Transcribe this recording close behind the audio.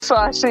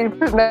why she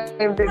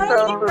named it Hey,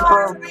 Color from.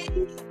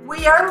 Darby.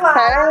 We are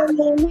live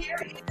Hey. here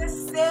in the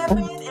 7,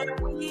 and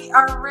we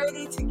are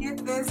ready to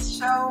get this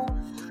show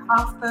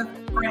off the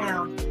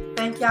ground.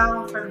 Thank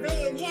y'all for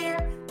being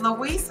here.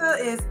 Louisa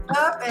is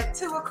up at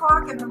 2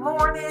 o'clock in the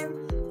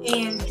morning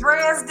in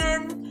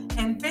Dresden,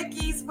 and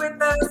Vicky's with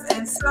us,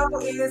 and so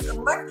is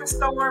Electra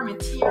Storm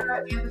and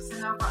Tiara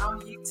Anderson over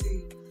on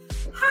YouTube.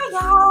 How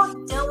y'all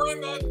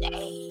doing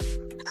today?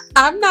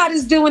 I'm not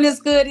doing as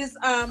good as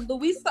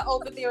Louisa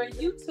over there on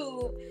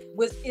YouTube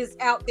is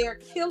out there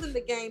killing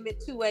the game at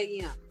 2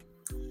 a.m.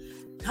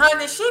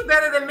 Honey, she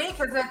better than me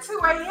because at 2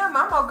 a.m.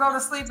 I'm gonna go to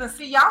sleep and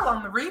see y'all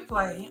on the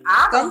replay.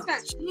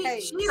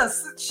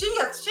 She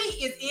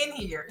is in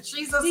here.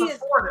 She's a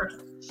supporter.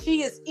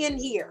 She is in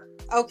here.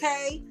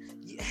 Okay,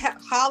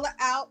 holla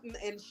out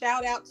and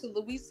shout out to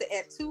Louisa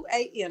at 2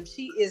 a.m.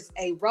 She is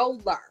a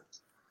roller.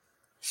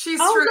 She's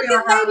look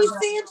at Lady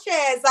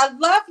Sanchez. I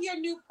love your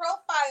new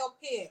profile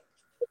pic.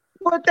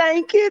 Well,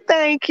 thank you.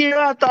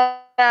 I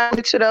thought I'd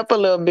switch it up a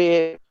little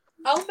bit.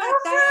 Oh my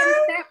God, is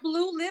that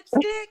blue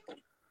lipstick?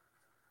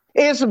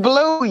 It's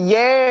blue,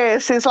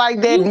 yes. It's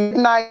like that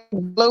midnight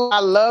blue. I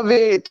love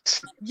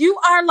it. You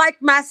are like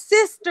my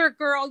sister,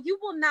 girl. You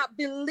will not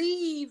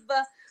believe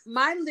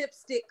my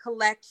lipstick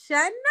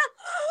collection.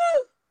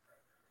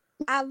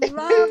 I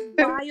love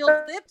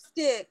wild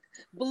lipstick.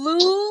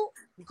 Blue,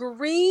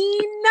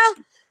 green,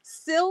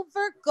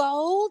 silver,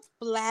 gold,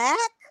 black.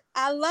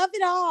 I love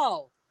it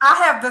all. I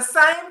have the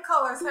same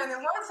colors, honey.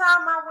 One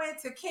time I went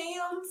to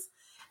Kim's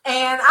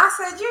and I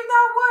said, you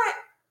know what?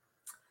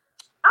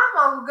 I'm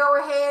going to go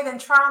ahead and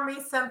try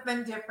me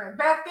something different.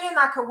 Back then,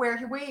 I could wear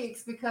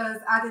wigs because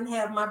I didn't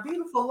have my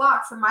beautiful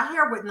locks and my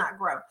hair would not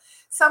grow.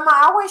 So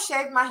I always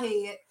shaved my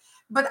head,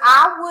 but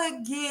I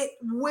would get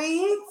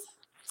wigs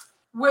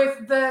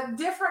with the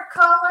different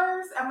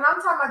colors. And when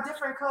I'm talking about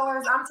different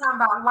colors, I'm talking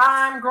about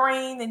lime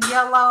green and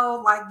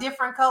yellow, like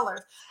different colors.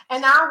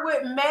 And I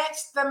would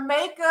match the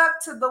makeup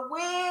to the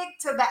wig,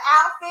 to the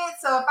outfit.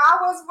 So if I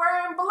was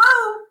wearing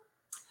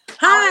blue,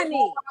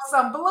 honey,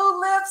 some blue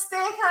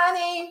lipstick,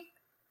 honey.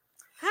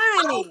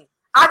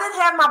 I didn't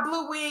have my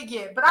blue wig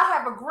yet, but I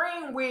have a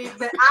green wig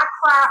that I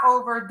cry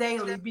over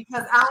daily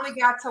because I only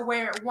got to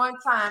wear it one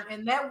time.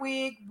 And that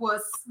wig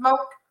was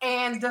smoke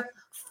and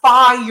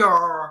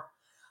fire.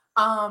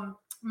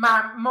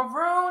 My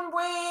maroon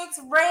wigs,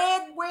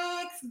 red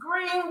wigs,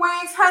 green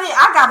wigs, honey.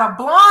 I got a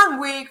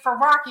blonde wig for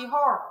Rocky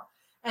Horror,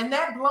 and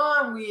that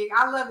blonde wig,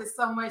 I love it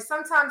so much.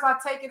 Sometimes I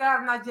take it out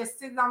and I just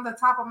sit it on the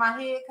top of my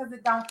head because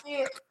it don't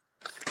fit.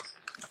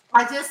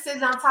 I just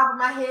sit on top of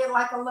my head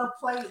like a little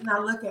plate, and I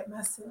look at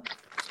myself.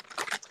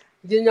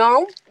 You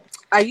know,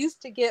 I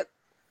used to get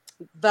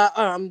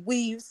the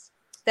weaves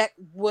that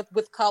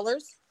with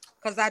colors.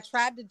 Because I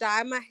tried to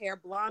dye my hair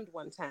blonde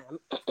one time,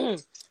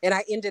 and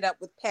I ended up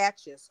with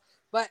patches.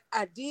 But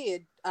I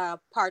did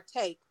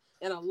partake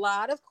in a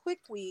lot of quick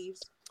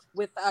weaves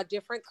with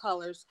different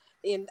colors.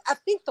 And I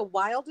think the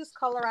wildest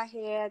color I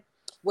had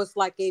was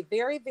like a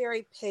very,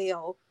 very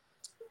pale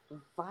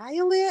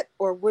violet,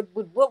 or what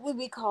would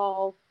we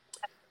call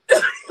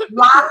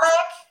lilac?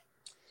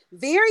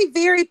 Very,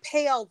 very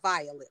pale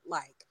violet,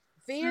 like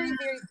very,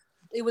 very.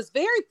 It was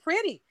very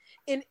pretty,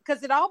 and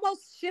because it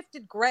almost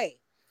shifted gray.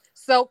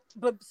 So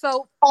you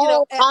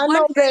know, I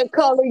know that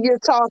color you're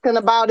talking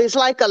about. It's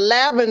like a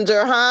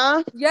lavender,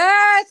 huh?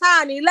 Yes,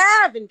 honey,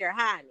 lavender,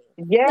 honey.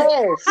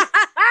 Yes.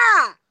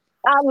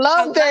 I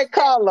love that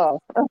color.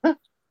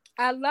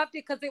 I loved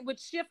it because it would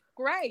shift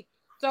gray.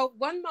 So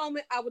one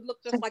moment I would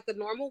look just like a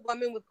normal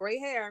woman with gray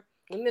hair,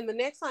 and then the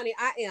next, honey,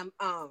 I am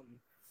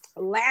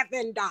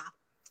lavender.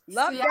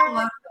 Love that. I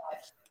love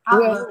that. I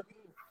love it.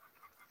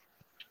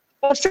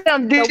 Well,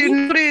 Sam, did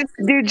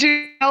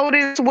you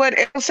notice what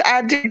else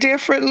I did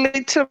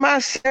differently to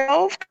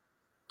myself?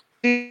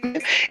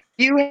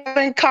 You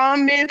haven't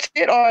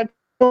commented or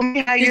told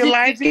me how you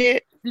like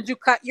it. Did you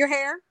cut your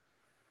hair?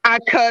 I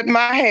cut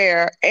my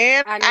hair,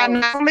 and I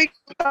not only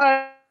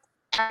cut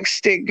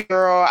stick,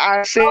 girl.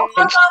 I said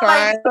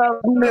try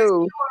something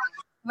new.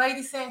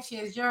 Lady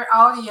Sanchez, your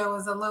audio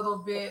is a little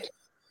bit.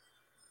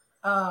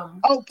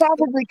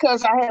 Probably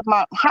because I had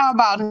my. How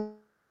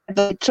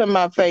about to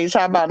my face?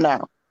 How about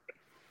now?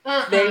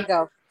 There you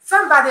go.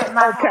 Somebody at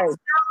my house. Y'all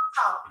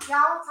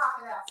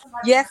talk it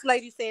out. Yes,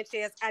 Lady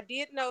Sanchez. I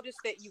did notice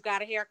that you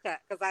got a haircut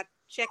because I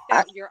checked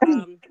out your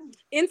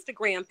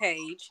Instagram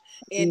page,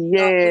 and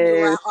when you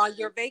were on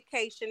your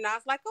vacation, I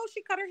was like, "Oh,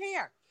 she cut her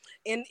hair,"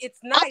 and it's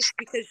nice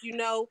because you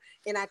know.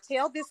 And I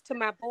tell this to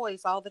my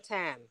boys all the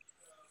time.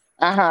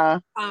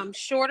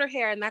 Shorter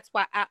hair, and that's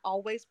why I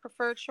always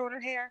preferred shorter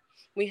hair.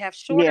 We have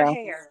shorter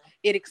hair;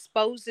 it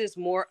exposes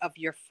more of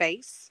your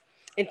face.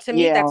 And to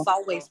me, that's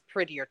always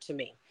prettier to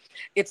me.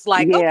 It's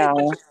like, okay,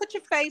 put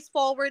your face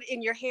forward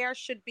and your hair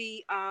should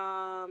be,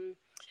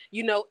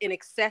 you know, an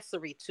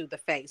accessory to the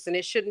face and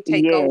it shouldn't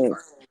take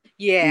over.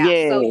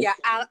 So,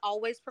 I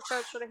always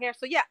prefer shorter hair.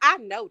 So, I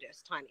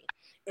noticed, honey.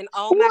 And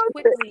all my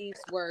quick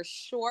weaves were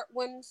short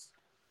ones.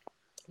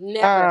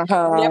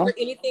 Never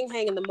anything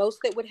hanging. The most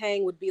that would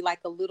hang would be like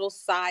a little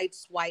side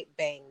swipe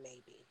bang,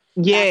 maybe.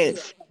 That's Yes.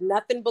 it.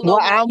 Nothing Well, below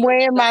my I'm ears,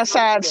 wearing my nothing on my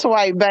side lip.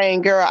 swipe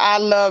bang, girl. I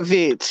love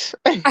it.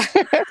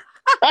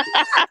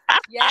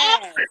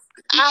 Yes.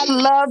 I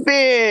love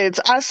it.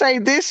 I say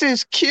this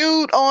is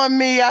cute on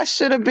me. I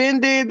should have been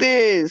did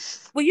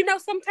this. Well,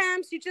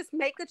 sometimes you just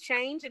make a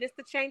change and it's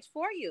the change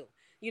for you.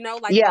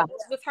 Like Yeah,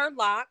 Bubbles with her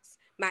locks.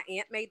 My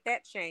aunt made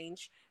that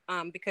change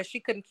because she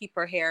couldn't keep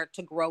her hair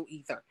to grow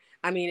either.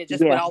 I mean, it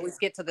just would yeah, always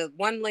get to the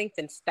one length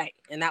and stay,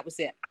 and that was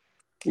it.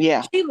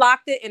 yeah. She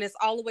locked it and it's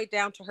all the way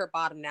down to her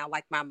bottom now,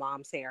 like my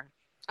mom's hair.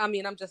 I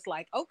mean, I'm just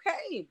like,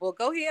 okay, well,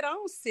 go ahead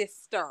on,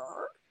 sister.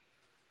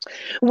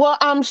 Well,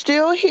 I'm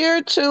still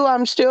here too.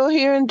 I'm still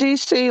here in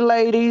DC,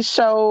 ladies.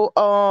 So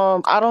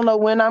I don't know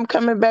when I'm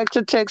coming back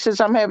to Texas.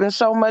 I'm having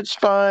so much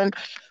fun.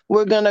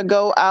 We're gonna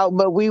go out,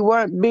 but we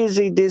weren't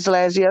busy this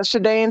last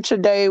yesterday and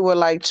today were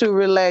like two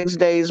relaxed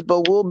days,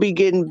 but we'll be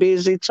getting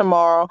busy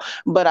tomorrow.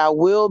 But I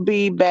will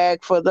be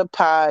back for the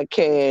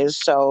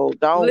podcast. So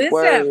don't Listen,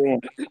 worry.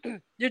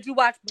 did you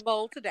watch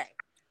Bowl today?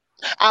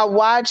 I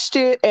watched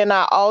it and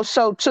I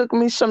also took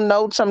me some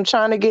notes. I'm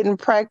trying to get in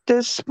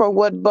practice for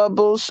what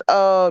Bubbles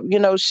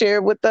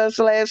shared with us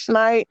last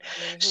night.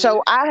 Mm-hmm.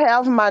 So I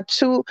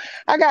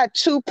got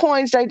 2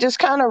 points. They just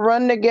kind of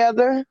run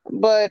together.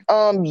 But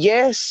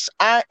yes,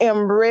 I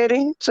am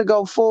ready to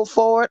go full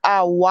forward.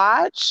 I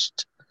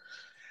watched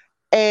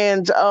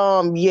and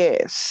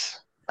yes,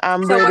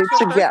 I'm So ready what's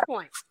your to go. first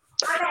point?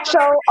 So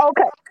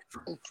okay.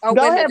 Oh,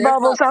 Go wait a ahead, minute. There's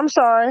Bubbles. I'm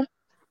sorry.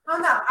 Oh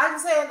no, I'm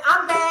saying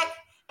I'm back,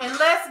 and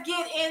let's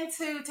get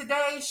into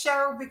today's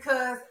show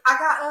because I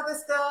got other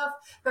stuff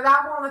that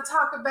I want to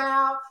talk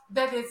about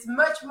that is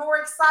much more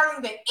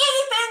exciting than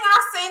anything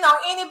I've seen on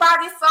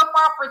anybody's soap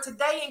opera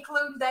today,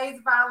 including Days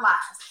of Our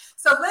Lives.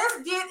 So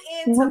let's get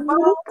into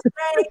Bold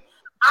today.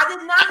 I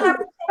did not have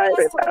a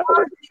chance to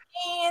watch it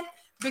again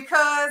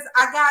because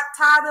I got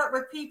tied up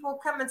with people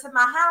coming to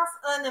my house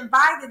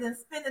uninvited and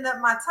spending up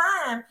my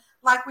time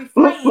like we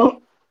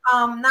friends.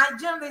 Not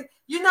generally,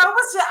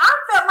 I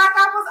felt like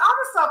I was on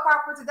a soap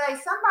opera today.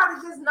 Somebody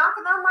just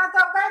knocking on my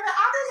door, baby.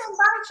 I didn't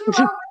invite you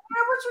over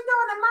here. What you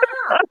doing in my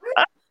house?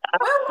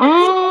 We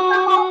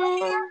come over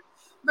here.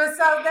 But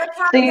so that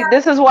kind See, of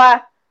this is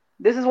why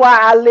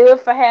I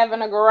live for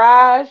having a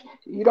garage.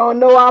 You don't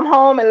know I'm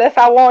home unless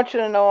I want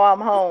you to know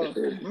I'm home.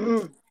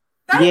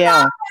 they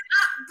Yeah. know that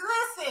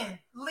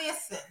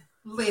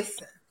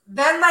listen.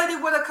 That lady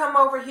would have come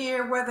over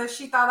here whether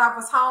she thought I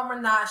was home or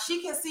not.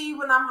 She can see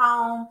when I'm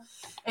home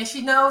and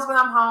she knows when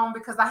I'm home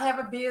because I have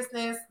a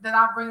business that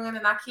I bring in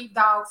and I keep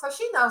dogs. So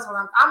she knows when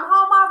I'm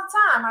home all the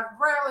time. I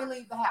rarely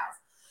leave the house.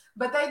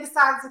 But they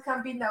decided to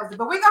come be nosy.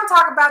 But we're going to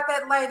talk about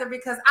that later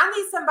because I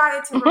need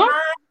somebody to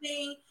remind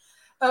me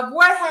of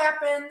what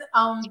happened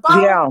on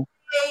both Yeah.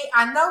 day.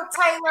 I know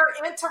Taylor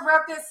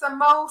interrupted some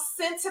more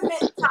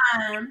sentiment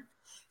time.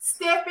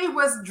 Steffi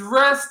was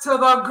dressed to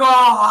the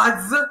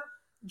gods.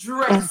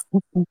 Dressed,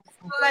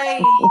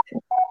 played.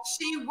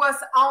 She was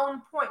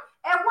on point.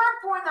 At one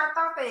point, I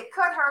thought they had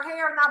cut her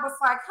hair, and I was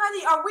like,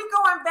 honey, are we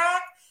going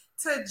back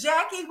to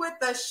Jackie with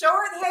the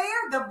short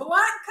hair, the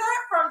blunt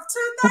cut from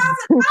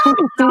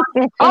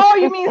 2005? Oh,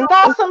 you mean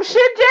start some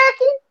shit,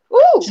 Jackie?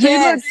 Ooh. She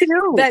looked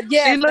cute.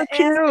 She the looked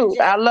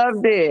cute. I Aspen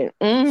loved it.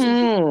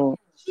 Mm-hmm.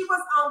 She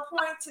was on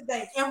point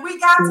today. And we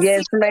got to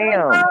Yes, see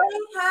ma'am.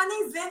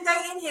 honey,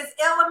 Zende in his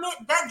element.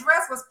 That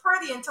dress was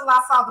pretty until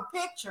I saw the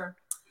picture.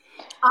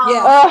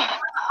 Yeah. I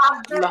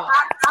don't know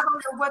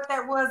what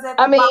that was at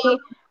the I mean, bottom.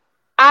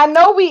 I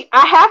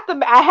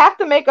have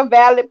to make a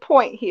valid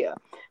point here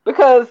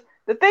because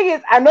the thing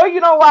is, I know you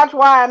don't watch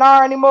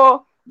Y&R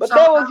anymore, but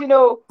there was,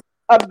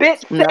 a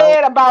bit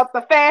said about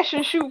the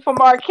fashion shoot for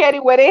Marquetti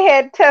where they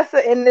had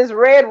Tessa in this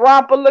red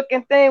romper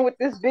looking thing with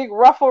this big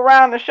ruffle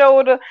around the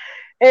shoulder.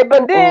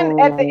 But then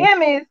at the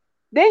Emmys,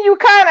 then you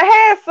kind of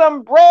had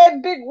some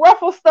red big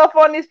ruffle stuff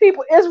on these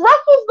people. Is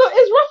Ruffles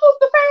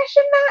the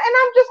fashion now? And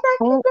I'm just not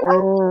keeping up.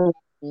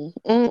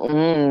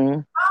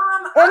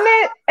 And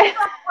then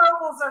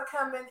ruffles are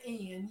coming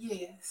in,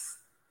 yes.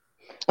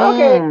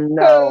 Okay,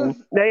 no,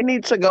 they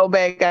need to go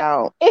back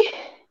out.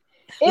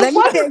 Let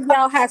me tell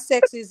y'all how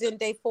sexy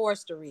Zende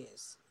Forrester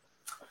is.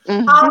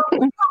 We're going to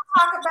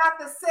talk about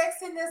the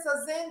sexiness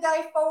of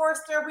Zende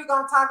Forrester. We're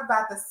going to talk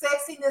about the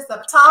sexiness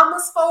of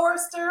Thomas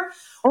Forrester.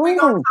 We're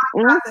going to talk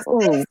about the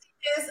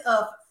sexiness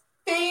of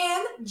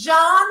Finn,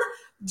 John.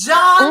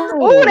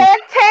 Ooh, that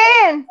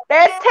tan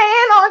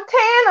on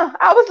Tanner.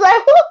 I was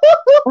like,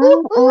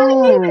 with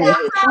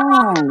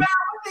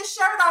his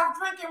shirt off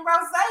drinking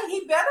rosé. He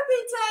better be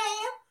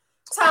tan.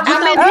 He's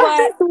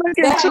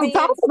looking too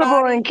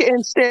comfortable in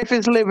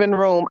Stephanie's living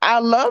room. I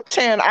love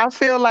Tan. I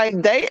feel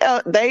like they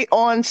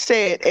on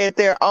set at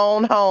their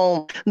own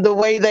home, the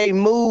way they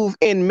move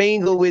and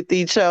mingle with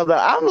each other.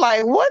 I'm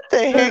like, what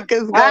the heck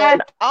is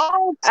going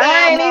on?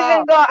 I ain't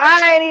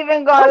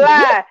even gonna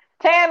lie.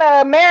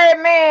 Tanner, a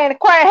married man,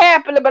 quite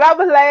happily, but I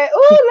was like,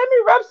 ooh, let me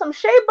rub some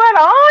shea butter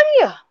on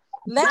you.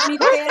 Let me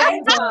tell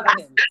you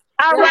something.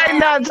 All right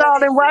now,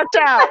 darling, watch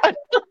out.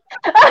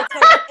 It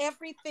takes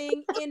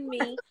everything in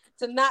me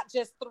to not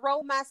just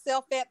throw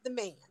myself at the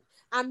man.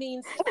 I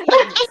mean,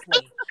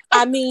 seriously.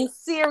 I mean,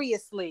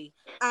 seriously.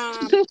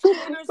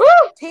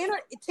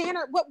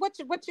 Tanner,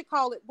 what you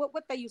call it?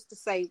 What they used to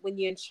say when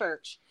you're in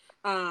church?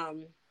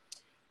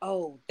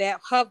 That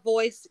her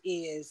voice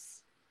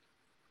is.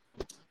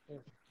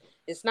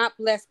 It's not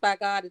blessed by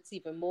God. It's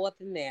even more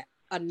than that.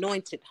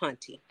 Anointed,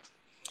 hunty.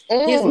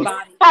 His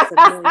body is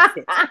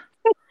anointed.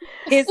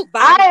 His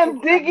body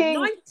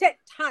anointed,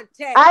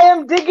 hunty. I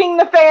am digging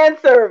the fan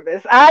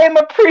service. I am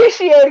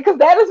appreciating, because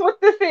that is what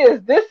this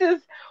is. This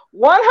is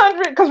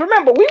 100. Because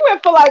remember, we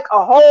went for like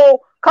a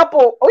whole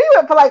couple. We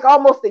went for like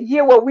almost a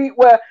year where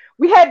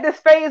we had this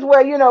phase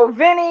where, you know,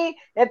 Vinny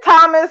and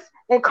Thomas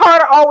and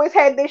Carter always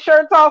had their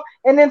shirts off,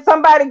 and then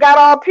somebody got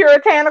all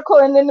puritanical,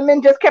 and then the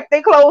men just kept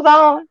their clothes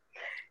on.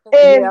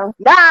 And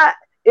now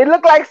it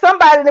looked like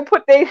somebody that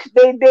put their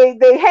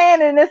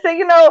hand in and said,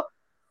 you know,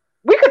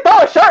 we could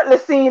throw a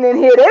shirtless scene in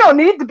here. They don't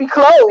need to be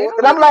clothed.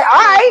 And I'm like, all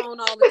right. All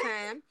the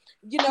time.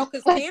 You know,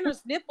 because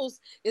Tanner's nipples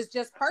is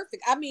just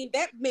perfect. I mean,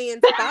 that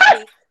man's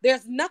body,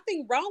 there's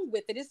nothing wrong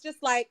with it. It's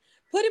just like,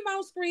 put him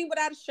on screen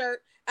without a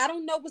shirt. I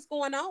don't know what's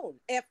going on.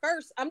 At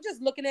first, I'm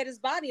just looking at his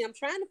body. I'm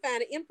trying to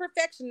find an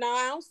imperfection. No,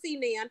 I don't see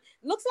none.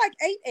 Looks like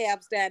 8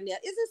 abs down there.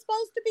 Is it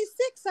supposed to be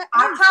 6?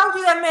 I told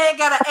you that man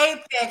got an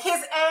 8-pack.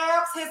 His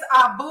abs, his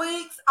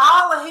obliques,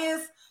 all of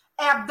his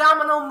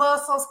abdominal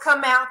muscles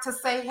come out to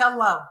say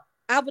hello.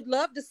 I would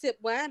love to sip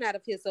wine out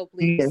of his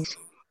obliques. Yes.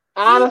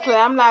 Honestly,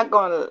 I'm not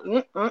gonna.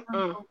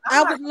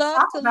 I would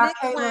love to lick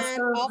wine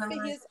off of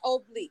his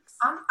obliques.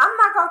 I'm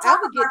not gonna talk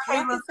about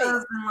Kayla's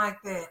husband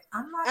like that.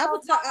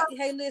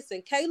 Hey,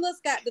 listen, Kayla's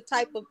got the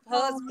type of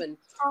husband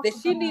that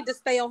she need to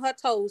stay on her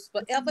toes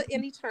forever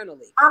and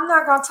eternally. I'm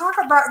not gonna talk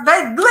about.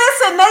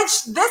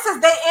 This is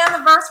their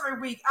anniversary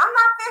week. I'm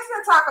not fixing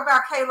to talk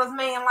about Kayla's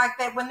man like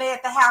that when they're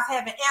at the house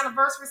having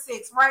anniversary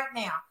sex right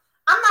now.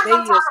 I'm not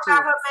gonna talk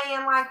about her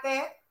man like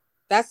that.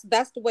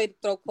 That's the way to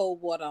throw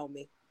cold water on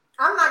me.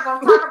 I'm not going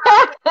to talk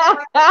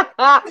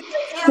about the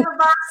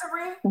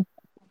anniversary.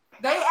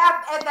 They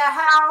at the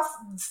house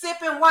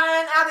sipping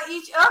wine out of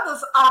each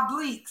other's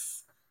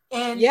obliques.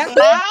 And because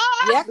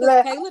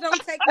Kayla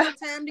don't take no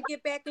time to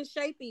get back in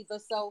shape either.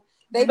 So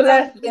they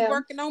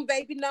working on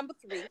baby number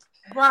 3.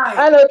 Right.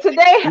 I know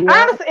today,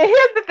 honestly, and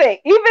here's the thing.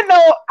 Even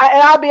though,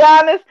 I'll be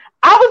honest,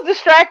 I was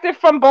distracted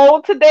from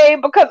bowl today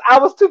because I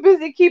was too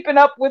busy keeping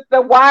up with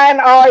the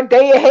Y&R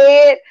day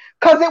ahead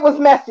because it was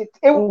messy.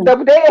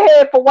 The day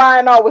ahead for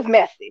Y&R was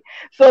messy.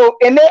 So,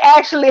 and they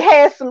actually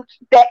had some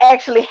that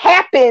actually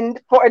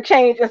happened for a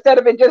change instead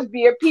of it just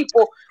being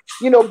people,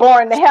 you know,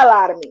 boring the hell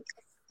out of me.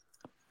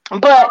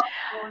 But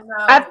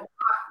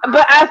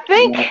I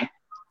think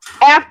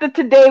after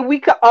today, we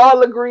could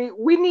all agree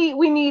we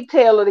need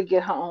Taylor to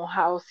get her own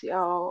house,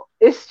 y'all.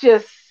 It's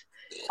just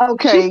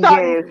okay.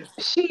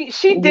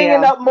 She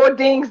digging up more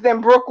dings than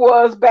Brooke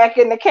was back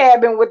in the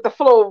cabin with the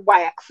floor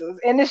waxes,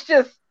 and it's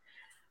just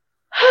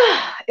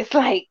it's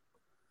like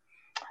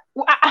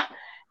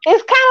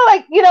it's kind of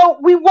like, you know,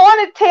 we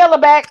wanted Taylor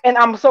back, and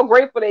I'm so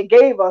grateful they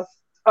gave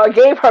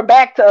her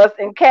back to us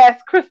and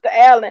cast Krista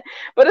Allen.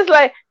 But it's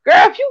like,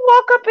 girl, if you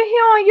walk up in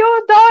here on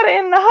your daughter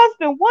and the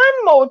husband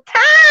one more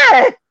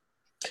time.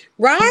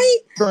 Right?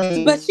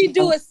 But she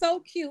do it so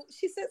cute.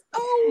 She says,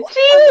 oh,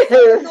 Jesus.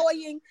 I'm so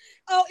annoying.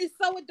 Oh, it's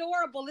so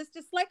adorable. It's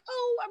just like,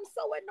 oh, I'm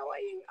so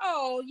annoying.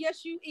 Oh,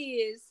 yes, you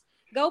is.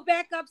 Go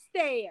back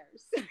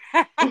upstairs.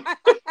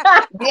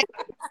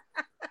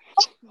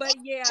 But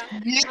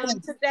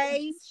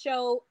today's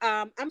show,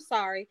 I'm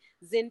sorry,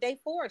 Zende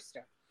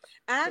Forrester.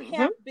 I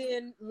have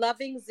been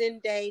loving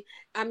Zende.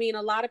 I mean,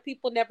 a lot of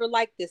people never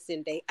liked this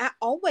Zende. I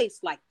always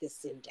liked this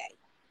Zende.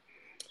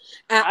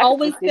 I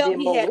always felt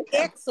he had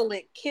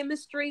excellent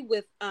chemistry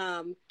with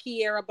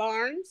Kiera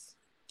Barnes.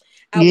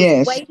 I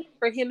was waiting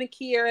for him and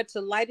Kiera to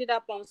light it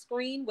up on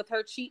screen with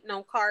her cheating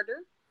on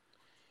Carter.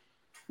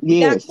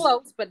 Got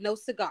close, but no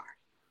cigar.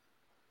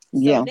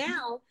 So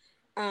now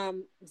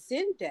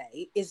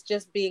Zende is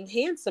just being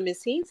handsome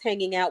as he's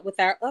hanging out with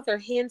our other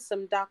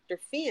handsome Dr.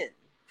 Finn.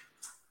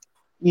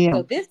 Yeah.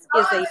 So this is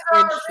a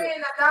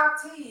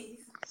friendship.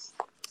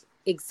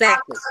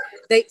 Exactly.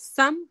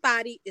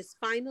 Somebody is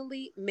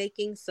finally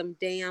making some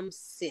damn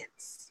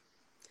sense.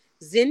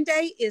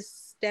 Zende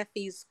is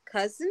Steffi's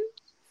cousin,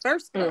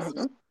 first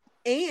cousin,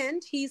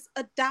 and he's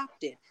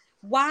adopted.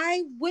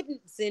 Why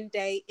wouldn't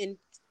Zende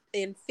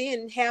and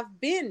Finn have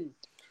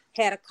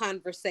had a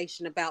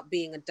conversation about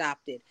being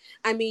adopted?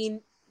 I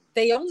mean,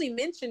 they only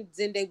mentioned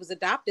Zende was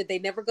adopted. They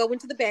never go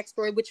into the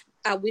backstory, which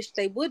I wish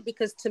they would,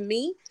 because to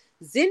me,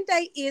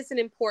 Zende is an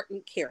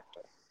important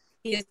character.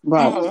 He is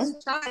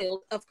the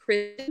child of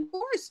Kristen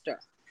Forrester.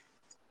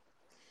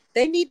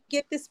 They need to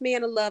get this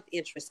man a love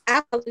interest.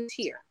 I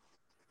volunteer.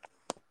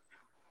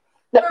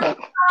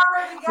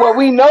 Well,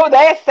 we know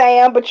that,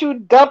 Sam, but you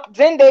dumped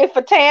Zende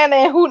for Tana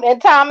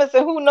and Thomas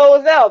and who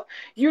knows else.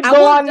 You'd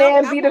go on there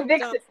and be the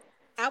vixen.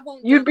 I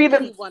won't dump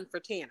anyone for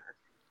Tanner.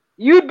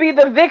 You'd be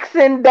the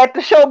vixen that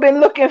the show been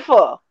looking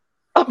for.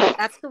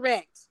 That's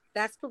correct.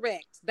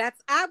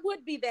 I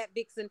would be that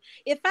vixen.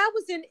 If I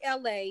was in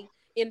LA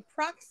in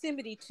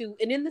proximity to,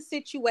 and in the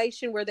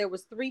situation where there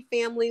was 3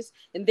 families,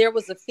 and there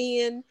was a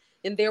Finn,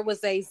 and there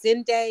was a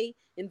Zende,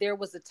 and there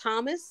was a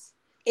Thomas,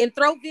 and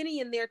throw Vinny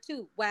in there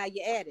too while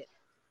you at it.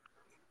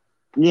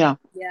 Yeah.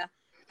 Yeah,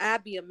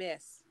 I'd be a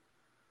mess.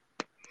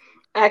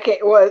 I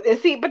can't. Well, and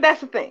see, but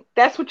that's the thing.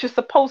 That's what you're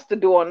supposed to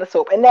do on the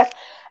soap, and that's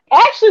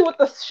actually what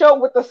the show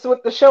with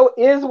the show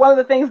is one of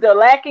the things they're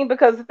lacking,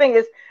 because the thing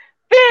is,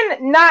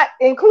 Finn not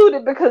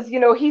included because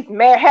he's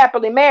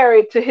happily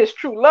married to his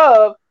true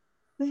love.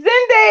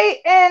 Zende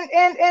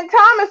and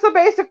Thomas are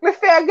basically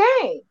fair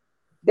game.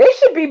 They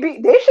should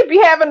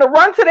be having to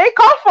run to their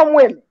car from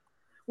women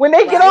when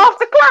they get Right. off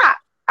the clock.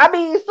 I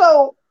mean,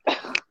 so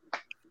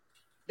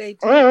They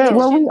did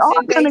Well, we mention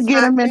are gonna Zende's get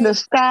hot him in the thing.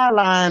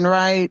 skyline,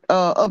 right?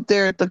 Up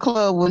there at the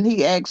club when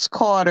he asked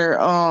Carter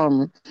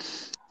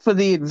for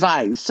the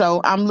advice.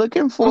 So I'm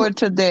looking forward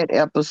to that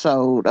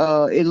episode.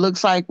 It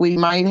looks like we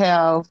might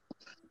have,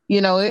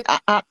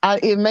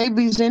 it may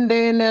be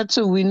Zende in there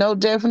too. We know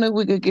definitely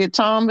we could get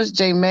Thomas,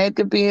 J Mac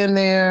could be in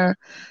there,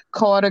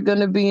 Carter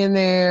gonna be in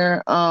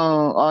there,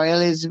 or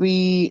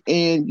LSB,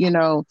 and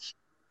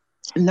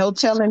no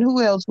telling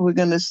who else we're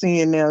gonna see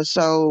in there.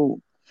 So,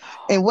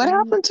 and what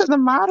happened to the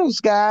models,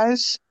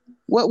 guys?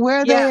 Where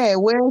are Yeah, they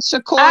at? Where's I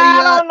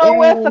Sequoia don't know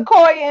where and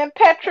Sequoia and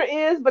Petra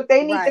is, but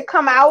they need to right.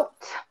 come out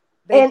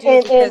They and do,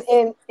 and and because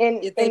and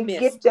and, they and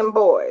get missed. them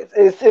boys.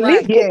 It's at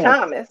least Right. get yeah,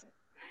 Thomas.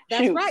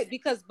 That's Shoot. right,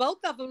 because both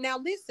of them. Now,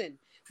 listen,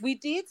 we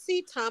did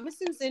see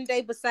Thomas and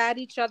Zende beside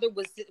each other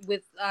with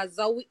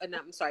Zoe. No,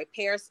 I'm sorry,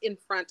 Paris in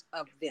front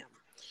of them.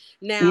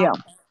 Now, yeah.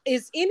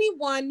 is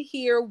anyone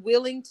here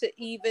willing to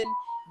even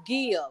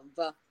give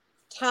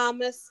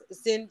Thomas,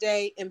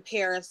 Zende, and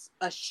Paris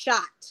a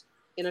shot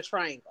in a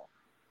triangle?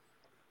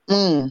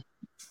 Mm.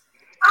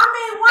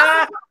 I mean, once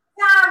upon a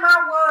time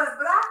I was,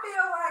 but I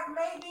feel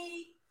like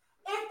maybe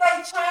if they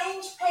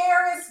change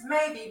Paris,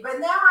 maybe. But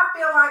now I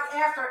feel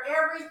like after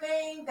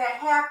everything that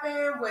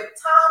happened with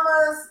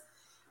Thomas,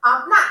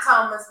 not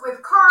Thomas,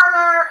 with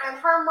Carter and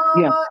her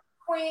Yeah. mama,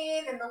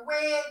 Quinn, and the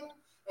wedding,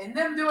 and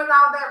them doing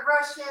all that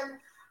rushing,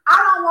 I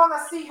don't want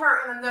to see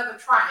her in another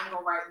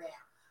triangle right now.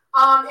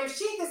 If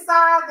she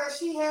decides that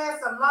she has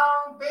some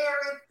long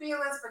buried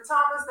feelings for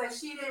Thomas that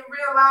she didn't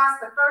realize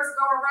the first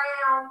go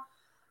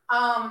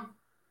around,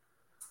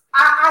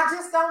 I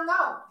just don't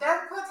know.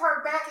 That puts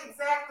her back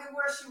exactly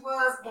where she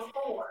was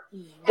before.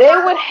 They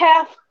would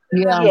have.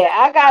 Yeah. Yeah,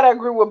 I gotta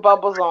agree with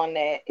Bubbles on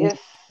that.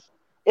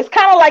 It's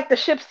kind of like the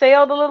ship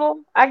sailed a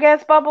little, I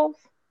guess. Bubbles.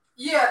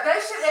 Yeah, they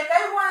should. If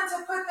they wanted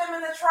to put them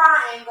in a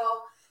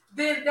triangle,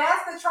 then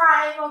that's the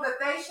triangle that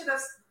they should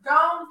have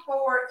gone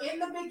for in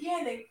the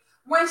beginning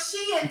when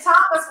she and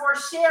Thomas were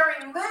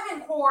sharing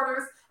living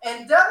quarters,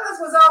 and Douglas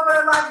was over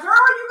there like, "Girl,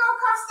 you gonna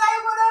come stay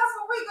with us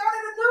when we go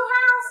to the new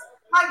house?"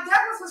 Like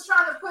Douglas was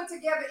trying to put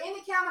together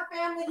any kind of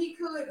family he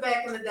could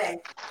back in the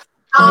day.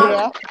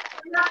 Yeah.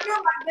 And I feel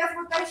like that's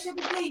what they should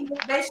have done.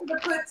 They should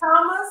have put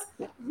Thomas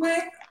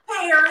with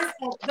Paris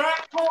at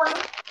that point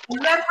and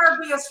let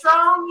her be a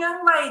strong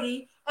young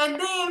lady. And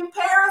then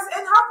Paris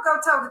and Hope go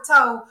toe to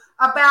toe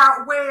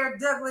about where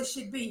Douglas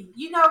should be.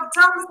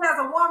 Thomas has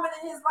a woman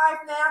in his life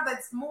now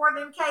that's more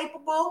than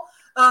capable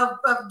of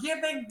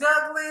giving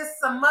Douglas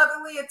some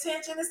motherly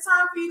attention. It's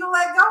time for you to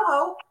let go,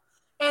 Hope.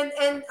 And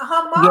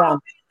her mama Yeah.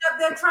 up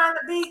there trying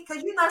to be,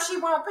 because she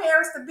want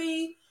Paris to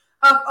be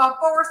a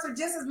Forrester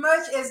just as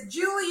much as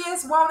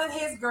Julius wanted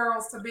his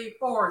girls to be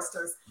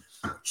Forresters.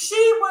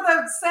 She would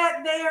have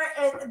sat there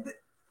and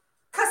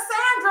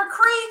Cassandra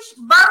Creech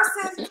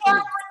versus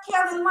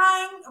Kelly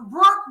Lane,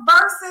 Brooke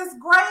versus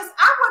Grace.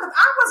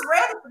 I was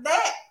ready for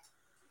that.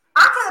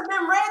 I could have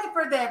been ready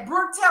for that.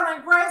 Brooke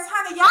telling Grace,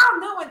 "Honey, y'all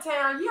new in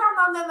town. You don't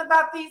know nothing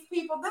about these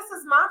people. This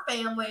is my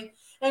family."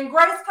 And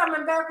Grace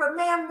coming back with,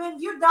 "Man,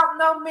 you don't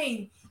know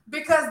me.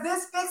 Because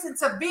this fixing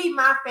to be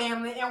my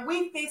family, and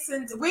we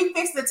fixing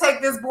to take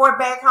this boy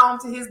back home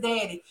to his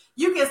daddy.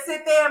 You can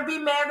sit there and be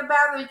mad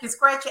about it, you can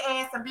scratch your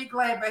ass and be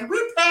glad, but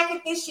we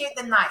packing this shit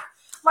tonight."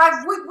 Like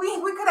we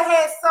could have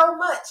had so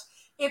much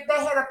if they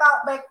had a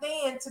thought back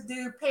then to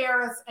do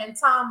Paris and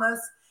Thomas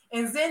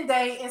and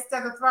Zende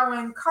instead of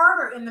throwing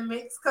Carter in the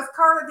mix, because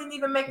Carter didn't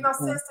even make no sense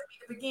to me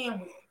to begin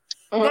with.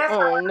 That's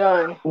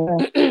None.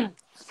 Yeah.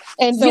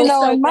 And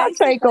So and my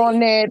take on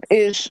basically, that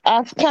is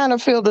I kind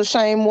of feel the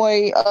same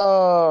way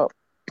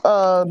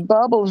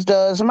Bubbles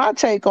does. My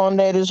take on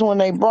that is when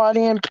they brought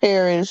in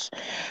Paris,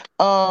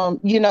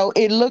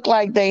 it looked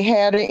like they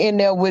had it in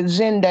there with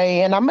Zende.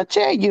 And I'm gonna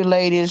tell you,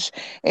 ladies,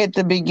 at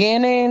the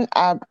beginning,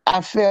 I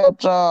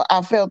felt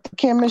the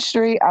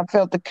chemistry, I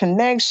felt the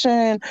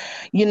connection.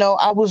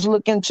 I was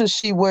looking to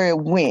see where it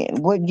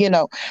went.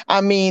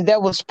 That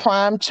was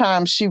prime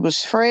time. She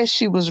was fresh,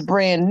 she was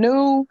brand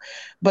new,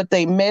 but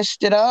they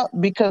messed it up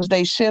because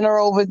they sent her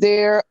over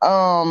there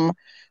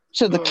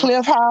to the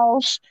Cliff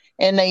House,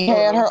 and they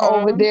had her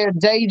over there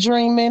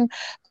daydreaming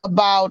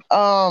about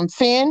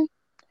Finn.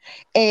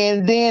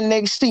 And then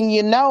next thing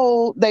you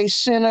know, they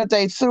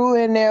threw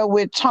in there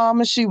with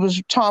Thomas. She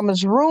was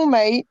Thomas'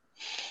 roommate.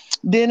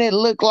 Then it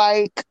looked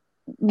like,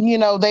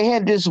 they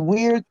had this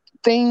weird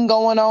thing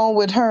going on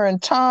with her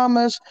and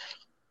Thomas.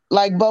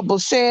 Like Bubble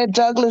said,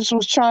 Douglas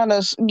was trying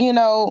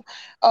to,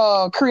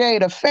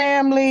 create a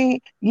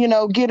family,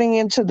 getting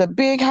into the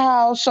big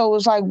house. So it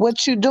was like,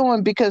 what you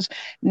doing? Because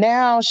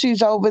now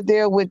she's over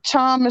there with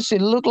Thomas.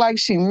 It looked like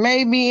she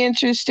may be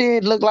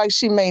interested, looked like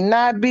she may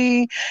not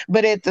be,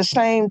 but at the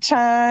same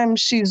time,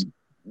 she's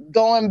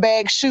going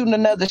back, shooting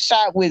another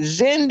shot with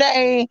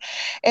Zende.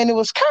 And it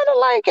was kind of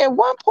like at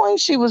one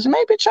point she was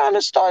maybe trying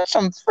to start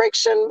some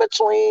friction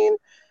between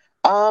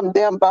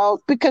them both,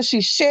 because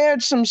she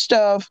shared some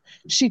stuff.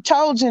 She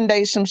told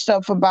Zende some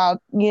stuff about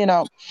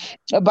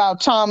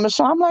Thomas.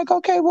 So I'm like,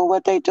 okay, well,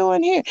 what they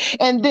doing here?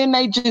 And then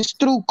they just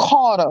threw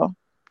Carter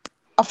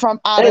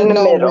from out of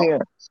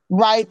nowhere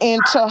right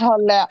into her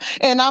lap.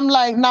 And I'm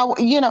like, now,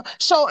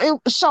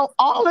 so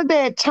all of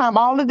that time,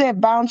 all of that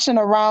bouncing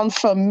around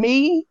for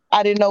me,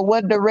 I didn't know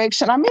what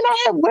direction. I mean,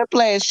 I had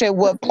whiplash at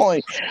what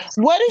point.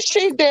 What is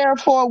she there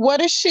for?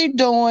 What is she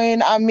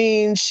doing? I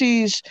mean,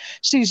 she's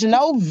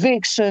no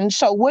vixen.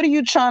 So what are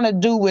you trying to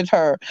do with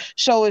her?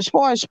 So as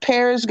far as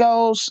Paris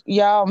goes,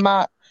 y'all,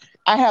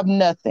 I have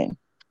nothing.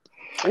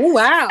 Ooh,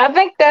 wow. I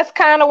think that's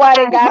kind of why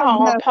they got her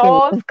on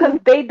pause, because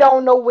they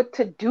don't know what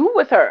to do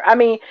with her. I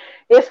mean,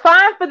 it's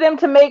fine for them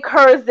to make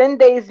her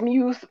Zende's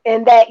muse,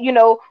 and that,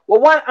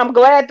 one, I'm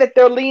glad that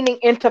they're leaning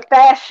into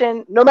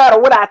fashion, no matter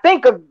what I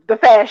think of the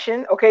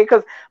fashion, okay?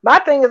 Because my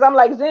thing is, I'm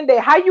like, Zende,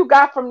 how you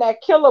got from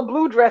that killer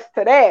blue dress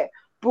to that?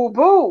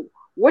 Boo-boo,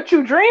 what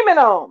you dreaming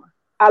on?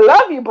 I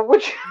love you, but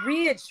what you...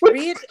 Ridge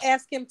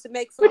asked him to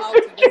make some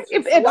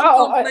alterations. So I'm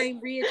going to blame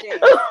Ridge.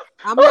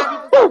 I'm not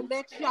even going to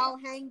let y'all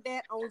hang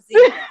that on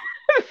Zende.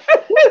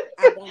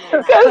 I don't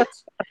know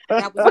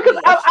that was because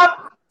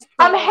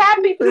I'm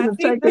happy to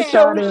see the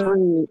show.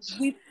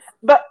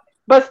 But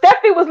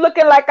Steffi was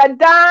looking like a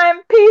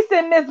dime piece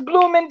in Miss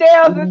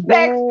Bloomingdale's and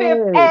Saks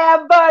Fifth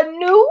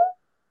Avenue.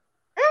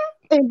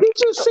 And did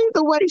you see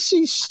the way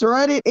she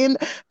strutted in?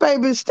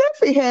 Baby,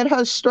 Steffi had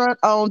her strut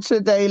on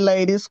today,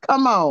 ladies.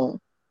 Come on.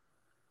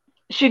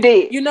 She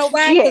did. You know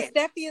why? Because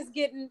Steffi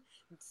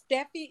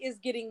is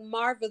getting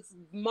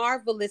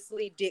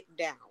marvelously dick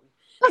down.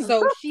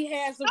 So she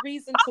has a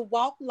reason to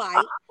walk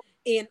light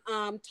and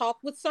talk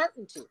with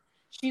certainty.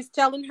 She's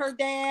telling her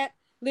dad,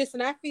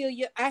 listen, I feel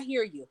you, I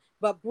hear you,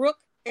 but Brooke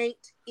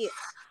ain't it.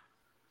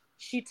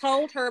 She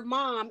told her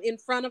mom in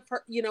front of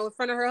her, in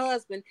front of her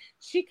husband,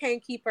 she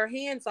can't keep her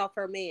hands off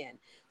her man.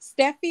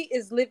 Steffi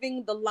is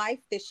living the life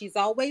that she's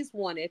always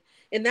wanted.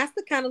 And that's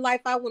the kind of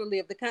life I want to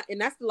live. And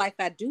that's the life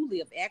I do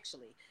live,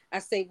 actually. I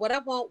say what I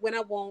want, when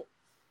I want,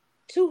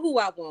 to who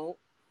I want,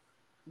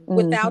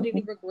 without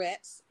any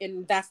regrets.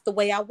 And that's the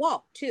way I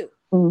walk, too.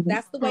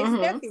 That's the way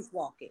Steffi's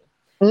walking.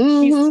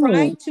 She's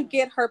trying to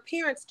get her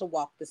parents to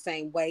walk the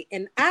same way.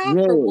 And I,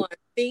 for one,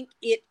 think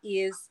it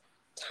is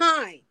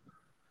time.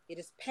 It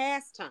is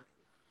past time.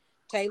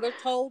 Taylor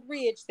told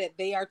Ridge that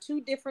they are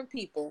two different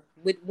people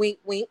with wink,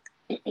 wink.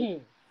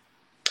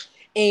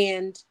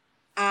 And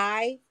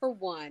I, for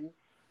one,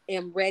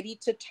 am ready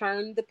to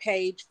turn the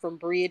page from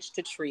bridge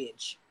to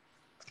tridge.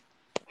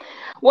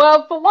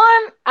 Well, for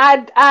one,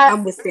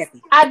 I'm with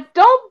Steffi. I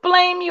don't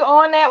blame you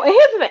on that.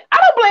 Here's the thing. I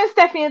don't blame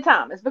Steffi and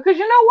Thomas, because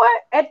you know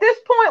what? At this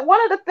point,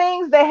 one of the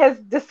things that has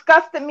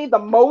disgusted me the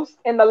most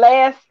in the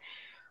last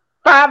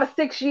 5 or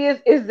 6 years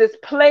is this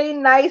play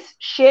nice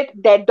shit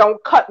that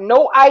don't cut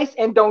no ice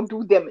and don't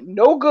do them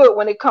no good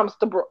when it comes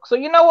to Brooke. So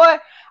you know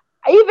what?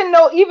 Even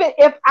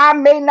if I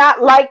may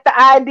not like the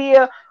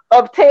idea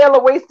of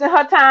Taylor wasting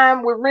her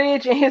time with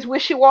Ridge and his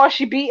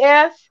wishy-washy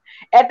BS,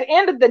 at the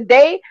end of the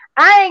day,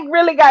 I ain't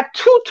really got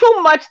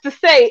too much to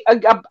say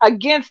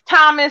against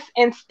Thomas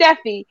and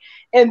Steffi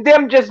and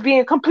them just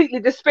being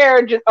completely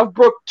disparaging of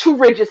Brooke to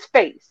Ridge's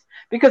face.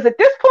 Because at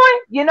this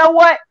point, you know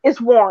what?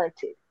 It's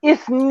warranted.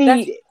 It's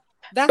needed.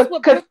 That's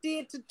what Brooke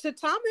did to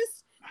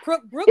Thomas.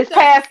 Brooke it's does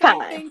past the same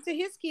time thing to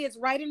his kids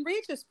right in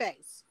Ridge's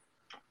face.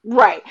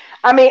 Right.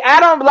 I mean, I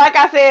don't, like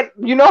I said,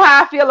 you know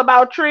how I feel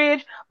about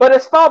Tridge, but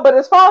as far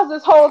as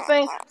this whole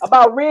thing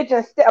about Ridge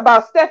and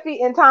about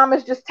Steffi and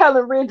Thomas just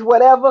telling Ridge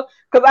whatever,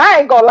 because I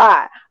ain't gonna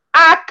lie,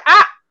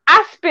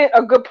 I spent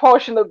a good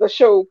portion of the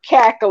show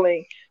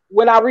cackling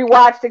when I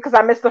rewatched it, because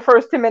I missed the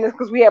first 10 minutes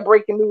because we had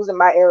breaking news in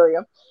my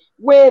area.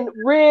 When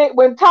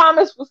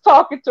Thomas was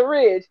talking to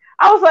Ridge,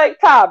 I was like,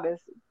 Thomas,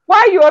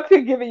 why are you up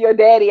here giving your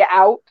daddy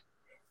out?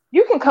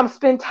 You can come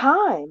spend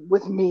time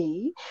with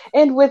me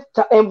and with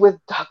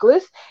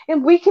Douglas,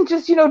 and we can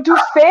just, do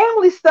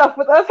family stuff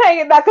with us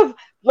hanging out.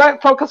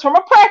 Because from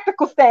a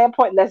practical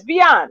standpoint, let's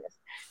be honest,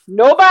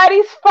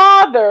 nobody's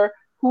father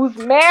who's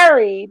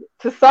married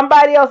to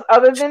somebody else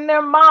other than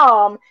their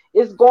mom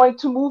is going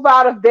to move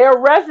out of their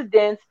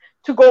residence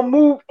to go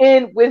move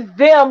in with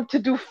them to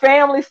do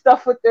family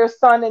stuff with their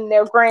son and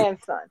their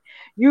grandson.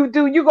 You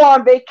go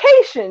on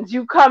vacations,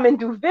 you come and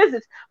do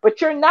visits, but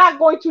you're not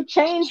going to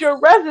change your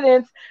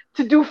residence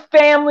to do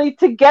family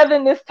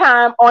togetherness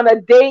time on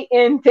a day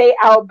in, day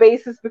out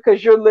basis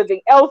because you're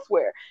living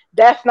elsewhere.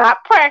 That's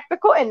not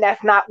practical, and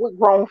that's not what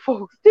grown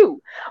folks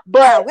do.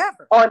 But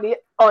however, on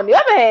the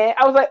other hand,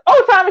 I was like,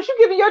 oh, Thomas, you're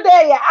giving your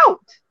daddy out.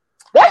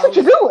 That's what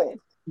you're doing.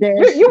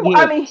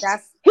 I mean,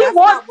 that's he not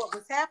wants. what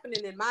was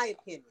happening, in my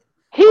opinion.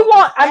 He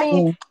want. I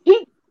mean,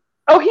 he.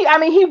 Oh, he. I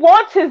mean, he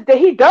wants his.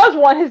 He does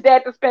want his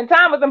dad to spend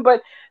time with him,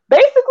 but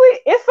basically,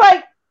 it's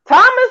like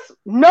Thomas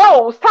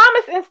knows.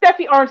 Thomas and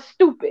Steffi aren't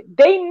stupid.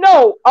 They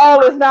know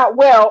all is not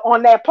well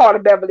on that part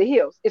of Beverly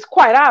Hills. It's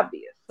quite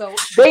obvious. So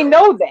they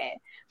know that.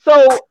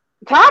 So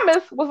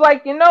Thomas was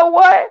like, you know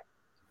what?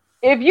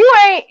 If you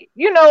ain't,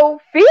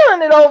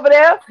 feeling it over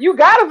there, you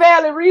got a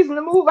valid reason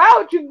to move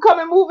out. You can come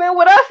and move in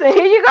with us, and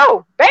here you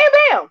go. Bam,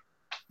 bam.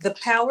 The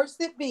powers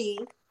that be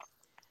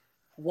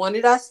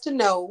wanted us to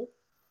know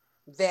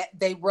that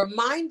they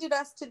reminded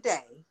us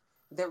today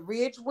that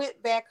Ridge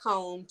went back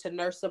home to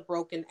nurse a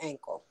broken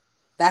ankle.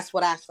 That's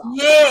what I saw.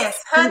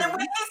 Yes, honey. When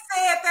he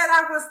said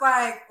that, I was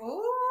like,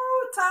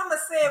 "Ooh." Thomas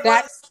said,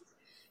 "That's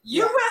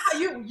you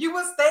went. You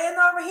were staying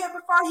over here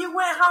before you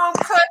went home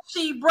because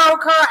she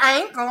broke her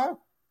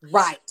ankle."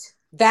 Right.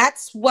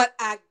 That's what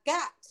I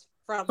got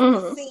from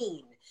the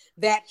scene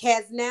that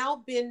has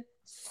now been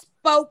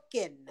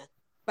spoken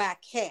by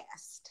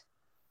cast.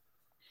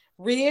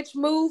 Ridge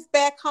moved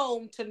back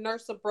home to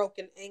nurse a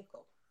broken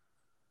ankle.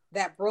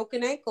 That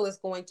broken ankle is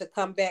going to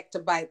come back to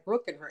bite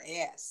Brooke in her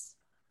ass.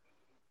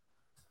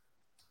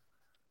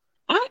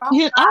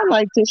 I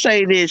like to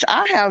say this.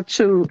 I have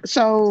to.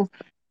 So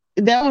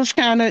that was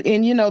kind of,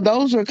 and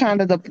those are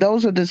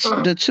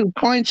the 2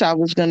 points I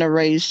was going to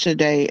raise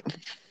today.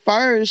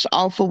 First,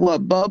 off of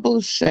what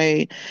Bubbles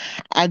say,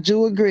 I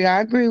do agree. I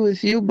agree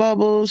with you,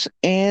 Bubbles,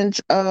 and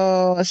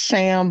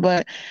Sam,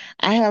 but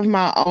I have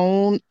my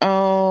own,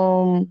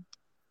 how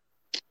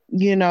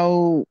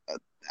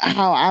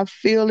I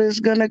feel it's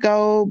gonna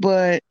go.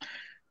 But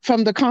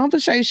from the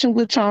conversation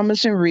with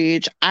Thomas and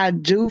Ridge, I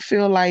do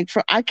feel like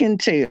I can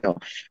tell.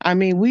 I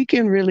mean, we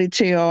can really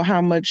tell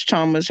how much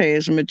Thomas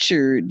has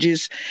matured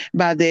just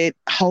by that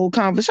whole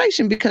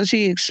conversation, because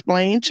he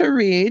explained to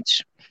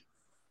Ridge,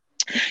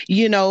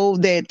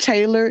 that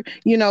Taylor,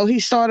 he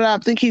started out,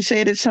 I think he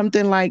said it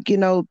something like,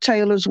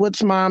 Taylor's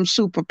what's mom's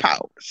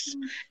superpowers.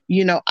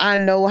 I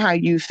know how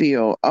you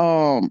feel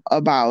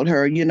about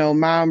her.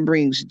 Mom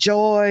brings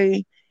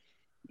joy.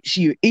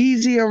 She's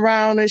easy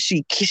around her.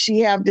 She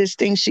have this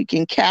thing, she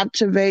can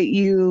captivate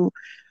you.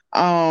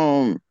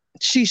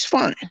 She's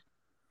fun.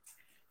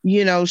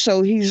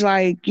 So he's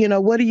like,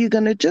 what are you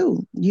gonna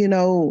do?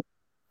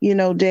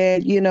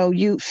 Dad,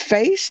 you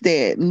face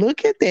that,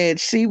 look at that,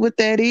 see what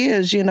that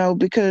is,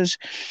 because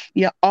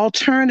your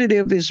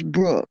alternative is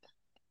Brooke.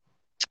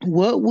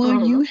 What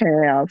will you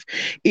have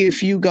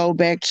if you go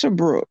back to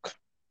Brooke?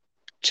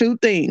 2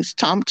 things.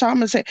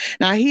 Thomas said,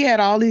 now he had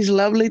all these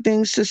lovely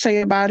things to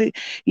say about it,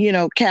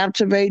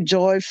 captivate,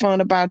 joy,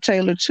 fun about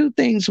Taylor. 2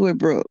 things with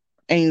Brooke: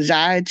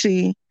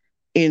 anxiety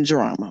and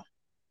drama.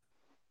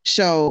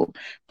 So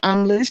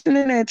I'm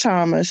listening at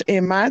Thomas,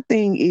 and my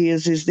thing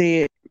is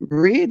that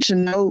Ridge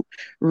know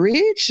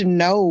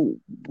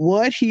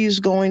what he's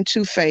going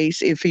to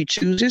face if he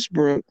chooses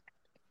Brooke.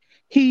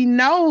 He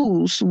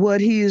knows what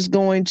he is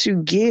going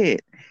to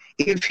get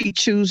if he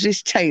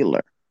chooses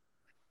Taylor.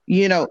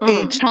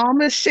 And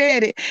Thomas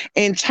said it,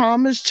 and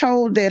Thomas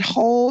told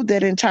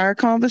that entire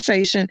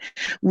conversation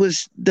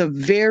was the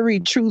very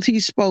truth. He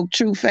spoke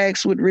true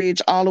facts with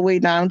Ridge all the way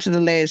down to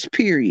the last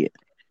period.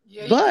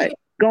 Yeah, but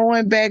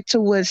going back to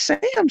what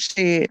Sam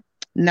said,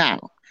 now,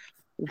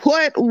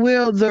 what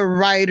will the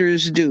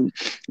writers do?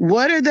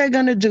 What are they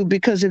going to do?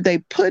 Because if they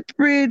put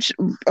Ridge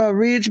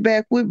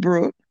back with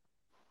Brooke,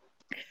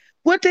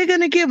 what they're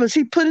going to give us?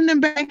 He putting them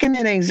back in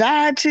that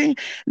anxiety,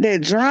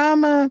 that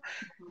drama.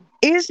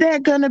 Is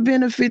that going to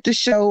benefit the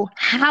show?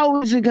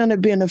 How is it going to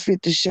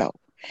benefit the show?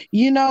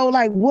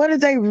 What do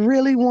they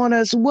really want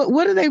us?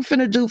 What are they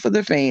finna do for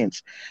the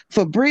fans,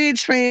 for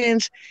Bridge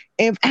fans?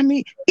 And I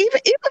mean, even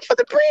for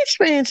the Bridge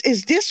fans,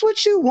 is this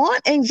what you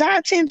want?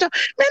 Anxiety and man,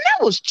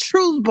 that was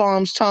truth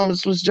bombs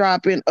Thomas was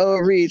dropping,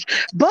 Ridge.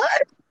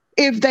 But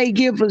if they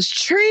give us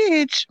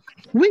Tridge,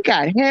 we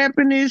got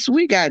happiness,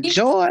 we got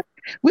joy,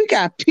 we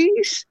got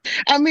peace.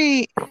 I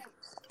mean,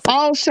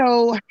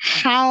 also,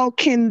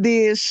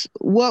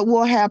 what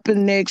will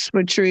happen next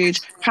for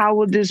Tridge? How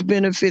will this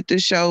benefit the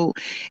show?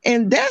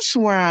 And that's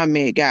where I'm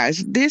at,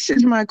 guys. This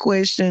is my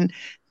question.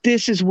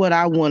 This is what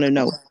I want to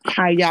know.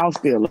 How y'all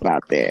feel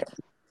about that?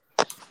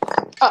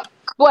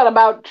 What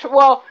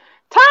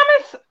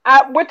Thomas,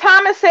 what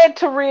Thomas said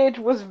to Ridge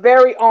was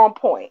very on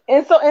point.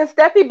 And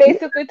Steffi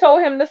basically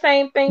told him the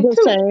same thing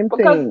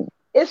because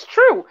it's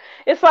true.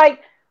 It's like,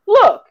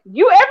 look,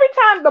 every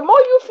time, the more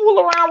you fool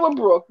around with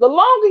Brooke, the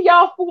longer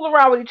y'all fool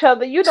around with each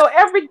other,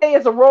 every day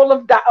is a roll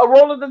of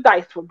the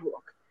dice for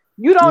Brooke.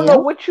 You don't know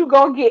what you're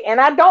going to get.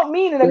 And I don't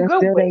mean in a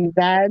good way.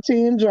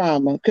 Anxiety and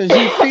drama, because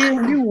you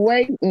feel you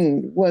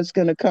waiting what's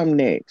going to come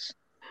next.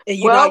 And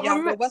y'all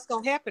know what's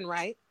going to happen,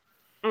 right?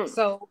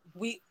 So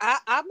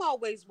I'm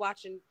always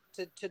watching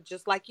to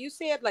just like you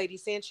said, Lady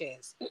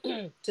Sanchez,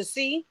 to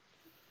see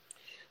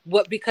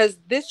because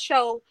this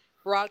show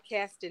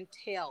broadcasting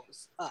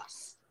tells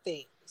us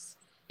things.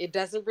 It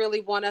doesn't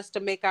really want us to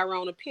make our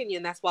own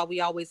opinion. That's why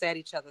we always at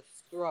each other's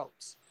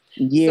throats.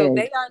 Yeah. So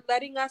they are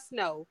letting us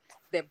know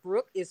that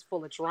Brooke is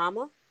full of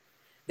drama.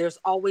 There's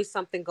always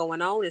something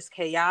going on. It's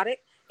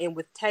chaotic. And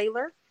with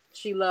Taylor,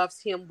 she loves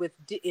him with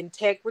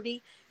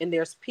integrity, and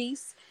there's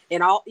peace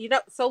and all,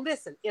 So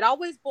listen, it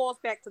always boils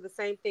back to the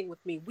same thing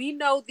with me. We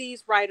know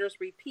these writers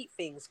repeat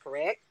things,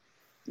 correct?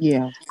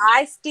 Yeah.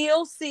 I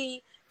still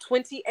see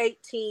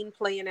 2018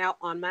 playing out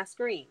on my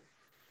screen.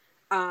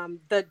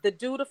 The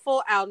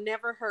dutiful, I'll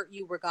never hurt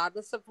you,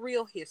 regardless of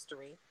real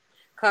history,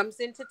 comes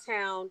into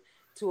town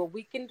to a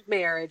weekend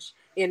marriage,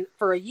 and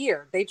for a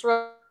year they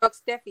drug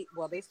Steffi.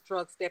 Well, they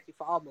drugged Steffi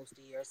for almost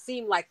a year. It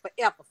seemed like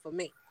forever for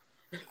me.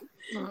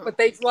 But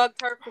they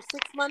drugged her for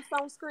 6 months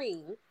on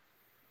screen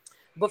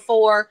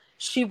before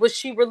she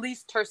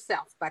released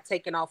herself by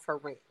taking off her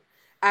ring.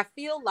 I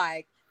feel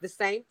like the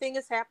same thing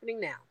is happening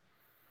now.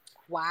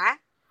 Why?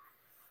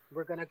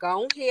 We're going to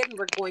go ahead and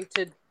we're going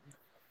to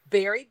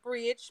bury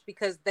Bridge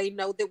because they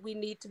know that we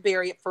need to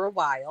bury it for a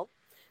while.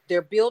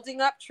 They're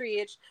building up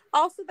Tridge.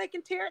 Also, they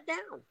can tear it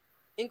down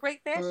in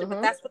great fashion,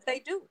 but that's what they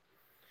do.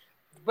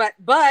 But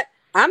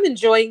I'm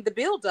enjoying the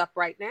build up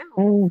right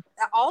now.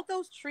 All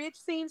those Tridge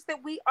scenes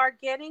that we are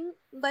getting,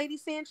 Lady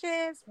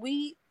Sanchez,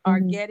 we are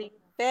getting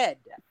fed.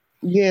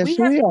 Yes,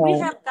 we are. We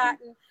have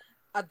gotten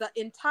the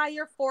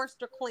entire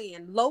Forrester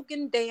clan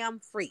Logan Dam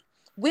free.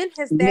 When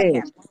has that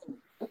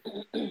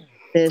happened?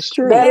 That's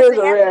true. That is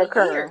a rare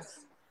occurrence.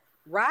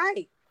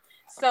 Right.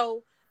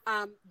 So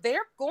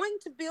they're going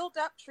to build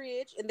up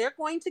Tridge and they're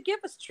going to give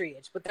us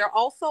Tridge, but they're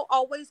also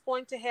always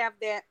going to have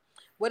that,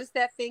 what is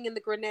that thing in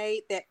the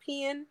grenade, that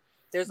pin?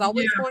 There's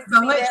always going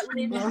to be that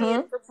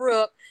pin for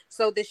Brooke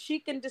so that she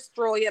can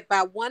destroy it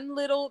by one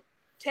little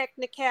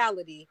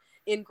technicality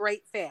in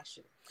great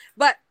fashion.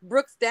 But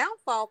Brooke's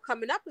downfall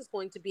coming up is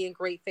going to be in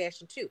great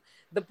fashion too.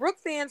 The Brooke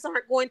fans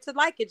aren't going to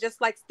like it,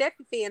 just like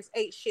Steffi fans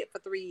ate shit for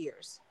 3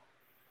 years.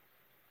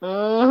 You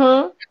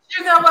know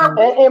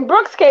what? In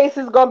Brooke's case,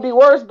 it's going to be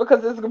worse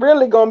because it's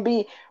really going to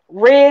be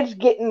Ridge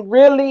getting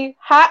really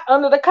hot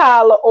under the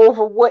collar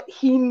over what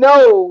he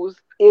knows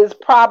is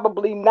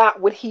probably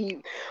not what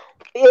he.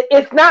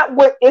 It's not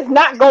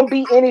going to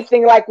be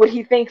anything like what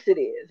he thinks it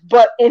is.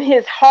 But in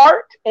his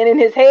heart and in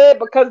his head,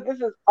 because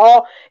this is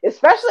all,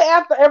 especially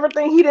after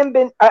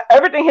everything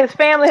everything his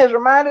family has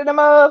reminded him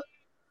of,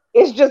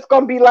 it's just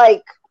going to be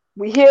like,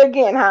 we here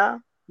again, huh?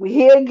 We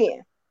here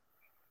again.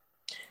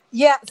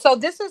 Yeah, so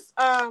this is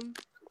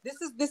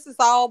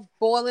all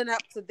boiling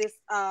up to this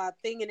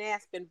thing in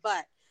Aspen.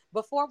 But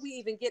before we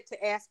even get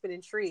to Aspen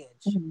and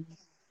Tridge,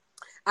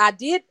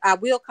 I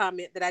will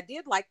comment that I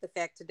did like the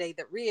fact today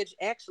that Ridge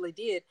actually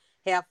did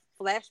have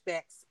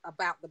flashbacks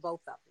about the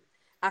both of them.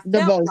 I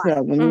felt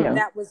like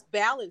that was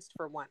balanced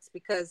for once,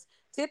 because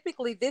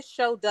typically this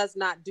show does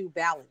not do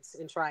balance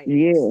in triangles.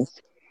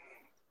 Yes.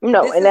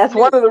 No, and that's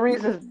one of the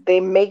reasons they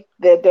make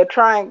their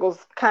triangles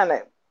kind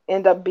of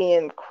end up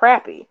being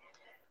crappy.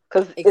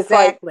 Because it's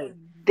like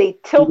they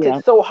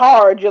tilted so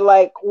hard, you're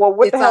like, well,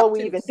 what the hell are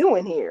we even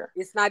doing here?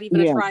 It's not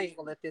even a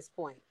triangle at this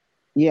point.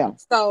 Yeah.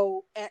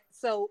 So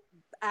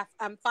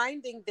I'm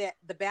finding that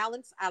the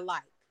balance I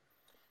like.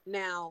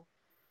 Now,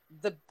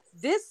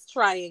 this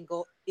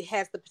triangle, it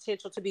has the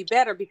potential to be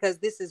better because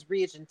this is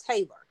Ridge and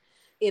Taylor.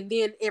 And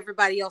then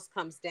everybody else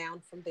comes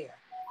down from there.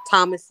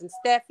 Thomas and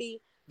Steffi,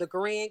 the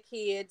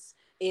grandkids,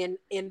 and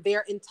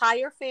their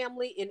entire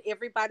family and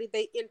everybody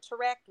they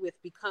interact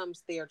with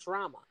becomes their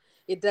drama.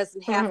 It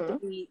doesn't have to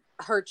be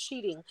her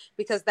cheating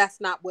because that's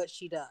not what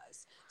she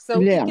does. So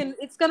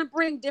it's going to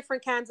bring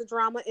different kinds of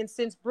drama. And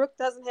since Brooke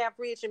doesn't have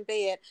Ridge in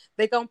bed,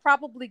 they're going to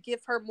probably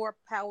give her more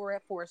power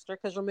at Forrester.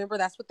 Because remember,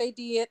 that's what they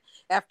did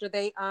after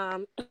they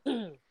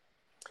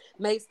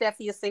made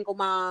Steffi a single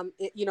mom,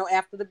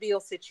 after the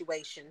Bill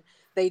situation.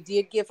 They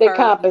did give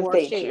her more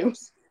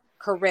shares.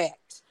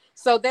 Correct.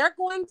 So they're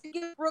going to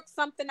give Brooke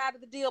something out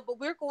of the deal, but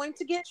we're going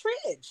to get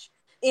Tridge.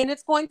 And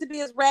it's going to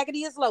be as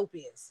raggedy as Lope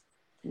is.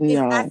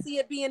 No. I see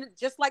it being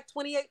just like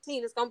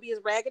 2018. It's going to be as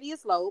raggedy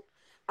as Lope.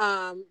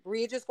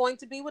 Ridge is going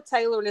to be with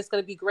Taylor, and it's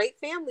going to be great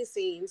family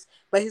scenes,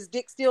 but his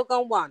dick's still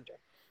going to wander.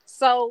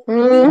 So we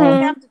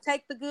have to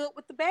take the good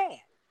with the bad.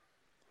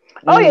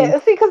 Oh yeah,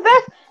 see, because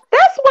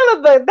that's one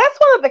of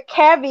the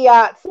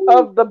caveats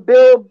of the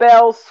Bill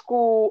Bell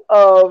school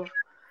of,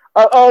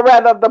 or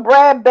rather the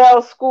Brad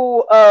Bell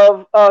school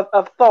of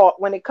thought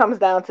when it comes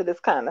down to this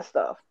kind of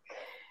stuff.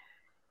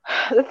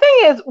 The thing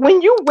is,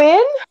 when you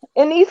win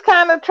in these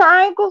kind of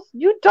triangles,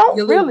 you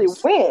don't really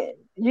win.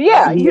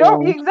 Yeah, you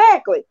don't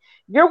exactly.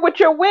 What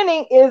you're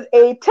winning is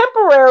a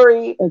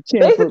temporary,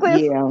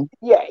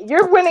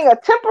 you're winning a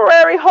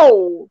temporary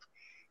hold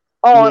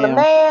on a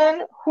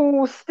man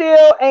who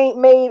still ain't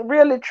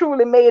really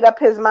truly made up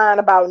his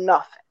mind about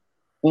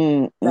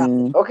nothing.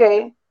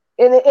 Okay,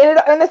 and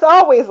it's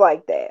always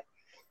like that.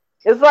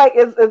 It's like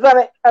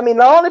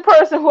the only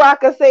person who I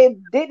could say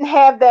didn't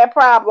have that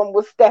problem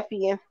was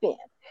Steffi and Finn.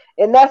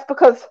 And that's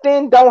because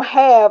Finn don't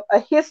have a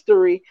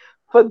history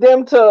for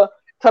them to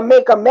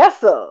make a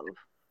mess of.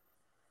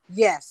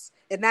 Yes,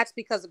 and that's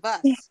because of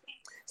us.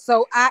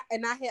 So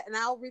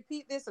I'll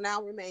repeat this and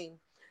I'll remain.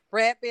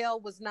 Brad Bell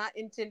was not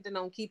intending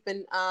on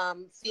keeping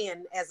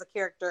Finn as a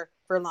character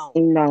for long.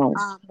 No.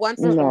 Once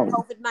No.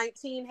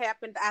 COVID-19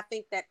 happened, I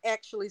think that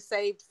actually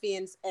saved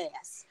Finn's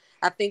ass.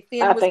 I think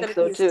Finn I was think going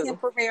so to be too.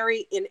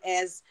 temporary, and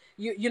as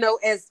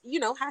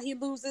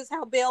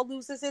how Bell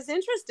loses his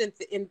interest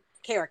in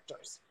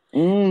characters. But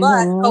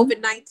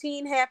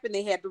COVID-19 happened.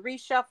 They had to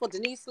reshuffle.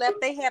 Denise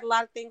left. They had a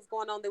lot of things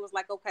going on. They was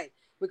like, okay,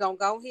 we're going to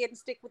go ahead and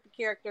stick with the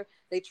character.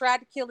 They tried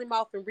to kill him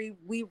off, and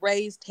we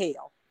raised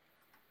hell.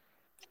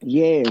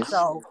 Yes.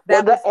 So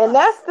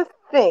that's the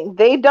thing.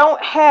 They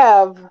don't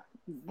have,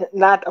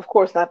 not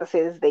to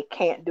say this, they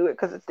can't do it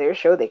because it's their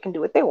show. They can do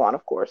what they want,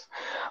 of course.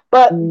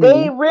 But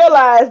they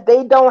realize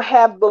they don't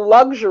have the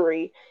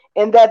luxury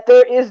and that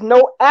there is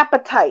no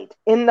appetite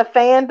in the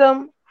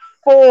fandom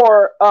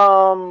for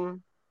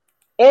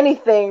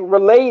anything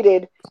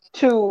related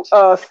to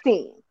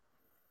Steam.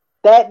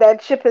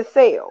 That ship has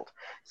sailed.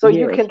 So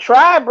you can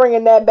try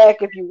bringing that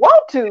back if you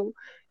want to.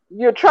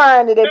 You're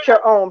trying it at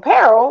your own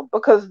peril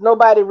because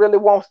nobody really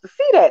wants to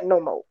see that no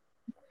more.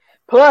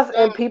 Plus,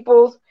 and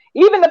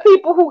even the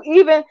people who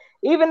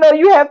even though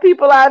you have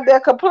people out there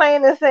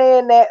complaining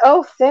saying that,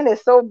 oh, Sin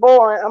is so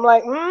boring. I'm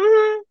like,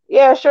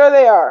 yeah, sure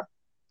they are.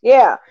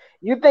 Yeah.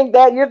 You think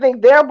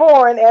they're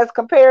boring as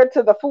compared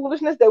to the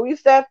foolishness that we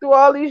sat through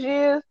all these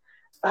years?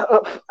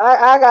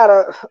 I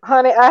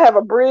have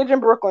a bridge in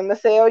Brooklyn to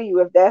sell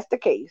you if that's the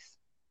case.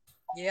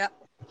 Yep.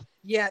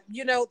 Yeah,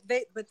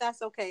 but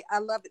that's okay. I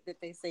love it that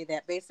they say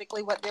that.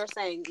 Basically, what they're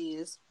saying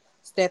is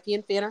Steffi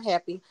and Finn are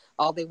happy.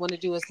 All they want to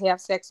do is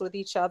have sex with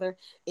each other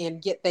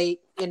and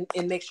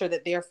make sure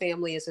that their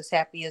family is as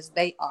happy as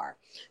they are.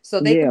 So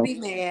they can be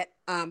mad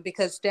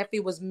because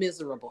Steffi was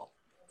miserable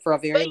for a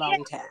very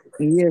long time.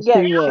 Yes,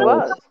 she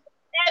was.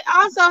 And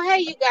also, hey,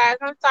 you guys,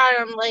 I'm sorry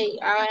I'm late.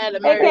 I had a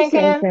That's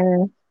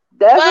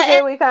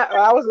okay.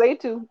 I was late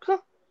too.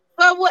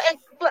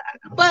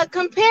 But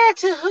compared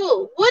to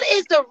who? What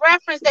is the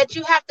reference that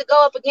you have to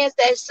go up against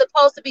that is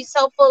supposed to be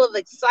so full of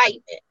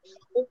excitement?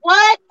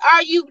 What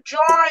are you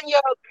drawing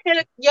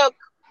your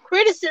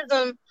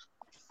criticism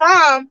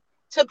from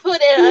to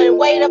put it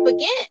weight up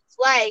against?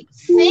 Like,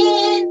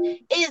 Sin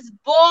is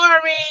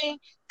boring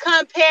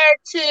compared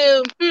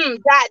to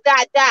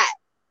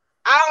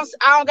I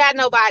don't got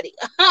nobody.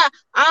 I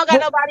don't got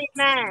nobody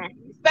in mind,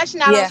 especially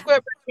not on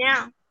script right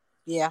now.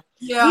 Yeah,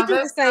 we do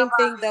the same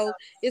thing though.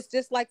 It's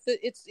just like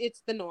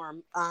it's the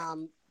norm.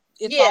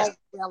 It's all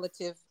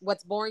relative.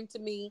 What's boring to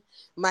me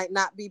might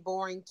not be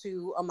boring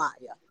to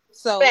Amaya.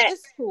 So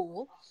it's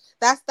cool.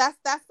 That's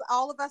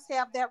all of us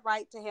have that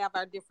right to have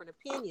our different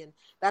opinion.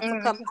 I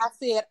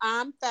said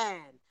I'm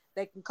fine.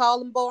 They can call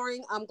them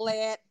boring. I'm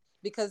glad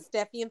because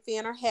Steffi and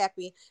Finn are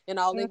happy, and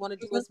all they want to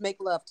do is make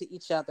love to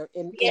each other.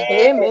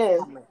 Amen.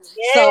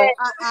 So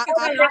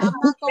I'm not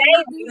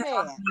gonna be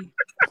mad.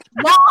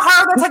 Y'all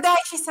heard her today.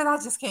 She said, "I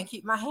just can't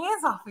keep my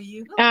hands off of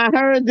you." I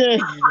heard that.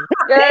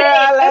 Girl,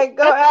 I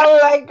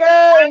was like,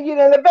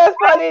 girl, the best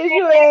part is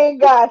you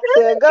ain't got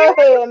to. Go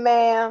ahead,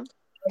 ma'am.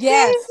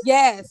 Yes.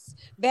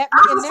 That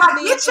was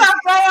like, get your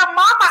damn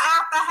mama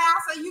out the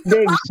house so you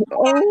can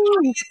all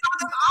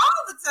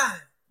the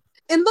time.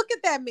 And look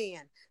at that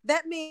man.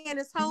 That man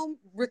is home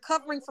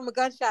recovering from a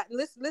gunshot. And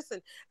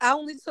listen, I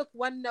only took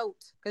one note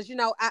because,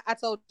 I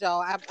told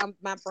y'all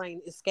my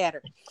brain is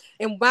scattered.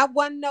 And my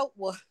one note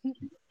was,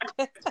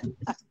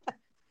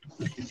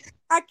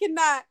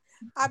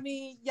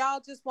 y'all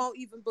just won't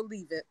even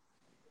believe it.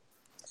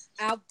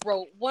 I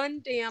wrote one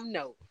damn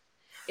note.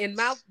 And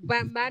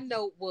my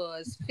note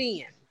was,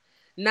 Finn,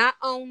 not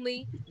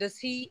only does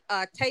he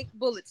take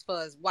bullets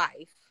for his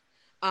wife,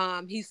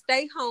 he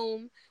stay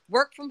home,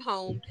 work from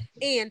home,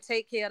 and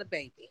take care of the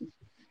baby.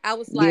 I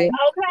was like,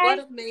 what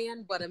a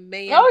man, what a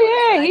man.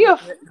 Oh, yeah, he a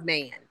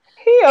man.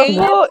 He a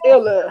bull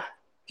iller.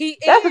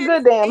 That's a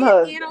good damn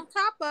husband. And on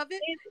top of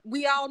it,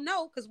 we all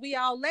know, because we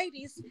all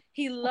ladies,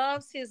 he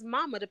loves his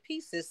mama to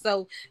pieces.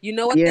 So you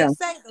know what they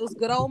say, those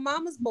good old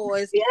mama's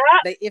boys,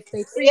 if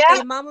they treat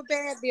their mama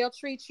bad, they'll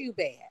treat you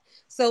bad.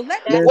 So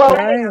let me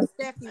tell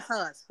Steffi's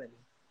husband.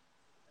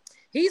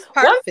 He's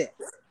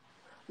perfect.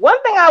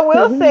 One thing I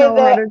will say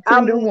that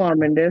I'm the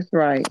woman. That's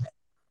right.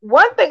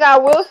 One thing I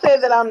will say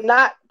that I'm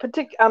not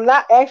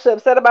actually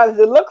upset about is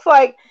it looks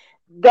like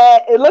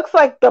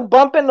the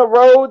bump in the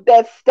road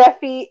that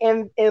Steffi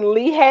and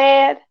Lee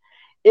had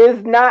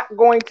is not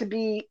going to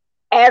be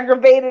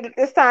aggravated at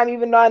this time,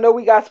 even though I know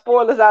we got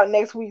spoilers out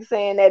next week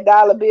saying that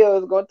Dollar Bill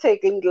is going to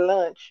take Lee to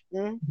lunch.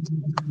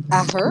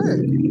 I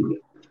heard.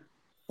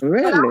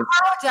 Really? And I told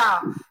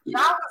y'all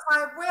was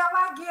like, well,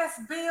 I guess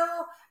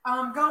Bill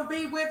gonna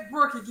be with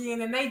Brooke again,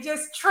 and they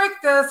just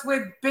tricked us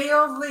with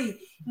Bill Lee.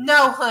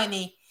 No,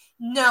 honey.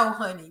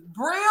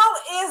 Brill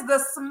is the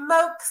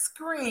smoke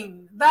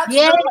screen. That's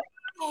the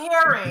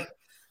herring.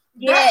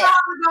 That's all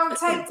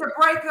it's gonna take to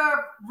break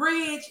up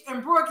Ridge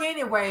and Brooke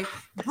anyway.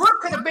 Brooke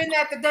could have been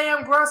at the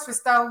damn grocery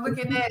store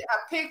looking at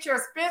a picture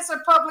of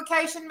Spencer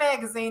Publication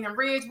magazine, and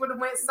Ridge would have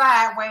went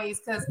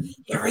sideways because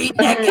you read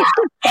that guy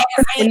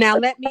magazine. And now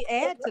let me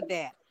add to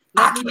that.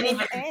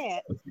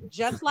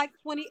 just like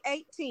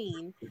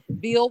 2018,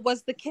 Bill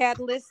was the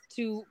catalyst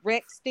to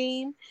wreck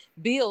Steam.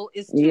 Bill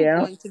is too Yeah.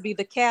 going to be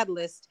the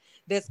catalyst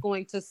that's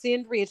going to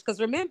send Ridge. Because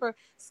remember,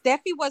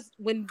 Steffi was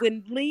when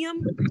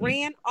Liam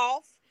ran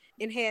off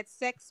and had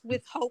sex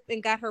with Hope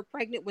and got her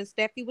pregnant when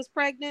Steffi was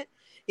pregnant.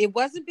 It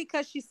wasn't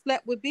because she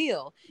slept with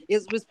Bill.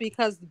 It was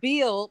because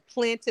Bill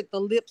planted the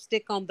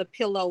lipstick on the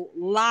pillow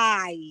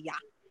lie.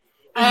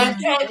 And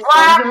Even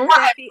right, though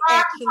Steffi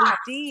right, actually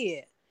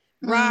did.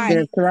 Right.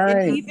 That's And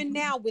right. even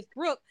now with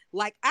Brooke,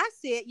 like I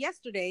said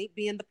yesterday,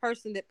 being the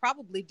person that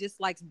probably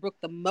dislikes Brooke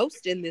the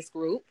most in this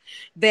group,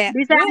 that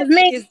Besides Brooke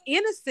me. is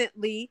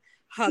innocently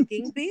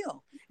hugging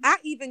Bill. I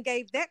even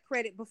gave that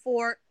credit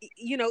before,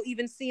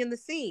 even seeing the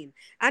scene.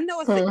 I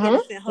know it's an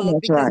innocent hug That's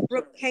because right.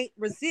 Brooke can't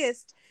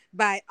resist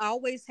by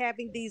always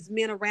having these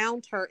men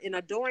around her and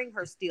adoring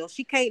her still.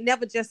 She can't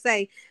never just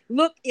say,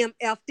 look,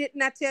 MF,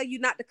 didn't I tell you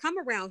not to come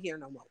around here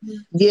no more?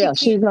 Yeah,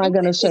 She she's can't not do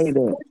gonna it. say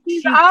that.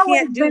 She's She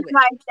always can't do been it.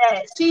 like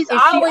that. She's And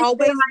she always been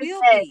always like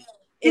will that. be.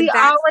 She And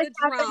that's always the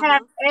has to drama.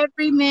 have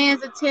every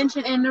man's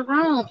attention in the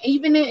room.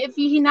 Even if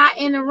he's not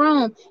in the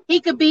room, he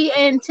could be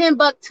in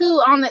Timbuktu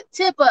on the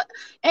tip of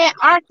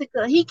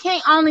Antarctica. He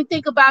can't only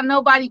think about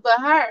nobody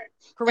but her. And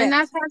Correct.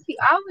 that's how she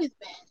always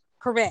been.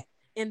 Correct.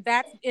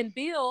 And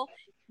Bill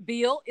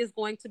is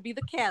going to be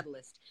the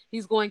catalyst.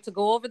 He's going to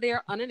go over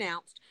there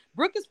unannounced.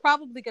 Brooke is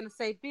probably going to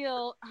say,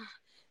 Bill,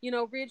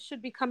 Ridge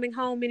should be coming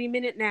home any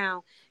minute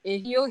now.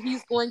 And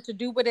he's going to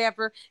do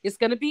whatever. It's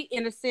going to be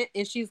innocent.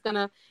 And she's going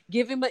to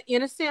give him an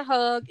innocent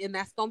hug. And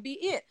that's going to be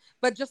it.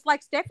 But just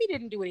like Steffi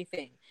didn't do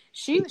anything.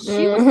 She was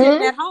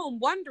sitting at home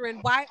wondering,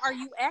 why are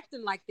you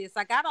acting like this?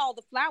 I got all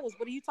the flowers.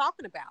 What are you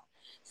talking about?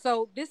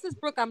 So this is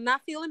Brooke. I'm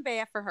not feeling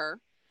bad for her.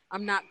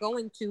 I'm not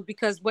going to,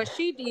 because what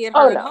she did,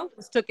 her and Hope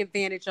took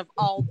advantage of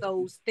all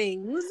those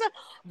things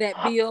that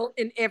Bill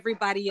and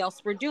everybody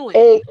else were doing.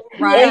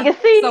 Right. And you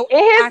see, So and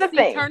here's I the see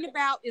thing.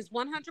 turnabout is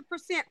 100%.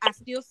 I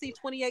still see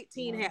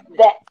 2018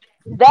 happening.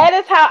 That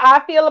is how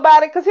I feel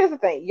about it. Because here's the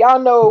thing. Y'all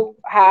know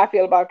how I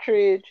feel about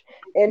Tridge,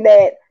 and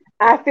that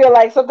I feel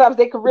like sometimes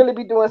they could really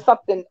be doing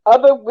something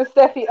other with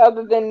Steffi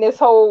other than this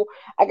whole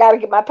I got to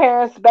get my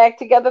parents back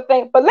together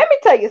thing. But let me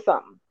tell you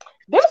something.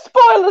 Them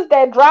spoilers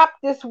that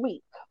dropped this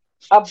week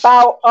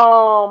about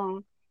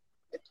for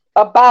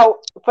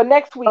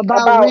next week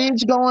About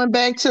Ridge going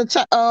back to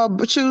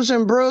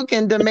choosing Brooke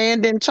and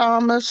demanding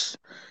Thomas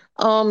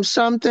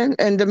something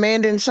and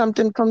demanding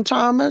something from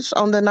Thomas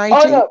on the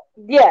 19th. Oh no,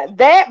 yeah,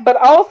 that, but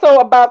also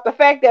about the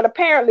fact that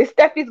apparently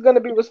Steffi's going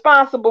to be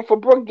responsible for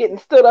Brooke getting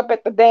stood up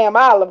at the damn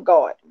Olive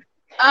Garden.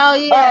 Oh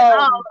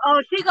yeah.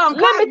 She gonna.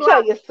 Let me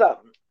tell you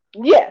something.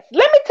 Yes,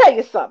 let me tell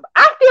you something.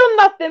 I feel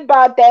nothing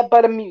about that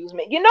but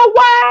amusement. You know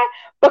why?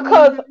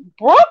 Because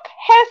Brooke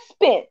has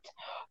spent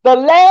the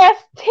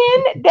last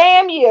 10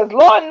 damn years.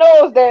 Lord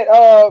knows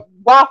that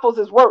Waffles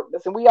is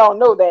worthless, and we all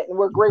know that, and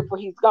we're grateful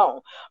he's gone.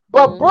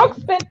 But Brooke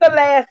spent the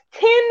last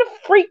 10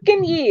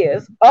 freaking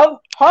years of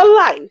her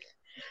life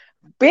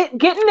getting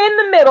in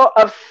the middle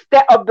of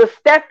the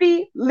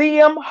Steffi,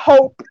 Liam,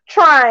 Hope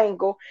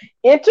triangle,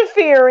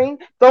 interfering,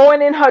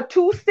 throwing in her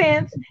 2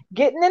 cents,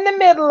 getting in the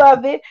middle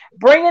of it,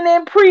 bringing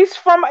in priests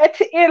from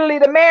to Italy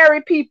to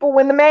marry people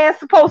when the man's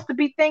supposed to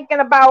be thinking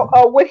about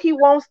what he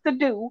wants to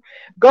do.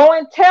 Go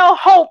and tell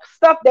Hope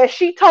stuff that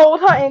she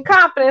told her in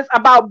confidence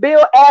about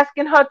Bill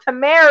asking her to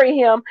marry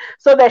him,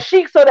 so that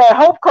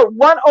Hope could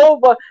run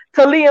over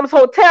to Liam's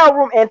hotel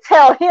room and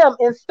tell him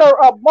and stir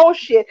up more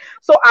shit.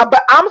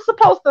 But I'm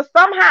supposed to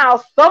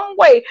somehow, some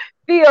way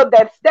feel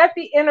that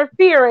Steffi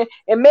interfering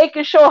and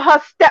making sure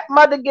her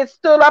stepmother gets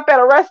stood up at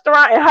a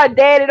restaurant and her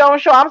daddy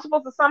don't show. I'm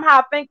supposed to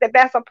somehow think that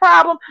that's a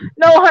problem.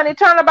 No, honey,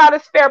 turnabout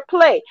is fair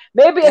play.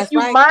 Maybe if you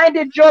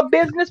minded your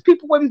business,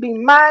 people wouldn't be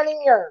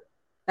minding yours.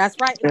 That's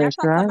right. And that's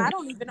right. I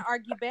don't even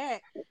argue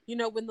back,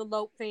 when the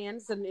Lope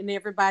fans and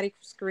everybody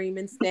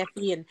screaming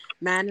Steffi and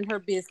minding her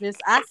business.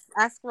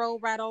 I scroll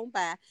right on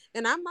by,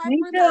 and I might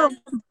remind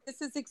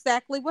this is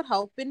exactly what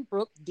Hope and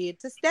Brooke did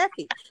to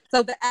Steffi.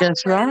 So the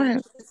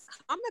outrage is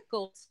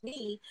comical to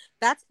me.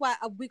 That's why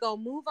we're going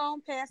to move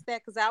on past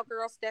that, because our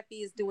girl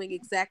Steffi is doing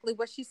exactly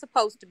what she's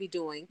supposed to be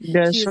doing.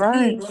 She is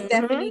being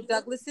Stephanie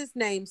Douglas's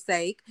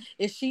namesake,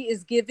 and she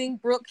is giving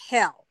Brooke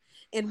hell.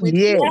 And when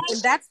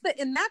and that's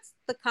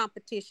the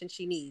competition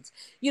she needs.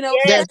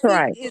 That's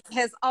right.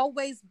 Has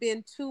always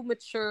been too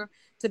mature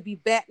to be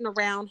batting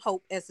around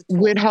Hope as a toy.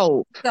 With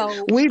Hope.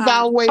 So we've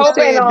always Hope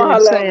said ain't on her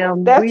this, level.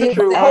 Sam. That's the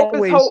truth. Hope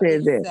is Hope.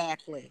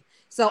 Exactly.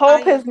 So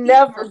Hope has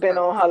never been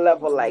on her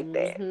level like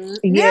that.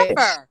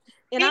 Never.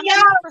 And I'm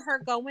here for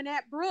her going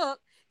at Brooke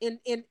and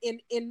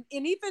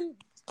even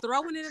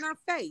throwing it in her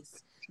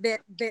face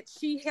that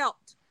she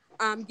helped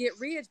get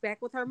Ridge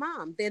back with her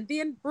mom.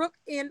 Then Brooke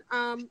and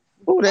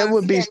that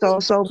would be so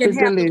can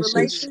have delicious. the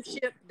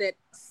relationship that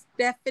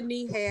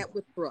Stephanie had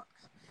with Brooke.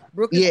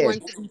 Brooke is going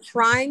to be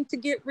trying to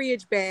get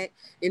Ridge back,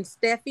 and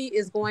Steffi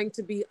is going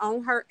to be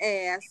on her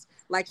ass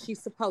like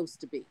she's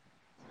supposed to be.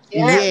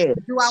 Now,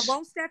 do I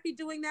want Steffi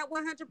doing that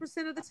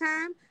 100% of the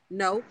time?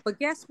 No, but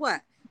guess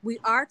what? We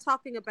are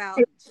talking about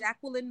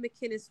Jacqueline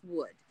McInnes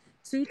Wood.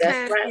 That's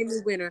two-time right. Emmy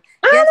winner.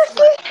 Guess Honestly,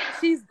 what?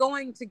 She's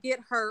going to get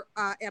her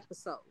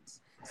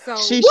episodes. So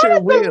She what sure is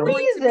the she's will.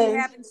 going to be reason?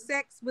 having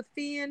sex with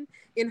Finn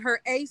in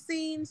her A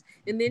scenes,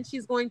 and then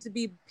she's going to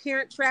be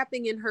parent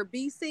trapping in her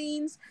B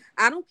scenes.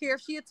 I don't care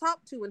if she a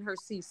top two in her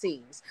C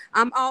scenes.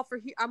 I'm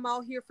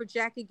all here for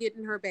Jackie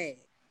getting her bag.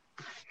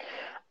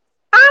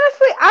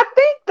 Honestly, I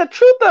think the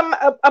truth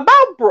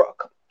about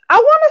Brooke, I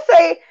want to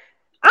say,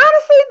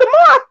 honestly, the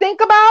more I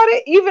think about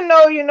it, even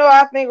though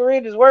I think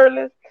Reed is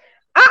worthless,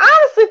 I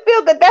honestly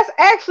feel that that's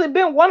actually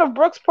been one of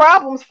Brooke's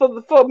problems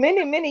for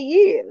many many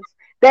years.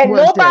 That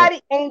What's that? nobody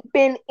ain't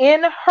been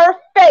in her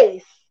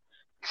face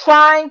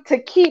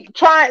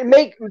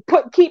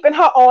keeping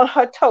her on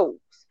her toes.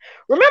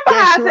 Remember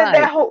how That's I said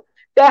right.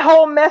 that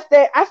whole mess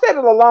that I said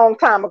it a long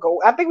time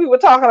ago. I think we were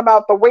talking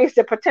about the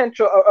wasted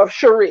potential of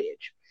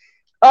Sherridge.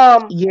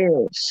 Um,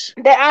 Yes.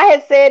 that I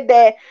had said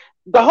that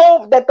the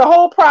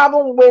whole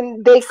problem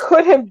when they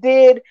could have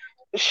did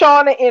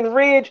Shauna and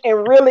Ridge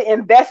and really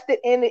invested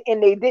in it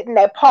and they didn't,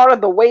 that part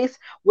of the waste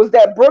was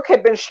that Brooke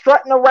had been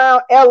strutting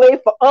around LA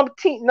for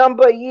umpteenth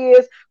number of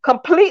years,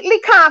 completely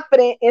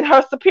confident in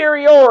her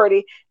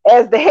superiority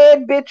as the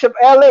head bitch of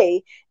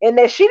LA, and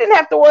that she didn't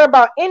have to worry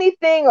about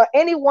anything or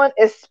anyone,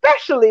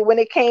 especially when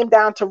it came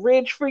down to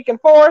Ridge freaking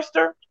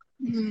Forrester,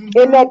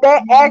 and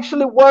that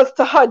actually was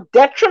to her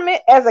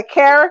detriment as a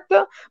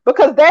character,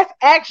 because that's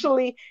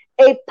actually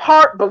a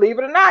part, believe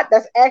it or not,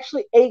 that's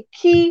actually a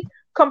key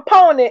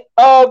component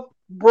of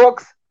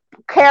Brooke's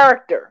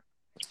character.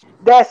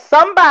 That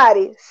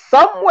somebody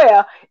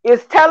somewhere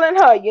is telling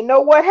her, you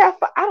know what,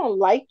 Heifer, I don't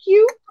like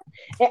you,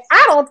 and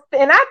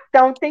I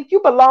don't think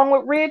you belong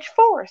with Ridge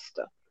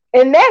Forrester,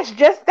 and that's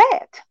just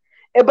that.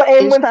 And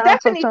It's when time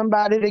for Stephanie,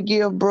 somebody to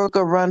give Brooke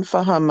a run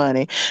for her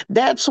money.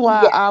 That's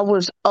why yes, I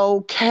was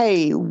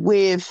okay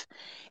with,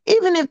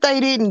 even if they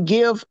didn't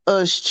give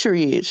us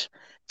Trish,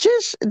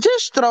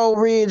 just throw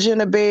Ridge in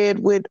the bed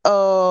with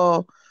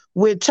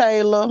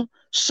Taylor,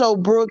 so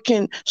Brooke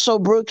can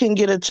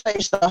get a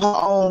taste of her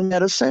own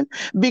medicine,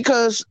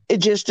 because it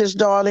just, as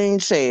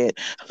Darlene said,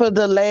 for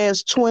the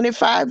last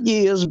 25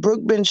 years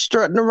Brooke been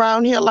strutting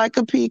around here like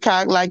a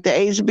peacock, like the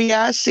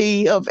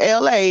HBIC of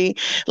LA,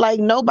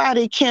 like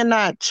nobody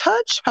cannot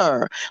touch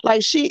her.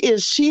 Like she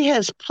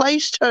has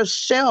placed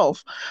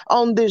herself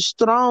on this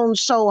throne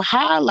so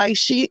high, like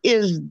she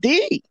is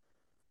the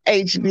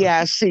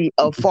HBIC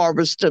of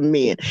Forrester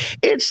men.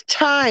 It's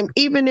time,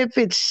 even if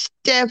it's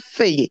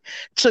Steffi,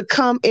 to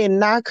come and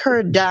knock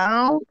her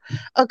down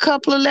a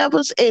couple of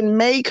levels and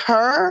make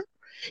her,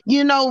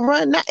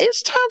 run. Now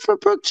it's time for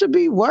Brooke to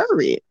be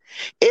worried.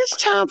 It's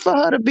time for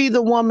her to be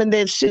the woman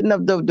that's sitting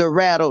up, the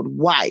rattled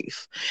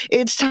wife.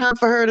 It's time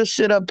for her to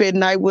sit up at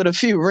night with a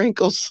few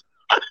wrinkles.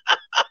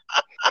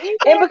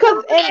 and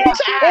because It's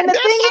time. and the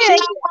That's thing how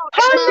is, she my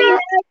her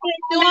has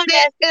been doing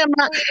that am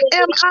I,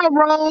 am I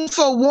wrong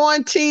for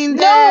wanting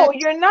that? no,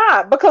 you're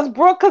not. Because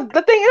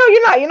the thing,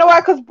 you're not. You know why?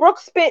 Because Brooke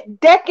spent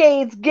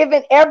decades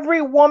giving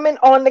every woman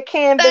on the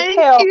canvas Thank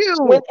hell you.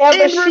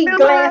 whenever And she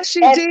remember how glanced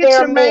she at did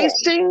their to men.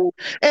 Macy?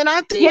 And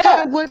I think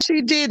Yes, what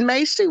she did,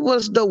 Macy,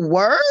 was the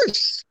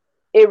worst.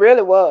 it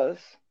really was.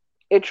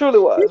 It truly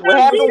You was. What know,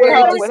 It was she happened with very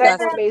sat her, up what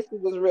happened with disgusting. Macy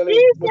was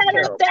She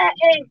sat up terrible. there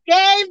and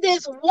gave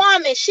this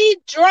woman, she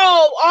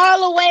drove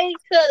all the way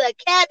to the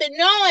cabin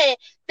knowing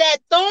that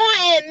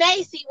Thorne and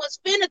Macy was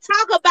finna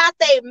talk about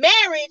their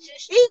marriage, and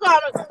she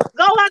gonna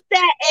go up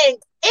there and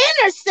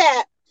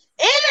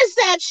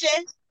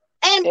interception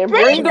and And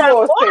bring bring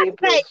divorce divorce papers.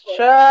 papers.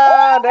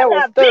 Child, that Ooh,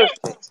 was bitch,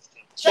 thirsty.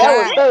 the That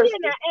was Child. bitch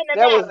thirsty. in the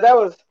That was marriage. that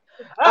was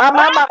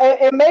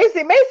and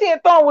Macy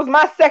and Thorne was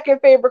my second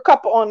favorite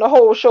couple on the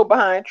whole show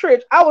behind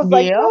Trish. I was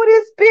like, Yeah. no,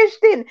 this bitch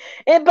didn't.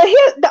 But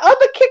here, the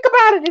other kick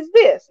about it is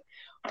this: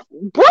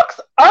 Brooke's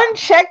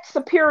unchecked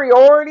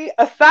superiority,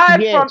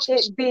 aside from Yes.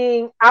 it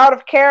being out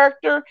of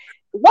character,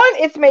 one,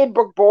 it's made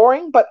Brooke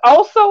boring, but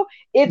also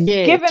it's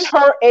given Yes.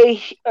 her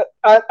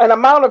an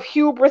amount of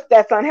hubris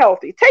that's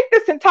unhealthy. Take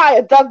this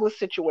entire Douglas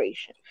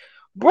situation.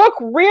 Brooke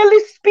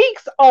really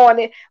speaks on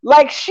it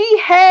like she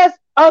has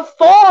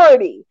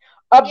authority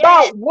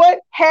Yes. about what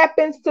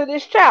happens to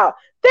this child.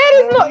 That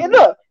is no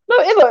Mhm.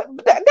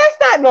 that's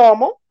not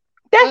normal.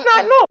 That's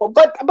not Mm-mm. normal.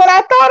 But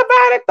I thought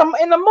about it,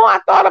 and the more I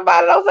thought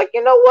about it, I was like,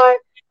 you know what?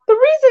 The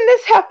reason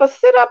this heifer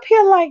sit up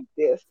here like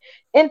this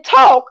and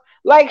talk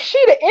like she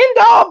the end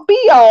all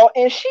be all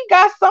and she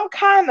got some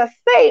kind of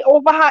say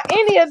over how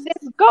any of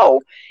this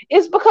go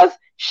is because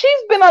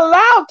she's been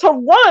allowed to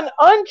run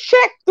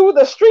unchecked through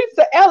the streets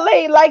of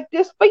LA like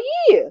this for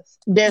years.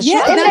 That's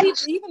Yeah, And not that, right.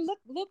 even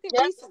look at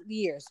Yep. recent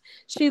years.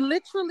 She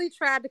literally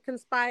tried to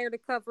conspire to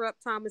cover up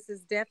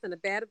Thomas's death and a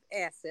bad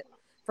acid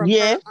from her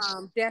Yes.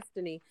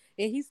 destiny,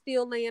 and he's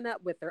still laying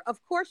up with her.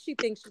 Of course, she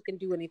thinks she can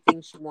do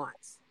anything she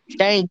wants.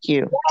 Thank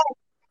you.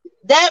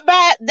 That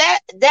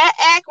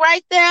act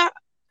right there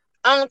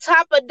on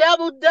top of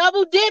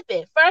double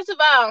dipping. First of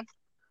all,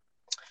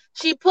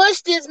 she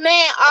pushed this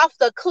man off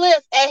the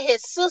cliff at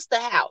his sister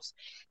house,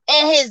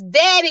 and his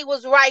daddy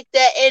was right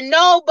there, and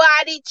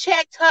nobody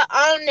checked her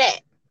on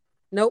that.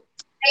 Nope.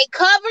 They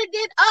covered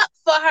it up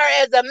for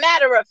her. As a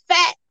matter of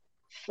fact,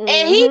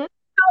 And he Mm-hmm.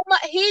 so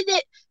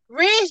much.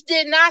 Ridge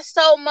did not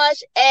so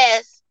much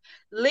as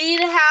leave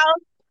the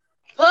house,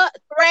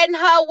 threaten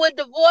her with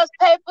divorce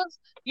papers,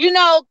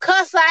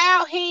 cuss her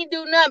out. He ain't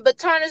do nothing but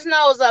turn his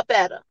nose up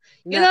at her.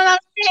 You know what Nothing. I'm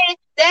saying?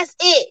 That's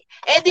it.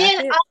 And then That's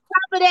on it.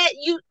 top of that,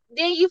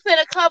 you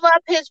finna cover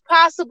up his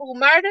possible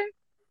murder.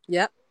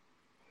 Yep.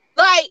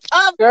 Like,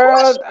 of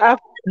course, Girl, I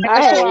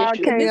That's had why I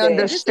issues And with can't this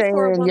that. this is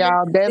for a understand, woman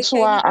y'all. that That's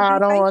can't why even I be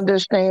don't faithful.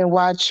 understand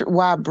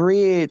why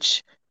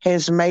Bridge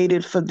has made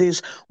it for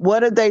this.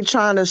 What are they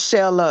trying to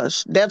sell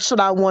us? That's what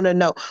I want to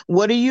know.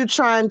 What are you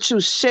trying to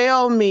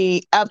sell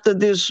me after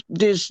this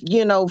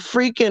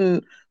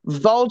freaking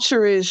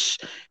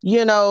vulturish,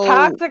 you know,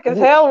 Toxic as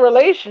hell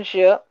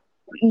relationship.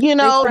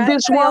 They tried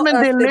to this tell woman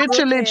us then that Brooke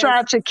literally has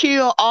tried to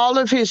kill all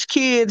of his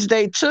kids.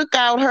 They took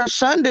out her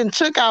son, then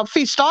took out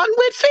starting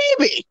with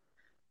Phoebe.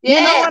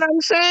 You know yes, what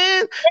I'm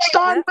saying?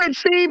 Starting yep. with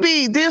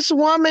Phoebe, this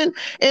woman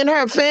and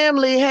her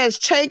family has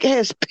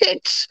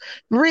picked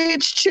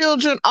Bridge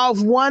children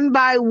off one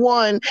by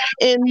one,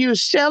 and you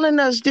selling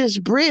us this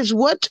bridge.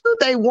 What do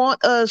they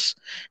want us,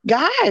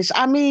 guys?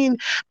 I mean,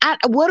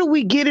 what are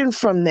we getting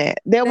from that?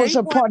 That was They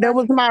a want part. That us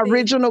was to my think.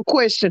 original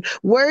question.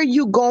 Where are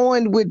you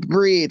going with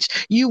Bridge?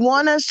 You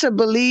want us to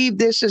believe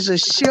this is a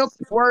ship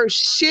worth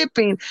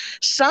shipping?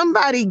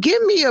 Somebody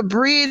give me a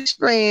Bridge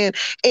fan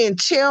and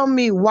tell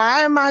me,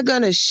 why am I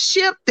going to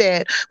ship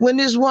that when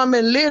this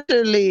woman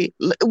literally,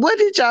 what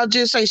did y'all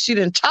just say? She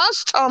didn't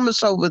toss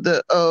Thomas over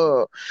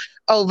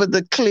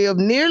the cliff,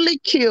 nearly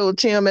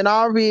killed him, and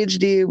all Ridge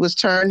did was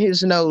turn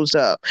his nose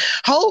up.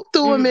 Hope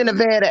threw him in a Mm-hmm.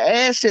 vat of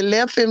acid,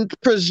 left him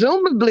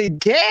presumably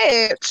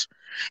dead.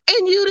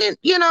 And you didn't,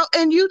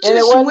 and you And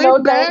it just wasn't no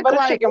went thing back but a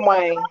like chicken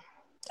wing.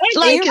 she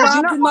like And told it's robbed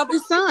not. him of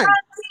his son.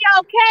 me,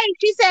 okay.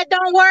 She said,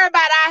 "Don't worry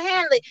about it. I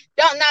handle it.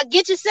 Don't now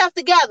get yourself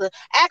together.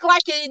 Act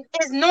like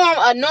it's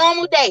a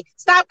normal day.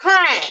 Stop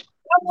crying.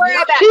 Don't worry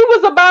Yep. about She it."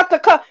 was about to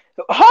cut.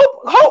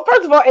 Hope.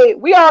 First of all,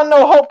 we all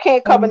know Hope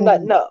can't cover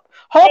nothing up.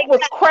 Hope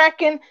was Exactly.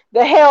 cracking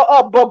the hell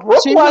up, but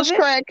Brooke She was wasn't.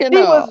 cracking She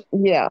up. was.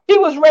 Yeah. She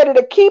was ready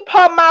to keep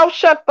her mouth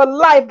shut for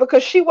life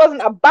because she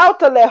wasn't about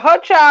to let her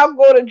child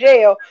go to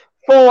jail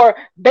for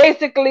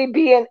basically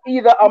being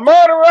either a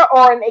murderer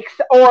or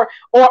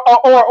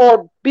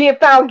or being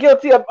found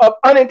guilty of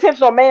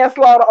unintentional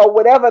manslaughter or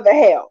whatever the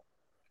hell.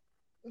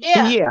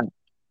 Yeah. Yeah.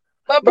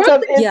 But Brooke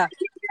Because been it's Yeah.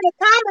 the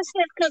Thomas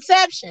since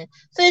conception.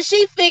 Since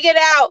she figured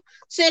out,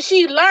 since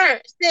she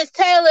learned, since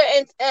Taylor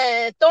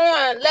and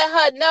Thorne let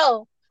her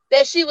know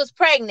that she was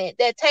pregnant,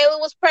 that Taylor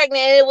was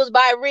pregnant and it was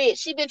by Ridge.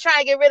 She been trying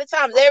to get rid of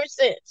Thomas ever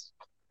since.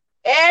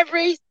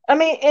 Every I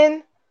mean,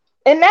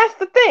 and that's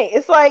the thing.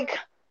 It's like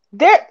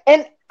there,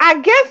 and I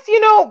guess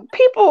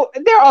people.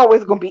 There are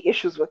always going to be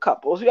issues with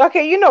couples.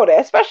 Okay, you know that,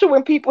 especially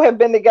when people have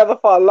been together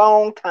for a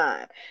long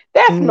time.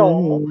 That's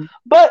normal. Hmm.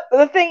 But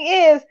the thing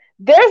is,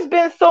 there's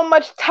been so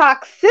much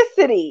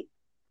toxicity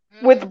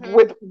with mm-hmm.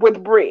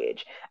 with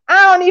Bridge.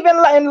 I don't even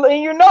and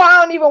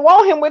I don't even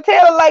want him with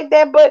Taylor like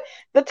that. But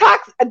the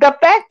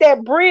fact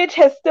that Bridge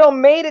has still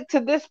made it to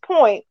this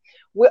point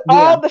with Yeah.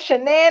 all the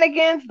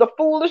shenanigans, the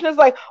foolishness,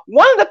 like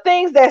one of the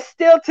things that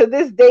still to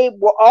this day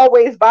will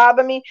always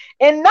bother me,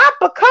 and not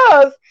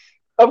because,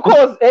 of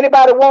course,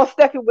 anybody wants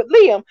Steffi with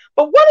Liam,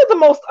 but one of the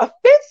most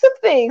offensive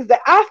things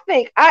that I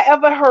think I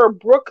ever heard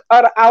Brooke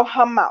utter out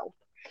her mouth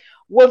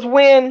was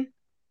when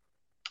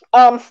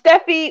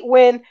Steffi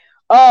when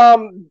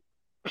um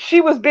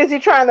she was busy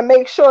trying to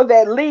make sure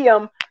that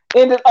Liam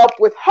ended up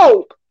with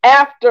Hope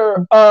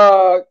after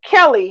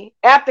Kelly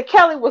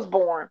was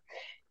born,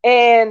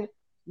 and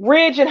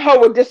Ridge and her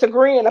were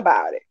disagreeing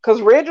about it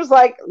because Ridge was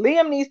like,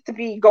 Liam needs to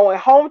be going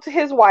home to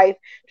his wife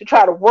to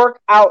try to work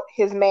out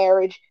his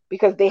marriage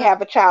because they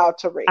have a child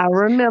to I raise.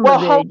 remember Well,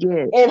 that. Hope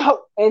Yes.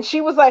 and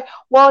she was like,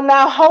 well,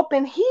 now Hope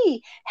and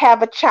he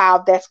have a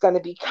child that's going to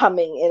be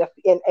coming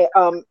in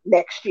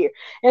next year.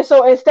 And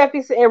so and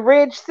Steffi and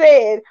Ridge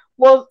said,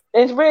 well,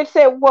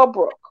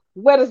 Brooke,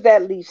 where does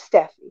that leave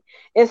Steffi?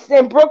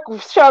 And Brooke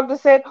shrugged and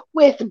said,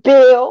 with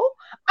Bill.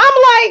 I'm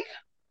like,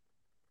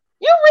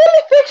 you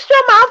really fixed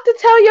your mouth to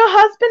tell your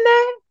husband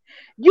that?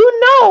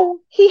 You know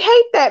he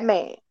hate that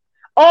man.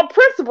 On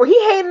principle, he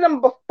hated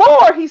him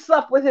before he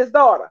slept with his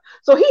daughter.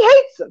 So he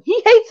hates him.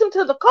 He hates him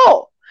to the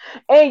core.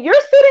 And you're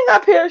sitting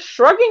up here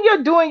shrugging,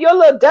 you're doing your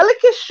little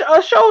delicate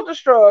shoulder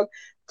shrug,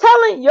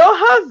 telling your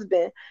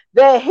husband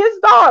that his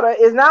daughter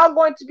is now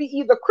going to be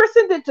either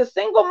christened into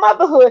single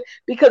motherhood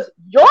because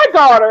your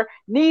daughter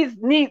needs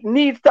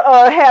to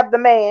have the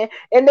man,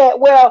 and that,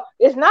 well,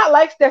 it's not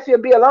like Steffi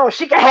will be alone.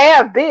 She can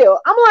have Bill.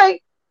 I'm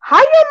like, how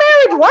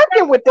your marriage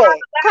working with that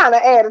kind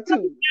of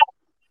attitude?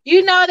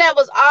 That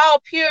was all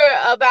pure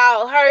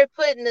about her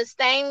putting the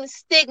same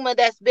stigma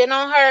that's been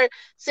on her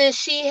since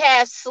she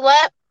has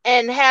slept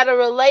and had a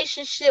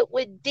relationship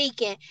with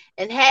Deacon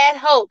and had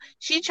Hope.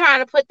 She trying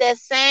to put that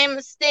same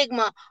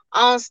stigma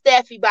on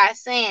Steffi by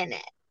saying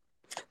that.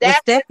 And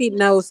That's Steffi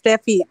knows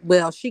Steffi,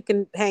 well, she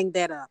can hang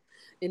that up.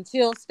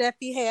 Until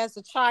Steffi has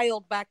a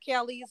child by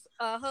Kelly's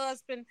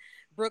husband,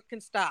 Brooke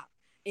can stop.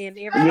 And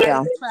everybody Yeah.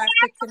 who tries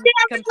to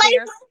their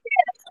compare,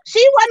 relationship.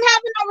 She wasn't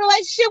having no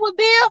relationship with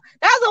Bill.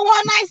 That was a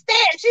one night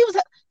stand.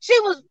 She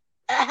was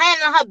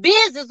handling her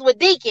business with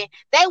Deacon.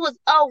 They was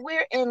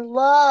we're in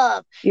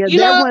love. Yeah, You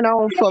that know, went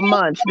on for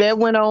months. That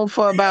went on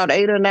for about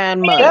 8 or 9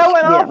 That months.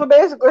 went on Yeah. for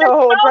basically her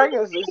whole totally,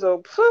 pregnancy.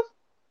 So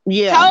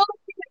Yeah.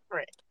 totally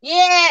different.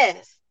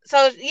 Yes.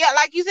 So yeah,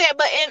 like you said,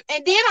 but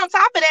and then on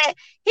top of that,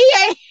 he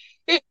ain't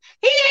he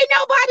ain't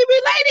nobody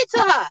related to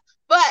her.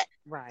 But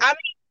Right. I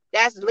mean,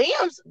 that's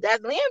Liam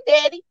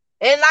daddy.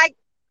 And like,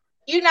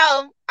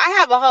 I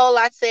have a whole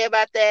lot to say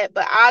about that,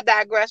 but I'll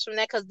digress from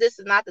that because this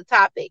is not the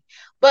topic.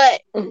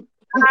 But But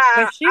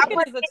I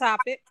Sheikah is a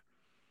topic.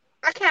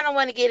 kind of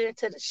want to get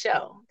into the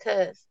show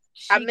because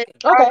I missed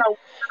Sheikah. all okay. the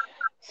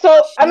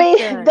So I mean,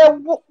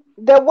 Sheikah.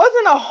 there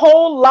wasn't a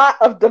whole lot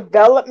of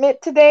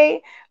development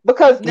today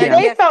because Now, Yeah.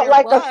 today yes, felt there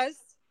like was.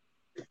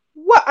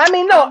 what I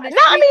mean, On the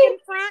I mean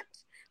Sheikah front,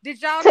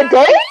 did y'all not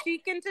today.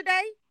 see Sheikah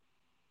today?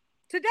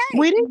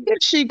 We Today. didn't get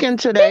Sheikah Sheikah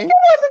today.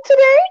 wasn't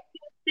today.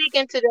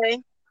 speaking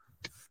today.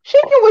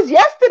 Sheikah was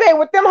yesterday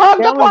with them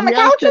hugged That up was on the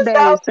couch and yesterday,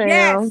 stuff. Sam.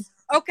 Yes.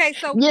 Okay,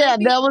 so Yeah,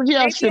 maybe that was maybe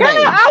Girl, I yesterday.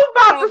 I was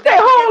about so to say,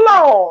 that was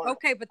yesterday. hold on.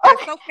 Okay, but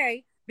that's Okay,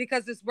 okay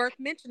because it's worth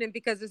mentioning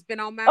because it's been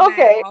on my mind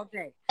okay. all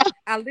day.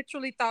 I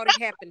literally thought it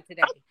happened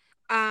today.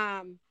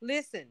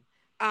 Listen,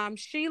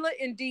 Sheila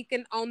and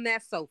Deacon on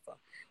that sofa.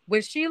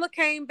 When Sheila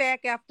came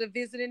back after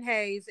visiting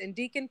Hayes and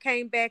Deacon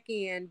came back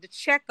in to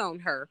check on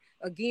her,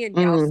 again,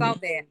 y'all saw Mm-hmm.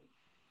 that.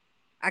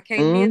 I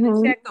came in to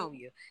Mm-hmm. check on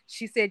you.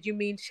 She said, "You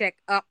mean check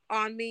up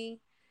on me?"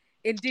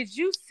 And did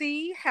you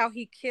see how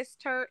he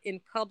kissed her and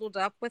cuddled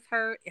up with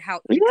her?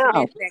 How Yeah.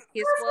 intimate that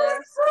kiss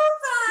was?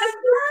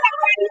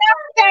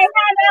 Yesterday,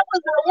 how that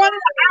was one of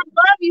the I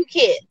love you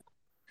kids.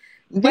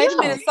 Wait a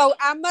Yeah. minute. So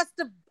I must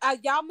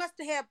have, y'all must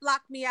have had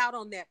blocked me out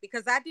on that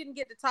because I didn't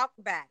get to talk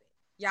about it.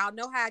 Y'all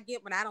know how I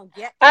get when I don't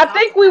get to I talk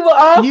think we about were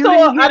also. You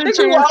didn't I get a think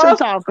we were chance to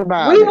also. talk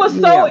about We it. were Yeah.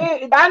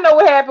 so. I know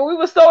what happened. We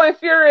were so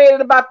infuriated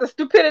about the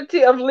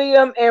stupidity of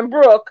Liam and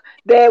Brooke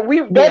that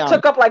Yeah.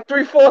 took up like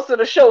 3/4 of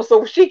the show.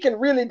 So she can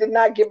really did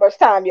not give us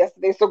time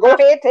yesterday. So go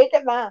ahead, take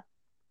it now. it.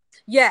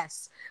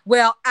 Yes.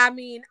 Well, I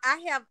mean,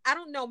 I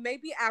don't know,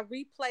 maybe I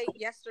replayed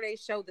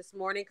yesterday's show this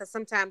morning because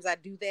sometimes I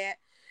do that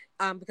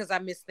because I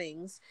miss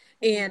things.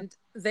 And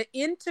the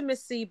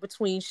intimacy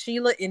between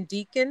Sheila and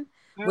Deacon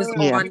was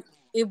Yeah. on,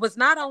 it was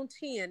not on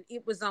 10,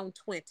 it was on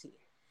 20.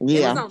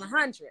 It was Yeah. on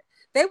 100.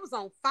 They was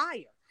on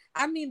fire.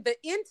 I mean, the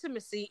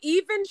intimacy,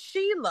 even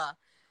Sheila,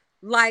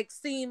 like,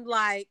 seemed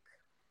like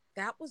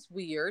that was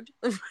weird.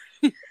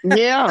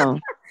 Yeah.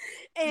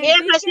 Yeah, And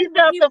because she Deacon,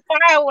 when felt he, the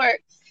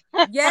fireworks.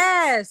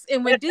 yes,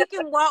 and when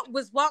Deacon walked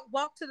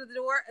to the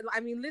door, I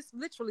mean,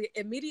 literally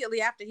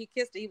immediately after he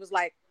kissed her, he was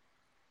like,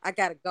 "I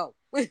gotta go."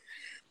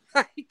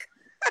 like,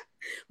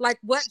 like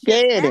what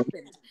just Scared him.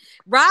 happened?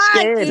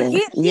 Right, Scared it him.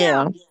 hit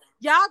Yeah. him.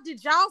 Y'all,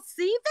 did y'all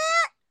see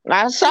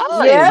I that? He saw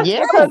was it. Yes, Yeah.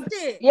 because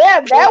invested. yeah,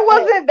 Yeah,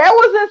 that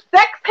wasn't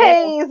sex yeah,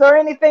 haze or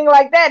anything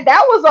like that.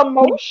 That was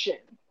emotion.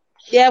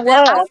 yeah, it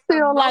That I was was.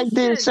 feel like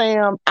this, emotion.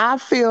 Sam. I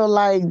feel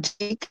like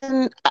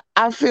Deacon.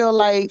 I feel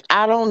like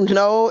I don't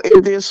know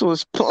if this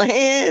was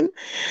planned,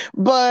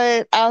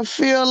 but I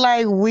feel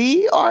like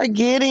we are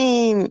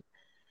getting,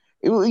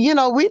 we're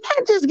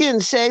not just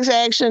getting sex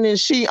action and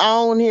she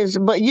on his,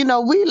 but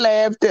we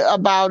laughed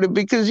about it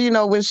because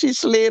when she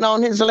slid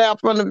on his lap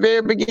from the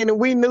very beginning,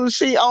 we knew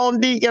she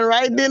owned Deacon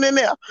right then and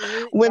there.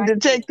 When Right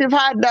then. Detective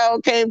Hot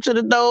Dog came to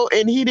the door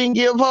and he didn't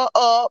give her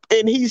up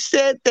and he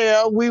sat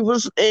there,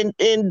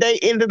 and they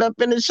ended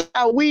up in the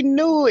shower. We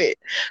knew it.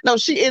 No,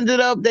 they ended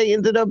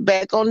up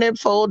back on that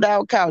fold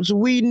out couch.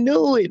 We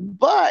knew it.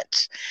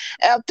 But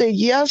after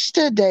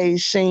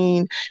yesterday's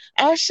scene,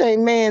 I say,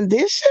 man,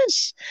 this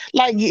is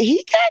like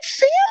he got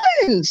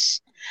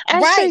feelings.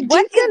 I Right. say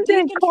What Deacon if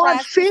then Deacon caught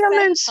tries to save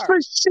feelings for her?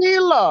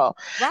 Sheila.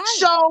 Right.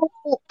 So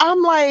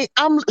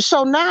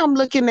so now I'm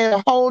looking at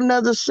a whole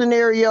nother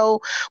scenario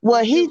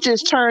where he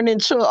just turned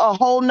into a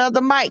whole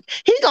nother Mike.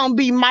 He gonna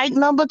be Mike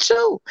number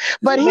 2.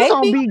 But he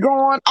gonna Maybe. be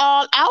going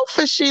all out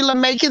for Sheila,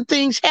 making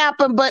things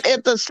happen, but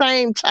at the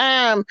same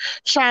time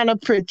trying to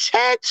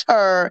protect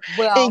her and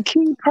Well,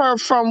 keep her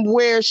from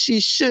where she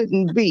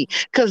shouldn't be.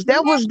 Because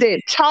that was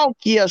that talk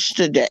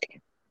yesterday.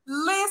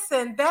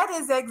 listen, that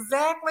is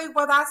exactly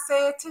what I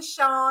said to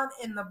Sean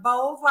in the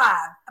Bold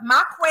Live.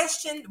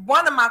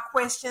 One of my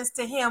questions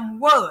to him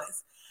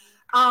was,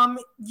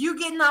 you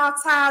getting all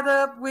tied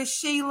up with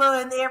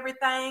Sheila and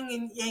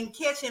everything and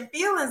catching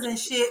feelings and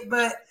shit,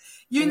 but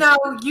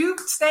you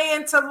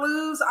stand to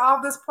lose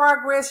all this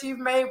progress you've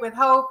made with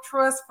Hope,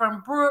 Trust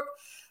from Brooke.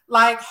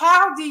 Like,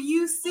 how do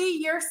you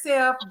see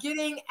yourself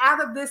getting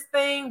out of this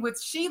thing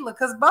with Sheila?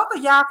 Because both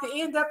of y'all could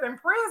end up in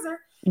prison.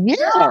 Yeah.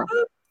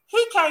 Girl,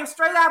 he came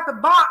straight out the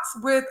box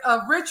with a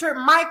Richard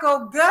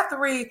Michael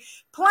Guthrie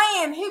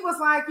plan. He was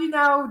like,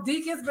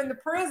 Deacon's been to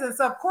prison,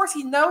 so of course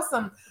he knows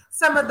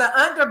some of the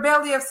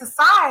underbelly of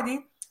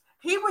society.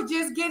 He would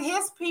just get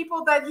his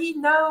people that he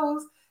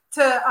knows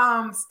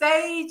to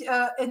stage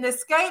an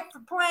escape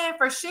plan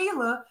for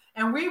Sheila,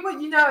 and we would,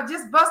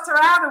 just bust her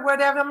out or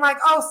whatever. I'm like,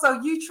 oh,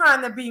 so you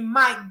trying to be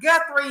Mike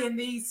Guthrie in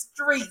these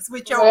streets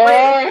with your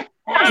right?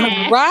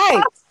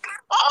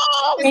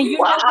 Oh, And you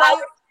wow. know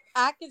what?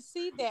 I can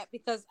see that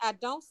because I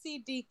don't see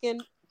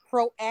Deacon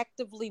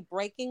proactively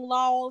breaking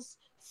laws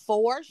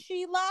for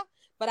Sheila,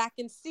 but I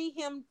can see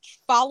him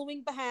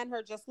following behind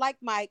her, just like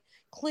Mike,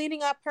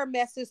 cleaning up her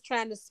messes,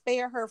 trying to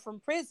spare her from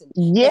prison.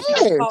 Yes. And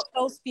she caught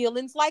those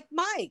feelings like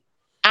Mike.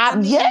 I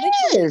mean, literally,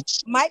 Yes.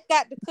 Mike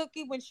got the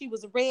cookie when she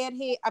was a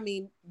redhead. I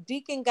mean,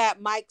 Deacon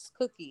got Mike's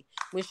cookie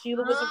when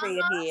Sheila was a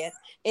redhead.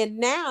 And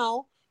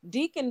now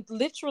Deacon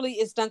literally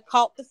is done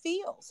caught the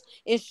feels.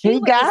 And He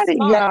Sheila got is it,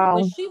 smart. y'all.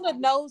 When Sheila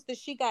knows that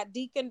she got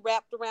Deacon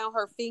wrapped around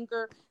her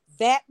finger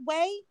that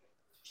way,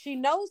 she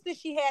knows that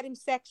she had him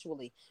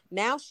sexually.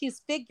 Now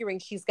she's figuring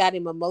she's got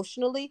him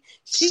emotionally.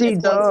 She She is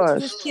going to does.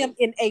 twist him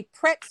in a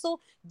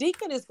pretzel.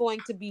 Deacon is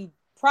going to be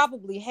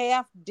probably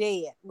half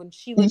dead when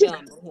Sheila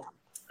done with him.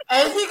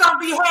 And he gonna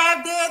be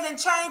half dead and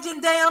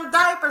changing damn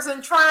diapers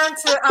and trying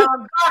to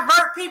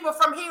divert people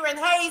from hearing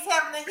Hayes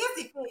having a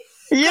hissy fit.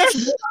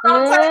 Yes.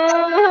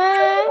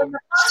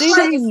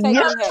 Sheila is taking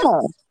Yeah.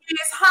 Hayes.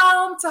 She's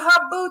home to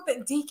her booth,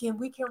 and Deacon,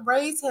 we can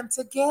raise him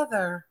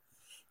together.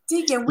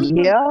 Deacon, we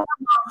can Yeah.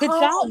 Could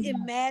y'all home.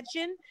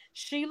 imagine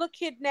Sheila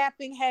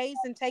kidnapping Hayes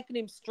and taking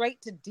him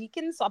straight to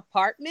Deacon's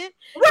apartment?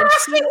 Where And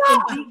is she Sheila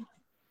and going? Deacon,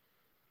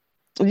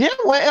 Yeah,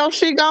 where else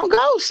she gonna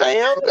go,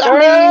 Sam?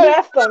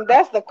 Girl,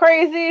 that's the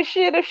craziest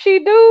shit if she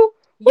do.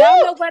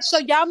 y'all know what? So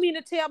y'all mean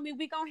to tell me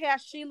we gonna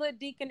have Sheila,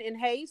 Deacon, and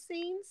Hayes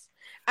scenes?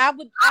 I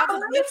would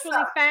believe literally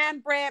so.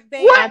 find Brad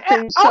Bates. What? I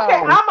think so.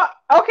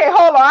 Okay,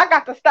 hold on. I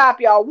got to stop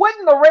y'all. What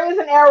in the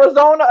Raising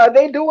Arizona are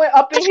they doing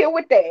up in here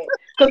with that?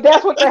 Because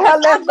that's what the hell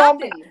I that's love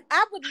gonna it. be.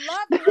 I would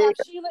love to have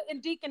Sheila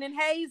and Deacon and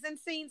Hayes in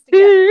scenes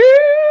together. Hayes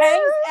He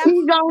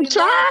absolutely gonna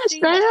try, loves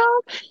Sheila. Sam.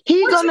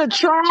 He gonna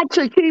try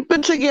to keep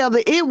it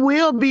together. It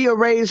will be a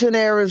Raising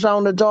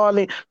Arizona,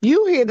 darling.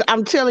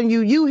 I'm telling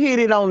you, you hit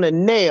it on the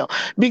nail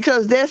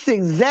because that's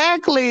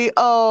exactly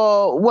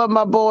what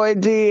my boy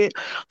did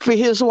for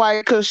his wife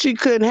because she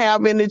couldn't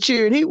have any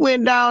children. He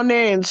went down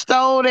there and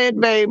stole that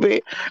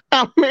baby.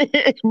 I mean,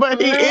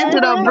 but he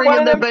ended up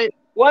bringing the baby.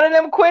 One of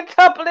them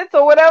quintuplets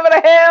or whatever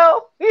the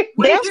hell.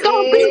 That's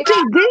gonna be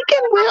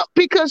Deacon will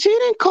because he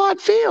didn't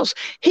caught feels.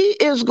 He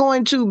is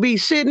going to be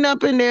sitting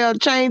up in there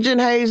changing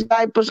Hayes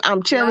diapers.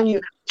 I'm telling you,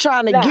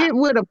 trying to get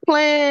with a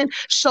plan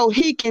so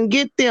he can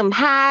get them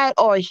high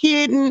or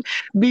hidden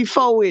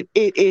before it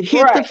hit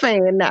the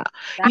fan. Now,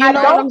 I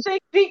don't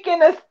think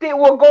Deacon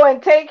will go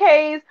and take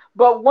Hayes,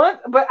 but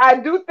I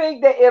do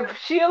think that if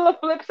Sheila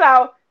flips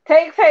out,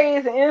 takes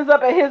Hayes and ends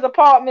up at his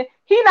apartment,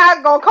 he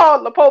not gonna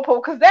call the popo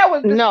because that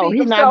was he's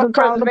not gonna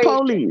call the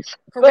police.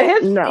 But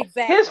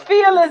his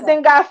feelings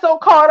then got so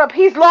caught up,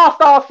 he's lost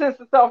all sense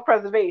of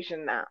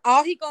self-preservation now.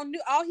 All he can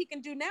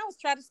do now is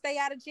try to stay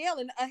out of jail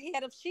and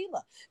ahead of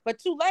Sheila. But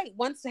too late.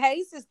 Once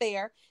Hayes is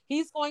there,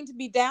 he's going to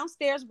be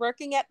downstairs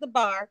working at the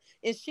bar,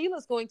 and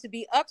Sheila's going to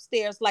be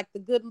upstairs like the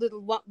good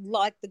little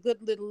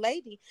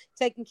lady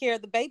taking care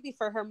of the baby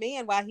for her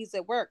man while he's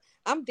at work.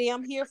 I'm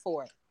damn here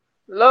for it.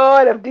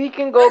 Lord, if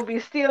Deacon go be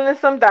stealing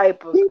some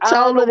diapers. He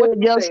told her that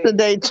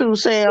yesterday too,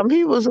 Sam.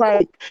 He was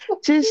like,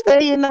 just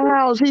stay in the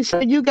house. He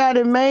said, you got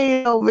it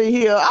made over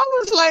here. I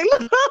was like,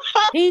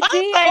 he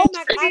did. Oh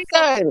my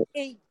God.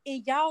 And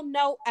y'all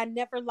know I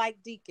never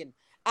liked Deacon.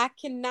 I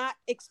cannot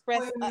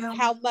express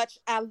how much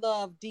I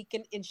love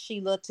Deacon and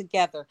Sheila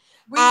together.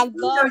 I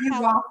love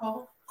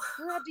how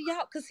do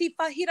y'all, because he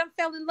done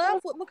fell in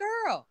love with my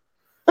girl.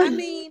 I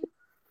mean,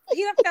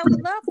 he done fell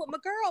in love with my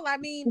girl. I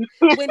mean,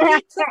 when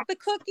he took the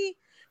cookie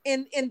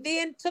and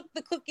then took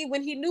the cookie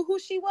when he knew who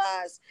she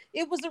was,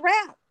 it was a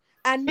wrap.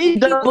 I knew he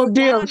double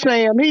dipped,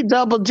 Sam. He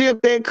double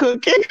dipped that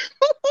cookie.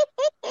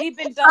 He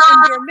been done.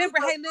 And you remember,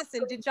 hey,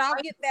 listen, did y'all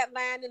get that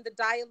line in the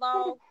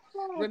dialogue?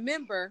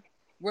 Remember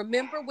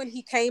when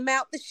he came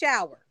out the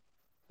shower?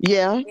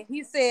 Yeah. And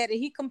he said, and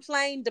he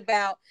complained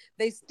about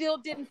they still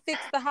didn't fix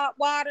the hot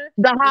water.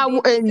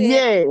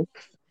 Yeah.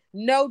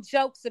 No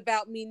jokes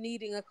about me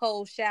needing a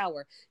cold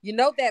shower. You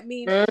know that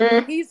means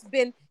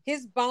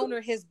his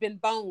boner has been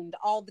boned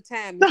all the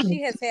time. And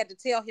she has had to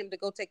tell him to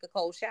go take a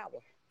cold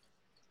shower.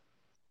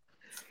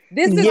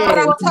 This is what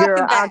I'm talking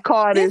about. I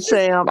caught it,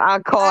 Sam. I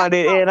caught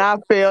it and I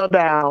fell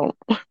down.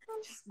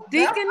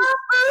 Deacon,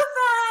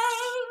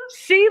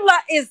 Sheila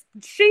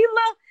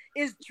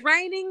is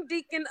draining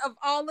Deacon of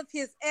all of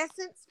his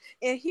essence,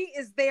 and he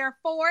is there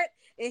for it,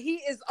 and he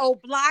is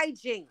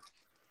obliging.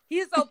 He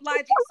is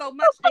obliging so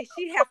much that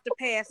she have to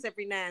pass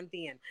every now and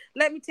then.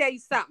 Let me tell you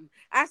something.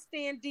 I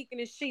stand Deacon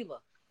and Sheila.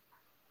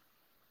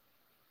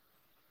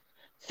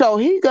 So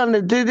he's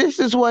gonna do. This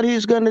is what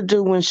he's gonna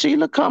do when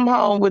Sheila come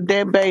home with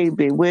that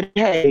baby with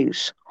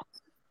Hayes.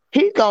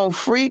 He gonna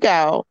freak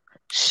out.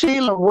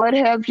 Sheila, what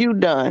have you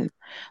done?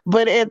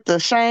 But at the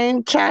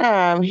same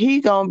time, he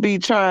gonna be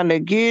trying to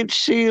get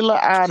Sheila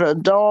out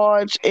of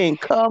Dodge and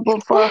cover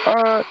for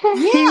her. Yeah.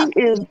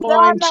 He is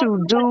Y'all going know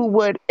to do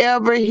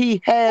whatever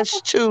he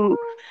has to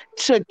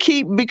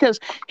keep, because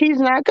he's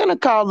not gonna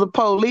call the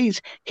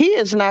police. He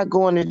is not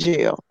going to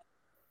jail.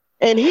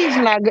 And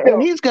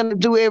he's gonna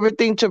do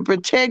everything to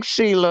protect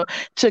Sheila,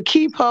 to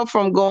keep her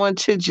from going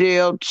to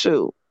jail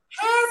too.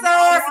 His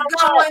ass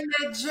going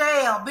to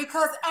jail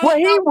because Well,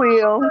 ain't no he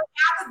will.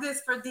 out of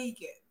this for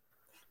Deacon.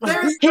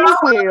 There's He no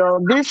will.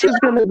 This is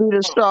going to be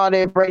the straw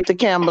that breaks the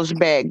camel's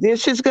back.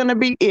 This is going to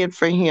be it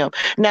for him.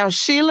 Now,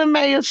 Sheila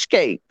may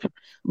escape,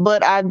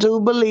 but I do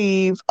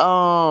believe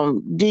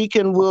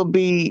Deacon will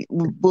be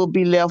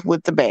left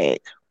with the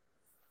bag.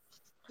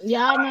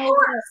 y'all of know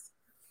course.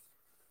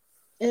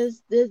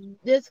 is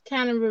this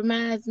kind of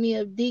reminds me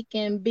of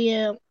Deacon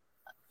being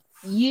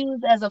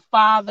used as a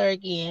father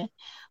again.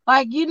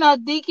 Like,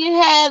 Deacon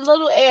had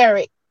little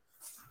Eric,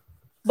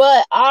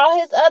 but all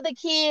his other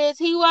kids,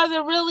 he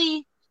wasn't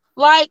really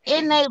like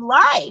in their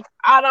life.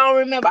 I don't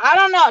remember. I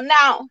don't know.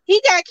 Now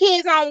he got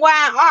kids on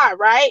Y&R,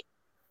 right?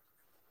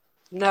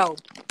 No.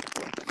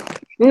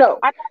 No.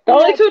 I The thought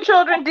he only had. two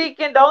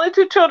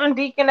children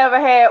Deacon ever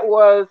had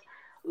was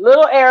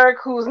little Eric,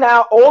 who's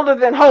now older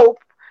than Hope,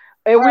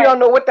 and we Right. don't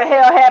know what the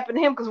hell happened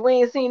to him because we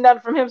ain't seen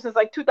nothing from him since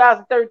like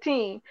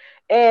 2013.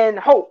 And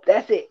Hope,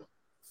 that's it.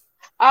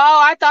 Oh,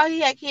 I thought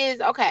he had kids.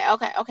 Okay. He So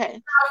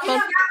don't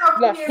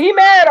got no Now, kids. he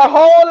married a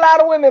whole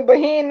lot of women, but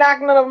he ain't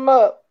knocking none of them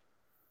up.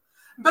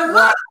 But Right.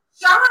 look,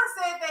 Sean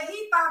said that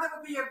he thought it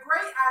would be a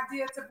great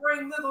idea to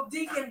bring little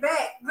Deacon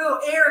back, little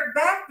Eric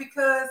back,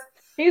 because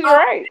He's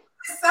right.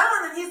 his son,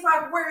 and he's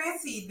like, where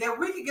is he? That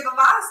we could get a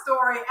lot of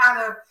story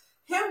out of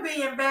him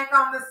being back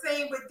on the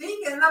scene with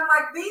Deacon. And I'm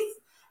like, these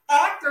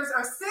actors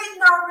are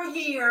sitting over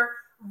here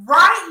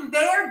writing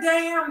their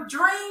damn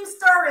dream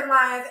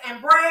storylines,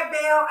 and Brad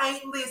Bell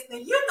ain't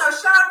listening. You know,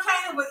 Sean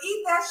Kanan would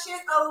eat that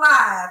shit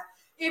alive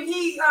if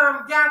he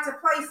got to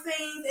play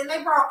scenes, and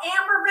they brought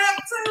Amber back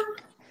too.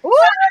 Woo!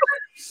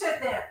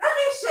 Shut down. Let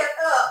me shut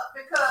up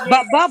because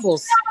But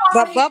Bubbles.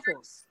 Nobody-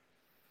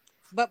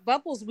 But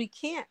Bubbles, we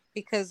can't,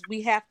 because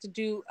we have to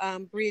do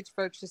Bridge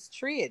versus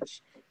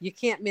Tridge. You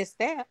can't miss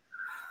that.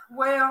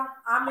 well,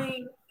 I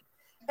mean,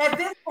 at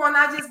this point,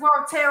 I just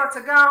want Taylor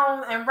to go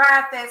on and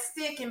ride that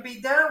stick and be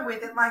done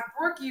with it, like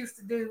Brooke used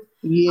to do.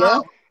 Yeah.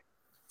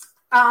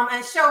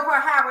 And show her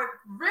how it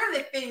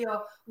really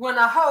feel when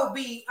a hoe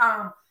be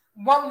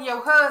wanting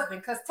your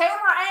husband. Cause Taylor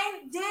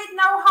ain't did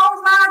no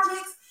hoe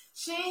logics.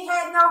 She ain't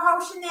had no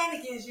hoe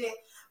shenanigans yet.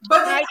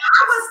 But if I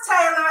was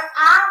Taylor,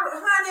 I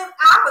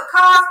would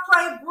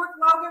cosplay Brooke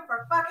Logan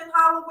for fucking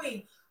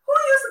Halloween. Who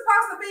are you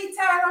supposed to be,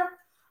 Taylor?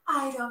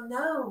 I don't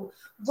know.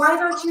 Why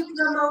don't you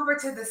come over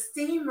to the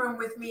steam room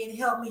with me and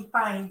help me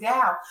find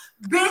out?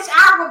 Bitch,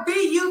 I will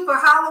be you for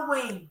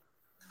Halloween.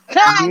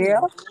 Yeah.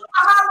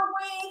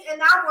 Halloween,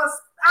 and I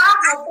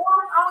will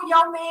walk on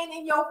your man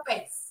in your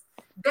face.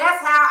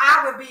 That's how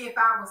I would be if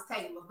I was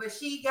Taylor. But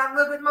she got a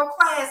little bit more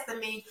class than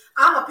me.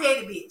 I'm a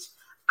petty bitch.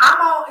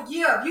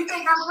 You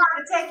think I'm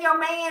trying to take your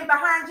man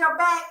behind your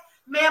back?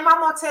 Ma'am, I'm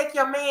gonna take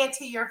your man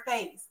to your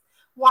face.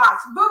 Watch.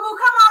 Boo boo,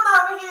 come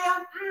on over here.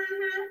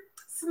 Mm-hmm.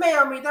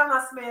 Smell me. Don't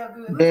I smell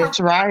good? Look That's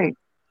right.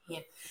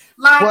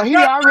 like Well, he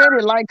that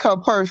already like her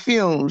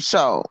perfume,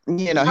 so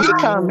he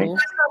coming.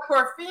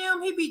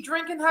 perfume, he be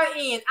drinking her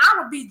in. I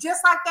would be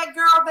just like that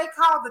girl they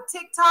call the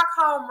TikTok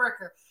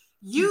homewrecker.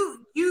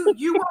 You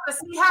want to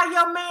see how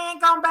your man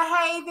gonna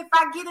behave if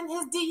I get in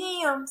his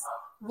DMs?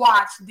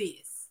 Watch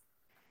this.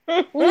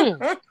 Because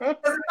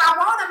if I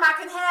want him, I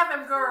can have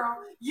him, girl.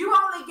 You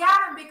only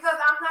got him because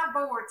I'm not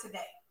bored today.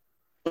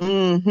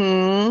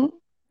 Mm-hmm.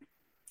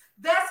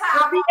 That's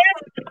how I want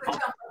to come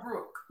to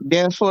Brooke.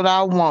 That's what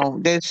I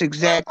want. That's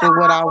exactly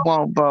what I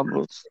want,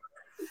 Bubbles.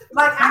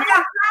 Like, I got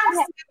time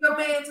to steal your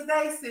man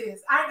today,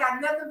 sis. I ain't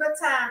got nothing but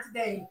time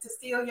today to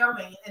steal your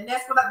man. And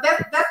that's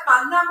that's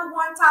my number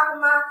one top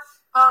of my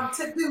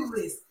to-do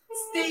list.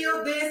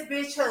 Steal this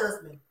bitch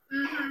husband.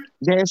 Mm-hmm.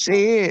 That's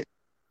it.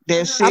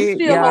 That's I'm it,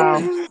 still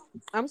y'all. hoping.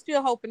 I'm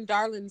still hoping,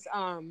 darlings.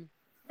 I'm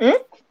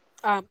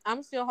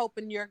still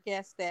hoping your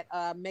guess that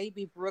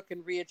maybe Brooke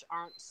and Ridge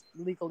aren't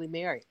legally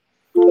married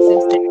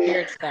since that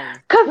marriage thing.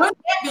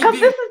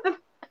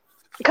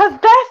 Because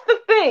that's the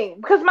thing.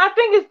 Because my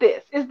thing is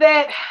this: is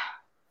that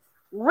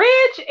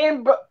Ridge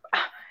and Brooke,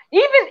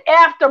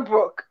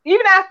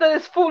 even after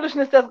this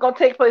foolishness that's going to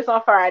take place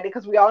on Friday,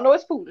 because we all know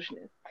it's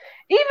foolishness.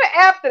 Even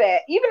after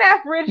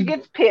Ridge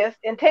gets pissed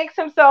and takes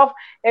himself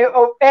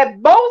at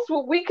most,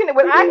 what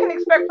I can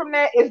expect from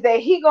that is that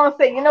he gonna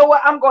say, you know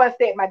what, I'm going to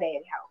stay at my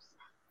daddy's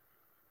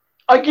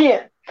house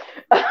again.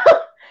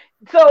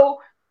 So,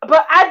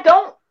 but I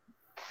don't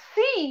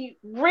see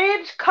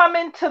Ridge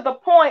coming to the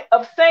point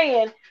of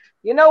saying,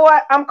 you know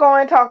what, I'm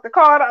going to talk to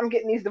Carter, I'm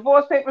getting these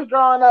divorce papers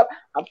drawn up,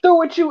 I'm through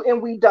with you,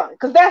 and we done.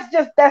 Because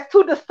that's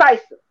too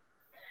decisive.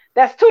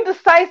 That's too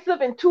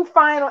decisive and too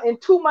final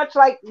and too much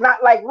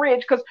not like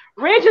Ridge, because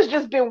Ridge has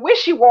just been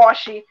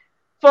wishy-washy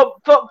for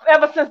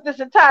ever since this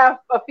entire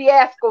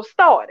fiasco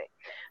started.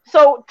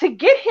 So to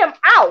get him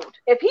out,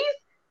 if he's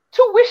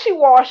too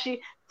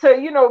wishy-washy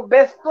to,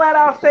 best flat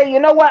out say, you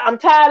know what, I'm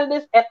tired of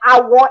this and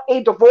I want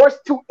a divorce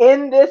to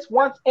end this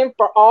once and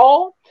for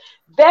all,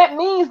 that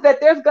means that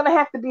there's going to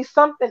have to be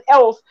something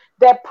else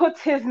that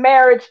puts his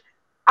marriage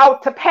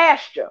out to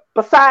pasture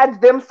besides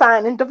them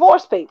signing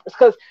divorce papers.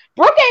 Because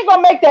Brooke ain't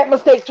going to make that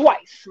mistake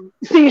twice.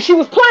 See, she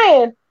was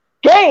playing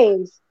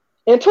games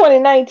in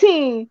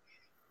 2019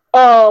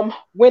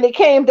 when it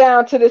came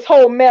down to this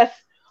whole mess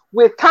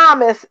with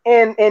Thomas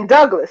and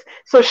Douglas.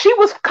 So she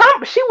was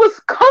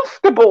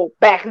comfortable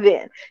back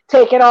then,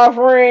 taking off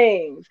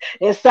rings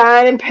and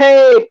signing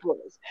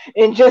papers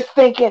and just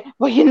thinking,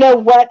 well, you know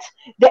what?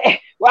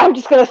 I'm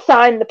just going to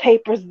sign the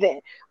papers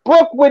then.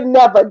 Brooke would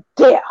never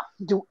dare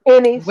do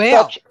any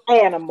such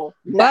animal.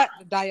 But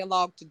the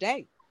dialogue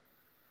today,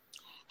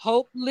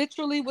 Hope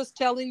literally was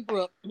telling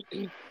Brooke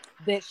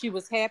that she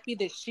was happy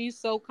that she's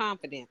so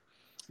confident,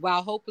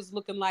 while Hope is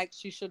looking like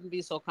she shouldn't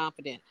be so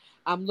confident.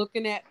 I'm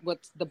looking at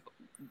what's the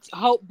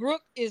Hope.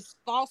 Brooke is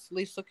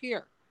falsely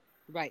secure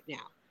right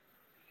now.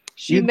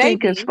 She you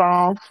think it's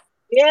false?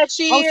 Yeah,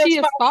 she is. She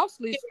is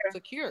falsely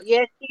secure.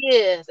 Yes, she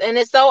is, and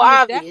it's so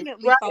obvious.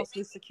 Definitely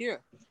falsely secure,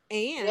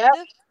 and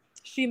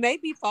she may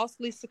be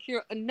falsely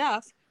secure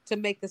enough to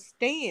make a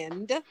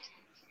stand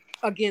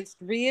against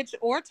Ridge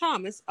or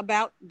Thomas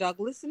about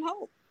Douglas and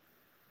Hope.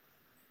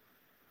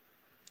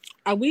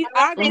 I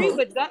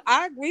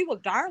agree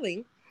with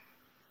Darling.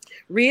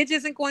 Ridge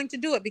isn't going to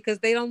do it because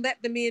they don't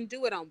let the men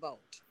do it on boat.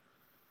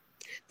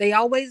 They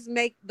always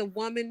make the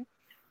woman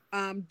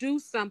do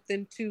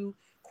something to,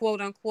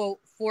 quote unquote,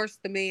 force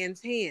the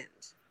man's hand.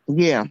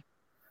 Yeah.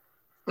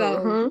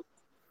 So,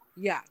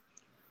 yeah.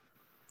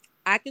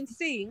 I can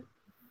see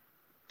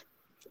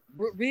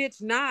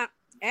Ridge not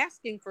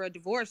asking for a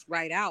divorce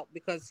right out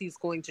because he's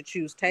going to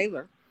choose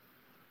Taylor.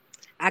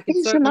 I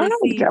can certainly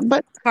see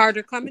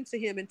Carter coming to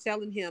him and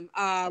telling him,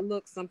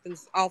 look,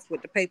 something's off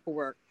with the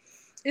paperwork.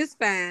 It's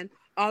fine.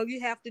 All you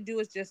have to do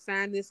is just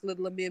sign this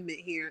little amendment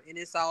here and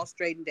it's all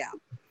straightened out.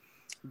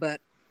 But,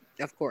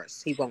 of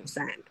course, he won't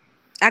sign.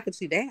 I could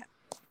see that.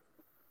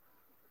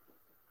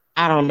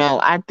 I don't know.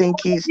 I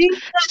think he's...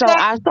 So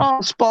I saw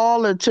a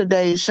spoiler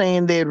today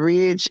saying that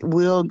Ridge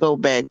will go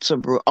back to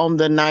Brooke on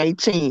the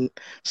 19th.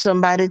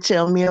 Somebody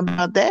tell me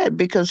about that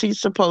because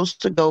he's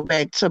supposed to go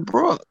back to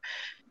Brooke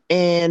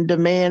and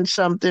demand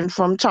something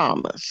from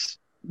Thomas.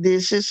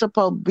 This is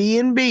supposed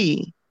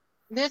B&B.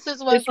 This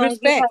is what's going to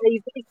get her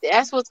evicted.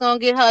 That's what's going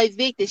to get her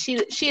evicted.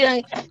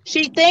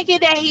 She thinking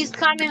that he's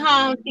coming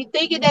home. She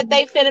thinking that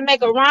they finna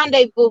make a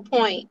rendezvous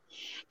point,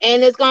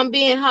 and it's going to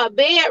be in her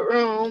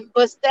bedroom.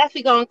 But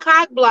Steffi going to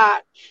cock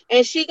block,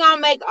 and she going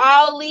to make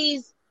all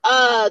these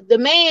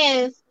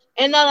demands,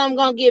 and none of them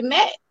going to get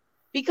met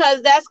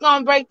because that's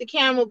going to break the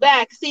camel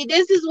back. See,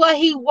 this is what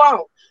he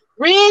wants.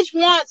 Ridge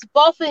wants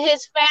both of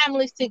his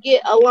families to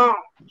get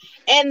along,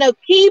 and the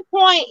key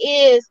point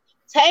is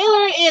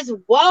Taylor is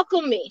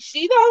welcoming.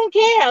 She don't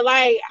care.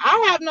 Like,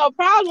 I have no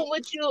problem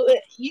with you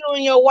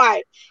and your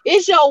wife.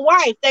 It's your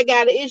wife that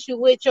got an issue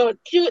with your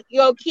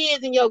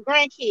kids and your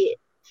grandkids.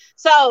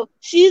 So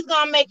she's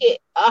gonna make it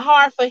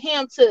hard for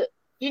him to,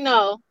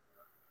 doubt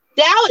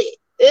it.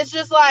 It's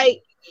just like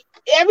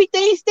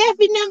everything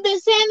Steffi never been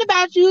saying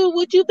about you,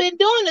 what you've been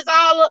doing is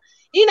all,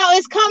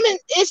 it's coming.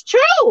 It's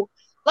true.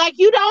 Like,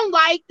 you don't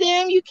like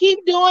them. You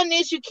keep doing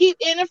this. You keep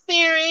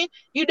interfering.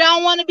 You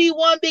don't want to be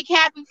one big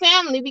happy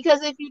family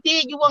because if you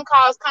did, you wouldn't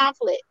cause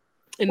conflict.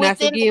 And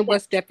that's again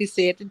what Steffi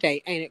said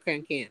today, ain't it,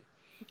 Ken?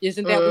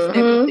 Isn't that what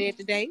Steffi said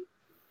today?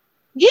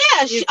 Yeah.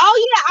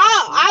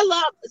 I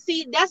love.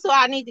 See, that's what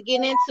I need to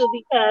get into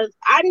because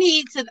I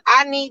need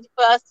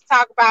for us to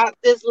talk about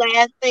this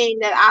last thing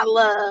that I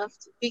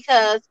loved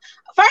because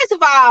first of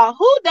all,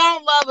 who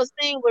don't love a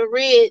scene with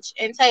Ridge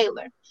and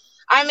Taylor?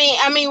 I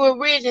mean, with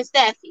Ridge and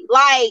Steffi,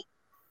 like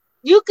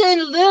you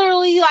can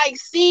literally like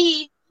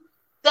see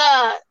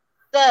the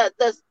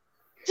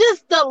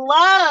just the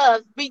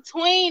love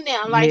between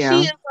them. Like she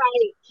is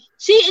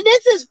like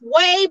this is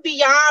way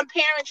beyond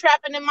Parent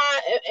Trapping in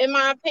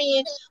my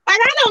opinion. Like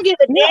I don't give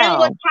a damn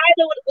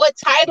what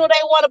title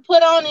they want to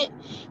put on it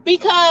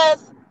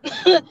because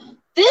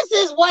this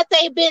is what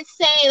they've been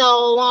saying a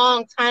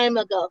long time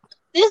ago.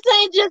 This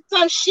ain't just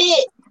some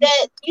shit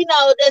that,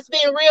 that's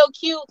been real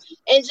cute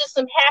and just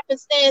some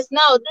happenstance.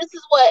 No, this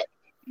is what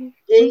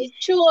these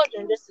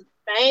children, this is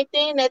the same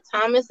thing that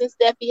Thomas and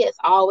Steffi has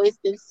always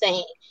been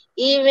saying,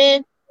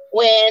 even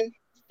when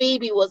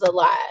Phoebe was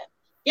alive.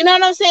 You know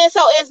what I'm saying?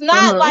 So it's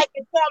not like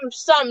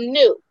it's something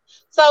new.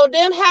 So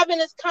them having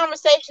this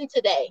conversation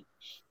today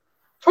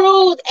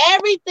proved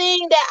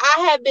everything that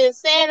I have been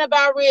saying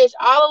about Ridge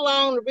all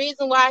along, the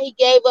reason why he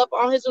gave up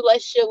on his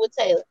relationship with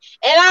Taylor.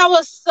 And I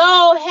was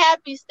so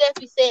happy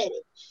Steffi said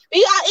it.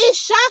 Because it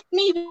shocked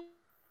me.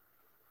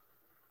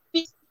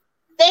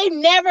 They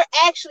never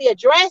actually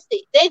addressed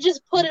it. They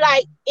just put it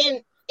like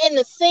in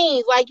the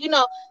scenes. Like, you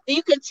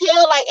can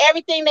tell like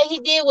everything that he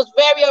did was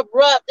very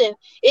abrupt and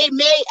it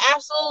made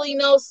absolutely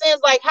no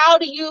sense. Like, how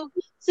do you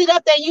sit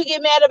up there and you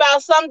get mad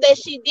about something that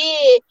she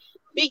did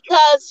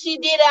because she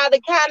did it out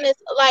of kindness.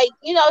 Like,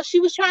 she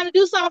was trying to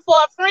do something for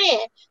a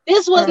friend.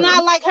 This was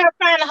not like her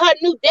finding her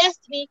new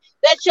destiny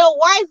that your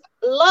wife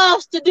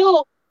loves to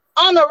do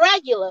on a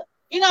regular.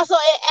 So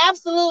it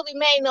absolutely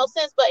made no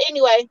sense. But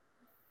anyway,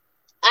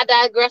 I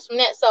digress from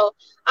that. So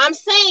I'm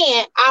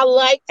saying I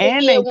like to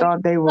And hear they when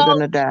thought they were so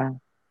gonna die.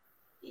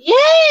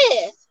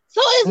 yes.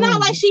 So it's not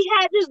like Mm. she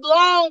had this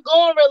long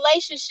going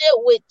relationship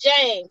with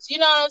James. You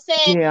know what I'm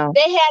saying? Yeah.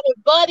 They had a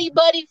buddy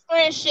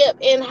friendship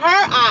in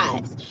her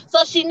eyes.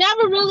 So she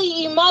never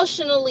really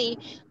emotionally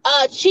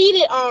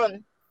cheated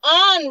on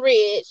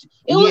Ridge.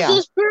 It was Yeah.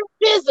 just pure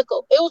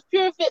physical. It was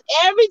pure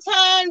every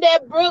time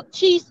that Brooke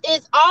cheats,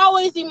 it's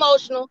always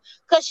emotional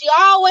because she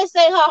always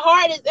say her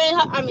heart is in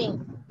her. I mean,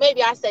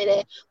 maybe I say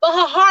that, but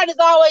her heart is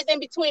always in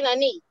between her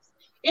knees.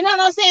 You know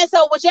what I'm saying?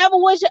 So whichever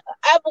way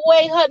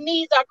her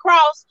knees are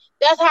crossed,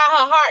 that's how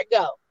her heart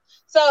go.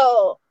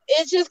 So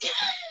it's just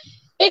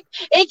it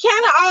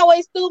kind of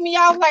always threw me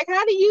off. Like,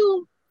 how do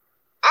you?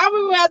 I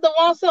would rather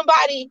want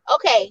somebody.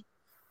 Okay,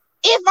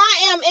 if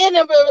I am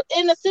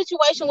in a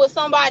situation with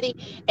somebody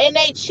and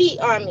they cheat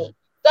on me,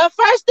 the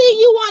first thing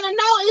you want to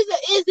know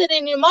is it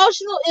an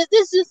emotional? Is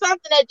this just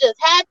something that just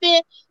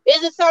happened?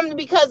 Is it something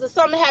because of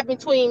something happened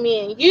between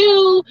me and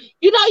you?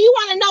 You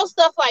want to know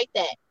stuff like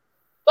that.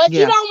 But you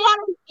Yeah. don't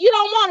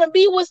want to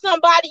be with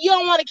somebody. You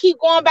don't want to keep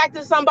going back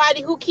to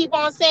somebody who keep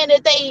on saying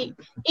that they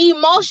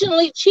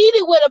emotionally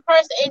cheated with a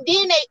person and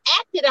then they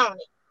acted on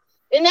it.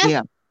 And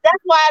Yeah.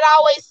 that's why it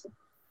always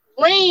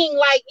ring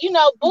like,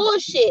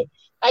 bullshit.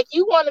 Like,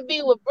 you want to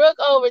be with Brooke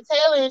over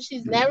Taylor and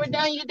she's never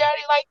done you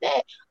dirty like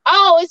that.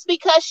 Oh, it's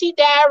because she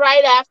died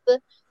right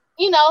after,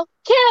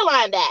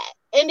 Caroline died.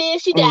 And then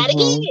she died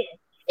again. Mm-hmm.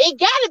 It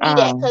gotta be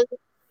that because,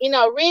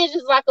 Ridge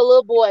is like a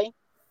little boy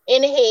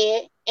in the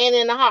head and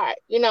in the heart.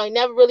 He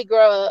never really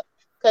grow up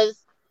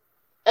because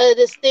of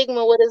the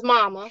stigma with his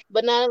mama.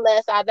 But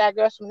nonetheless, I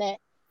digress from that.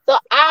 So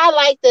I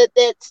like that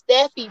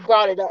Steffi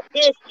brought it up.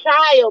 His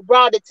child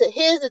brought it to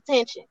his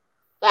attention.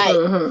 Like,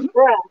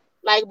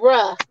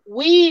 bruh,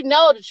 we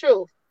know the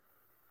truth.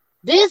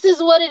 This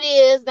is what it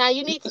is. Now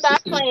you need to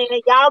stop playing.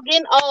 Y'all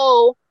getting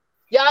old.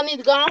 Y'all need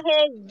to go ahead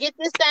and get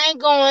this thing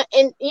going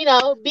and,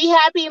 be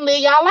happy and live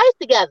y'all life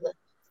together.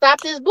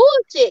 Stop this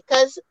bullshit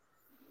because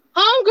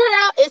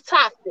homegirl is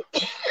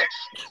toxic.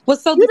 Well,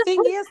 so the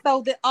thing is,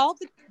 though, that all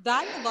the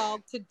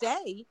dialogue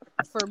today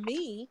for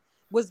me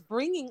was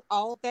bringing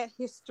all that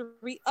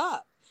history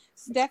up.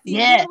 Steffi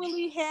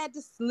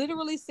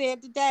literally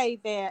said today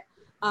that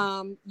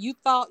you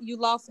thought you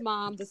lost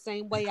mom the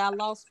same way I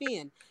lost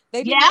Finn.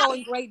 They didn't go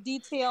in great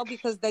detail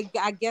because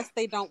I guess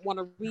they don't want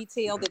to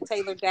retell that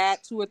Taylor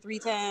died 2 or 3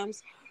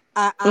 times.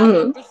 I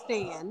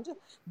understand,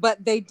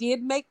 but they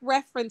did make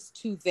reference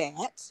to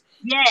that.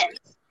 Yes.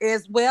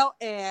 As well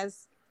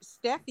as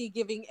Steffi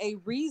giving a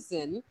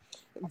reason,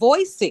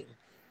 voicing,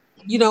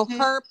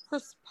 her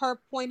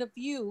point of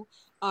view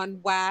on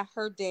why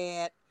her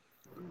dad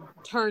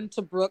turned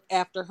to Brooke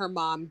after her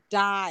mom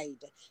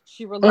died.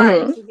 She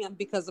relied to him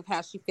because of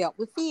how she felt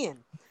with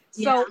Finn.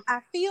 So I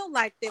feel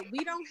like that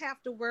we don't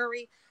have to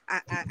worry.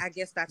 I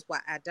guess that's why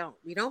I don't.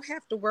 We don't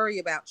have to worry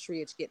about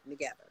Tridge getting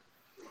together.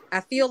 I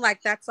feel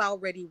like that's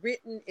already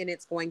written and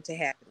it's going to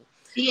happen.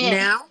 Yeah.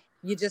 Now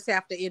you just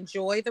have to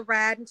enjoy the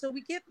ride until we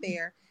get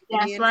there.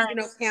 That's and then,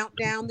 count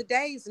down the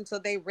days until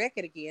they wreck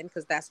it again,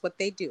 because that's what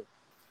they do.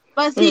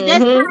 But see,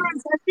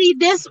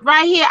 this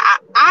right here,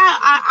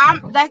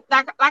 I'm like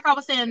I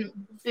was saying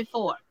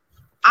before.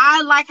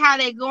 I like how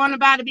they're going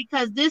about it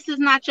because this is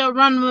not your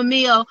run of the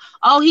mill.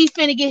 Oh, he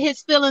finna get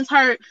his feelings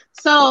hurt,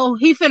 so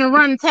he finna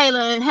run Taylor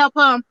and help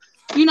him,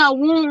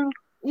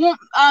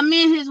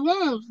 mend his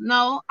wounds.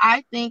 No,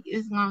 I think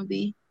it's gonna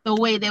be the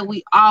way that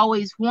we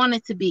always want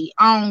it to be,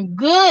 on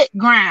good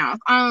grounds,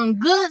 on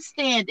good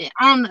standing,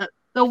 on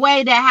the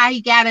way that how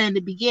he got it in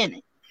the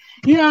beginning.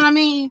 You know what I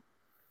mean?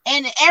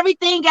 And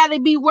everything got to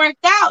be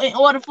worked out in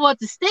order for it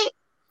to stick.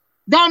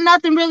 Don't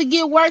nothing really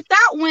get worked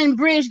out when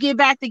Bridge get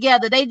back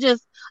together. They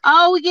just,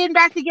 we're getting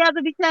back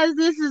together because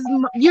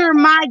you're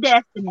my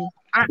destiny.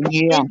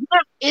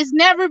 It's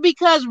never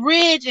because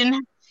Ridge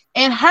and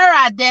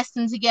her are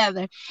destined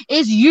together.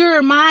 It's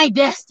you're my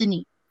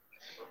destiny.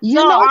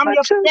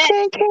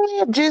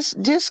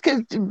 Just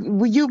because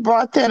you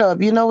brought that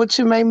up, you know what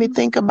you made me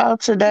think about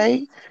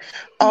today?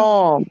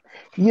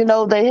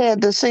 They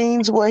had the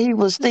scenes where he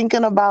was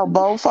thinking about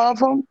both of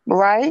them,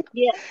 right?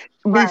 Yeah.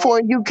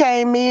 Before you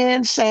came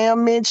in,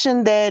 Sam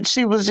mentioned that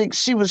she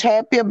was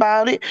happy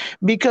about it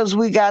because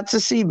we got to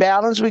see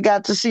balance, we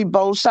got to see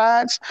both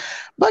sides.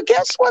 But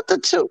guess what?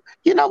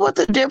 What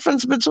the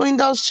difference between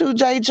those two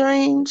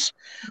daydreams?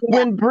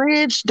 Yeah. When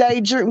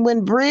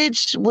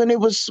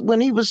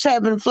he was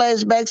having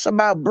flashbacks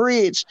about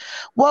Bridge,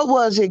 what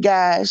was it,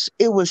 guys?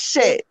 It was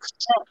sex.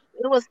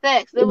 It was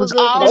sex. It was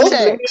all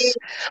sex.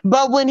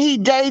 But when he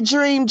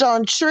daydreamed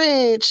on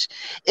Tridge,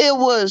 it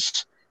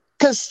was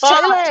because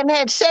Taylor hadn't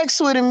had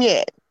sex with him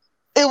yet.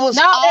 It was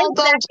No, they all was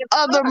those acting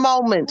other fun.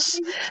 moments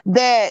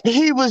that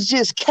he was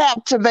just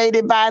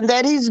captivated by and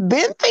that he's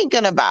been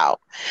thinking about.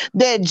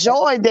 That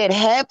joy, that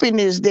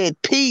happiness, that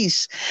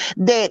peace,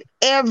 that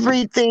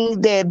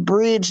everything that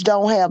Bridge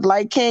don't have.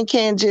 Like Can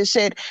just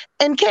said.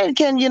 And Can,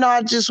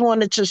 I just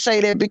wanted to say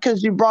that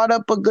because you brought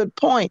up a good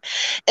point.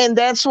 And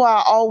that's why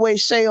I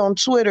always say on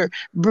Twitter,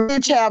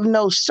 Bridge have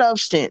no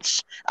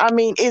substance. I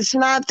mean, it's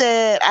not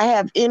that I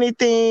have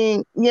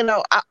anything,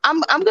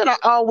 I'm gonna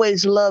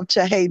always love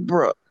to hate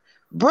Brooke.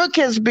 Brooke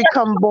has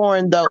become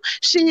boring though.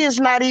 She is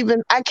not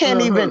even I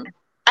can't even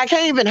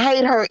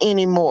hate her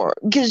anymore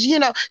because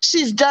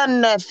she's done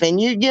nothing.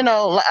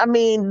 I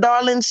mean,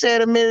 Darlene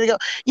said a minute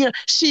ago,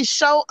 she's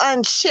so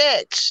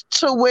unchecked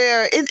to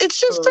where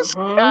it's just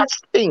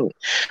disgusting.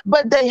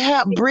 But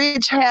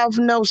Bridge have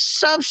no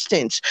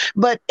substance.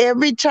 But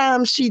every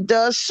time she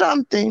does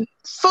something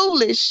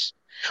foolish,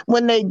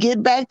 when they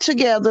get back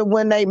together,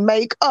 when they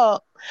make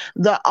up,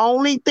 the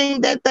only thing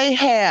that they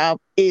have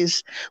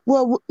is,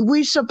 well,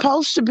 we're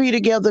supposed to be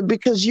together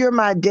because you're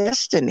my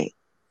destiny.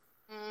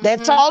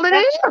 That's all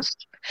it is.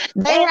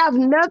 They have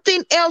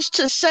nothing else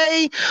to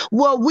say.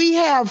 Well, we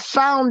have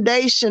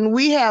foundation,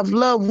 we have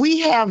love, we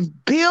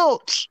have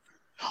built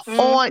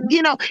on,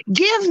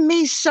 give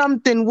me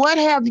something. What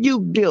have you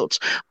built?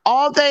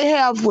 All they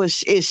have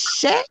is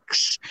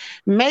sex,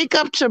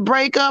 makeup to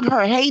break up,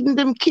 her hating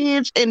them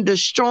kids and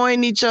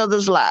destroying each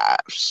other's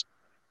lives.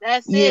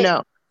 That's you it.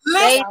 know.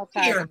 Listen All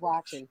tired here. of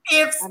watching.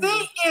 If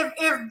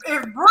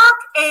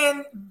Brooke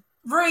and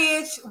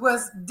Bridge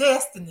was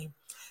destiny,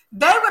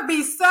 they would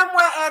be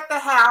somewhere at the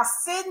house,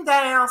 sitting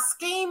down,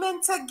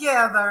 scheming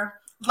together,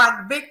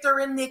 like Victor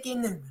and Nikki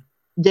Newman.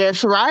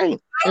 That's right.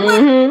 They would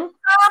be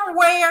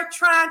somewhere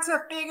trying to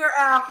figure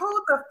out who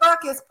the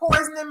fuck is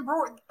poisoning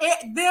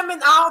them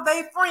and all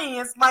their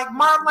friends, like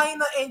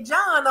Marlena and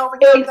John over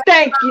here.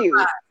 Thank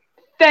you.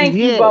 Thank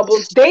you, Yes.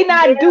 Bubbles. They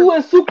not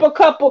doing super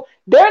couple.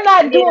 They're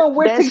not doing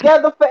we're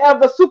together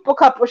forever super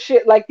couple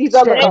shit like these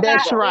other couples.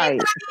 That's right.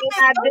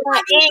 They're not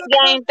doing end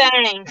game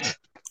things.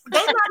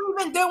 They're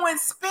not even doing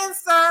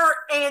Spencer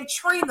and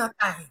Trina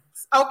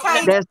things.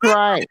 Okay? That's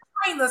right.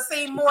 Trina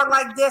seem more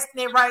like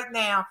Destiny right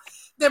now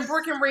than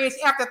Brooke and Bridge.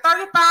 After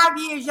 35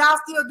 years, y'all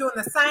still doing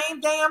the same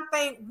damn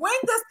thing. When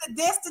does the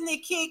Destiny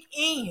kick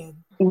in?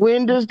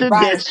 When does the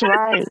that's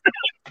right.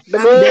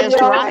 That's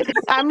That's right.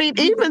 I mean,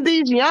 even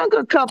these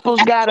younger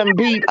couples got them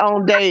beat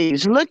on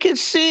days. Look at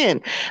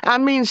Sin. I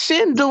mean,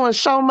 Sin doing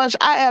so much.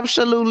 I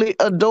absolutely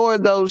adore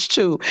those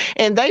two,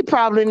 and they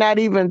probably not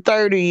even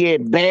 30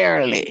 yet,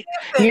 barely.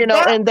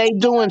 And they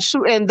doing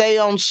and they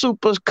on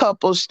super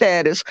couple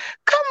status.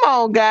 Come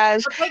on,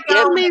 guys,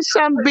 give me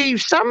some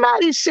beef.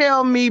 Somebody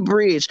sell me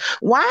Bridge.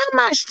 Why am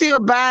I still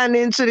buying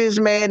into this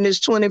madness?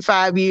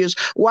 25 years.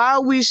 Why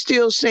are we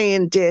still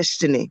saying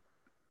Destiny?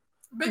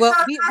 Because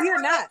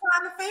we're not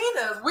trying to feed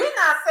us. We're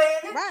not saying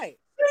it. Right.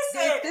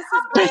 Said, this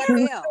is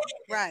Brad Bell,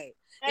 right?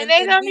 And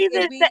they don't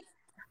even say.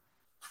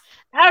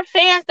 Her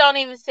fans don't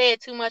even say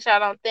it too much. I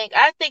don't think.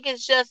 I think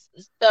it's just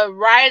the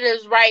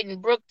writers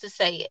writing Brooke to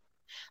say it.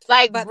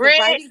 Like, but the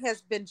writing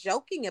has been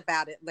joking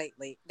about it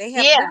lately. They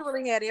have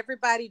literally had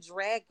everybody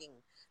dragging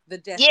the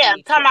Destiny. Yeah,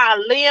 talking about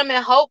Liam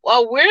and Hope.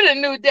 Oh, we're the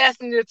new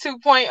Destiny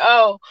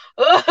 2.0.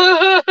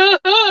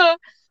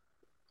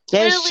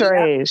 That's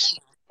trash.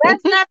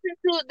 That's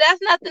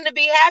nothing to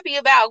be happy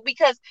about,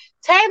 because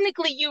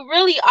technically you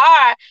and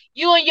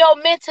your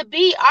meant to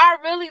be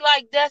are really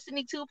like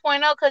Destiny 2.0,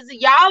 because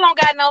y'all don't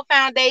got no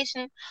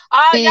foundation.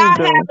 All y'all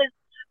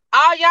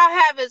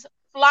have is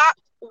flopped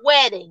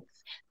weddings.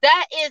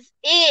 That is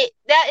it.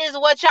 That is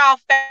what y'all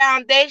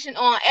foundation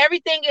on.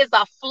 Everything is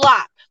a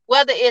flop.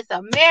 Whether it's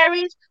a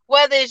marriage,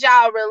 whether it's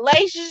y'all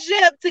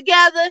relationship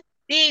together,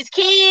 these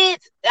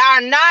kids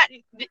are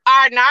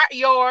not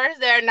yours.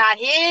 They're not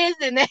his,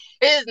 and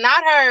it's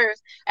not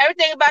hers.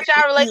 Everything about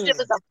y'all relationship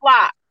is a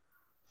flop.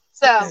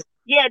 So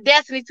yeah,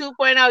 Destiny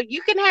 2.0.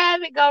 You can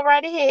have it. Go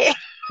right ahead.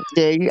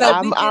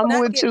 Yeah,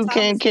 I'm with you,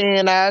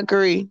 Can. I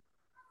agree.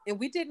 And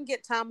we didn't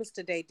get Thomas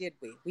today, did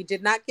we? We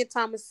did not get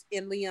Thomas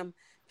and Liam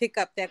pick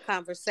up that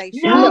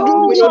conversation.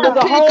 No, we didn't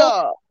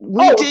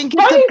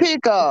get the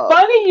pick up.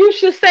 Funny you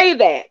should say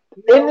that.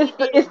 And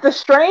it's the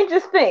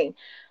strangest thing.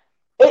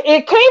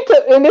 It came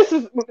to, and this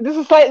is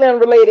slightly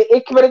unrelated.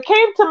 But it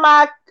came to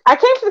I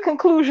came to the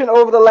conclusion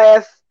over the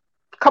last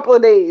couple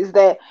of days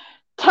that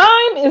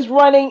time is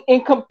running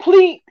in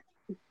complete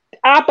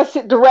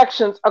opposite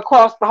directions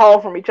across the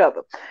hall from each other.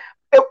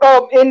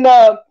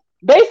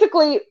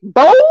 Basically,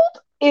 Bold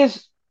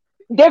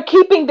they're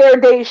keeping their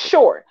days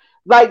short.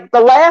 Like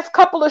the last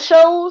couple of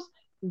shows,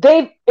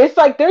 it's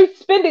like they're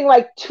spending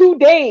like 2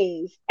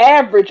 days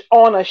average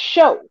on a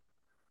show,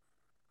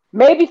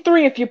 maybe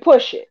 3 if you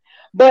push it.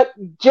 But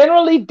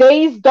generally,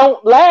 days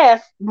don't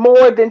last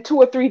more than 2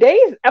 or 3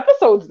 days,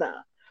 episodes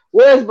now.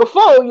 Whereas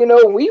before,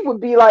 we would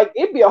be like,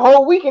 it'd be a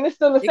whole week and it's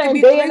still the same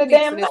day and the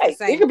damn night.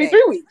 It could be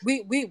 3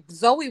 weeks.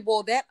 Zoe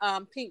wore that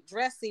pink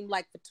dress seemed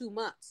like for 2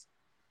 months.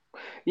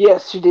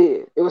 Yes, she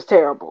did. It was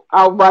terrible.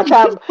 I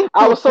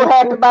was so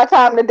happy by the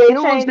time the day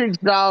changed. It was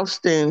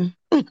exhausting.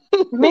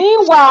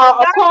 Meanwhile,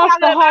 Y'all across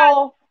the talking about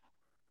hall.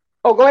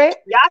 Oh, go ahead.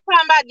 y'all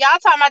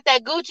talking about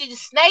that Gucci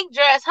snake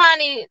dress,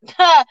 honey.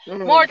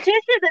 Mm,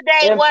 Morticia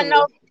today infamous. wasn't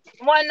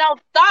no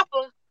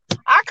stopper.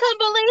 I couldn't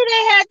believe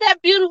they had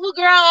that beautiful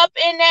girl up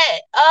in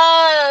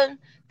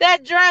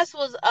that dress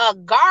was a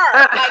guard.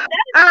 Like I that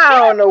is I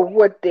don't know beautiful.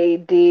 what they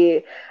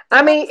did. So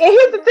I what mean, was and the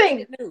here's the thing.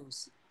 unrelated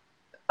news?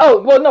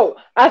 Oh, well, no.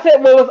 I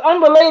said, well, it was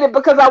unrelated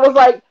because I was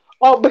like,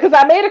 oh, because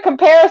I made a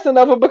comparison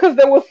of it because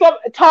there was some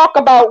talk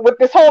about with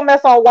this whole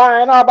mess on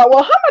Y&R about,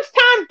 well, how much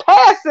time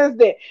passed since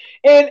then?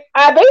 And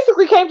I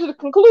basically came to the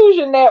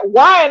conclusion that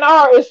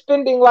Y&R is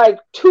spending like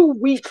 2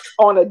 weeks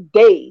on a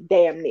day,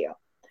 damn near,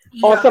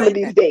 on Yeah, some of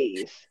they these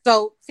days.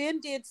 So Finn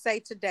did say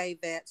today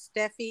that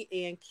Steffi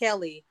and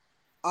Kelly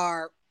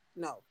are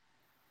no.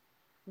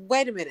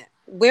 Wait a minute.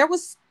 Where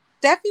was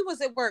Steffi?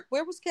 Was at work?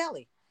 Where was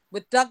Kelly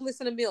with Douglas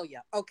and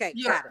Amelia? Okay,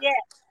 yeah. got it.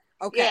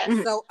 Yeah, Okay, yeah.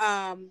 Mhm. so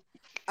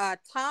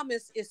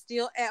Thomas is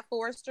still at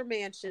Forrester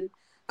Mansion.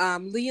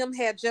 Liam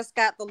had just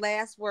got the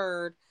last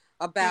word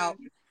about.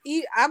 Mm.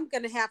 I'm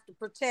gonna have to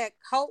protect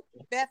Hope,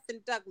 Beth,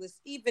 and Douglas,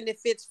 even if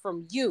it's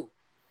from you.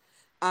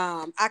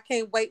 I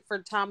can't wait for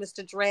Thomas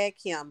to drag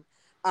him.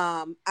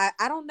 I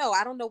don't know.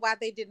 I don't know why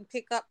they didn't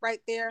pick up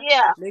right there.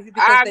 Yeah, Maybe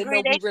because I they know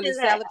agree. They we really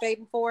should have.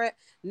 salivating for it.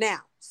 Now,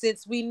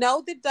 since we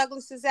know that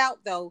Douglas is out,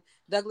 though,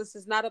 Douglas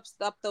is not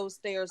up those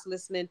stairs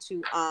listening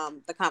to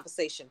the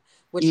conversation,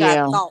 which I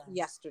Yeah, thought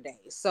yesterday.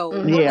 So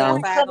we're Mhm. yeah. Well,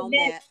 he clarified could have on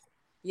been. that.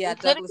 Yeah, He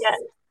could have Douglas got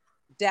is it.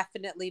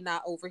 definitely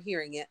not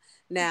overhearing it.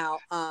 Now,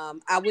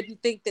 I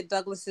wouldn't think that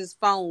Douglas's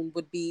phone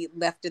would be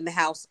left in the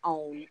house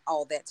on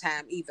all that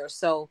time either.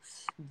 So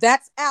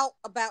that's out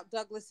about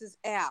Douglas's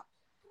app.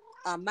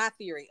 My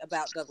theory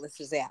about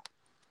Douglas's app.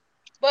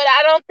 But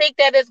I don't think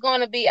that it's going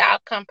to be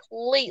out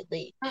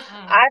completely. Mm-mm.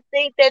 I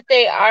think that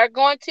they are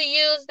going to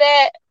use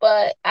that,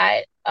 but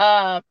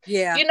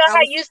Yeah, you know I how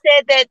was. you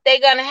said that they're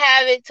gonna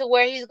have it to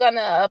where he's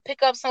gonna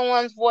pick up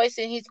someone's voice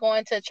and he's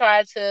going to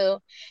try to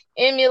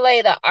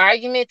emulate an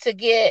argument to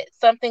get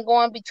something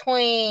going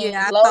between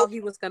Yeah, I Low. thought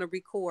he was going to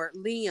record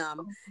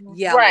Liam Right.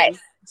 yelling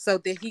so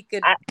that he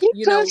could, I,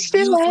 You could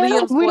still use have.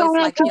 Liam's We voice don't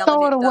have like to yelling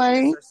throw it at Douglas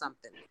away. or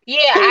something. yeah,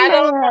 He I may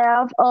don't know.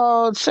 have,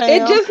 It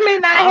Sam. just may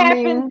not I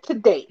happen mean,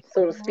 today,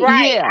 so to speak.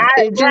 Right. yeah,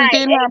 it just Right.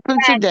 didn't happen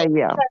today. Exactly.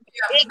 Yeah. Because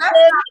Yeah, it let's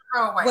could. not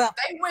throw away. Well,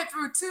 They went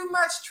through too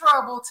much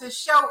trouble to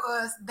show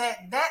us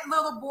that that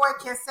little boy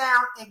can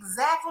sound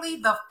exactly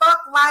the fuck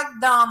like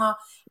Donna,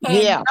 and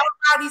Yeah.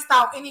 nobody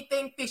saw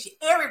anything fishy.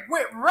 Eric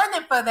went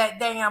running for that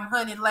damn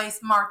honey lace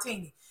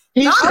martini.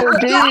 He Donna oh sure well,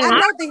 was yeah, I did.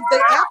 know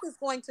the app is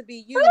going to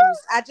be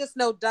used. I just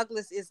know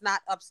Douglas is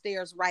not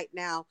upstairs right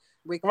now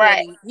Right.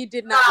 recording. He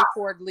did not like,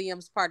 record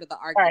Liam's part of the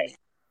Right. argument.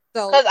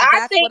 So Because I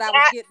that's think what I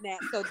was getting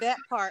at. So that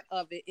part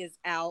of it is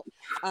out.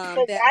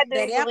 because That I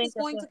that do app believe is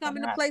that's going to what's come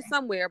gonna into happen. play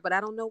somewhere, but I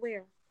don't know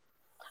where.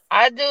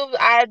 I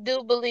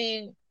do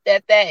believe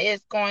that that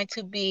is going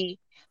to be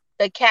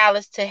the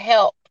catalyst to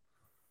help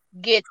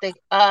get the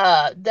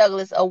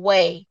Douglas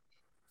away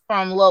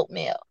from Lope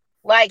Mill.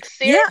 Like Yeah,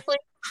 seriously,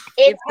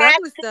 it if has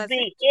Douglas to does it.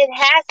 be. It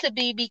has to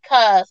be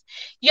because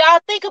y'all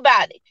think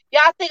about it.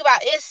 Y'all think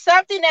about it. It's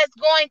something that's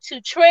going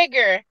to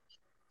trigger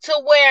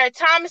to where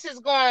Thomas is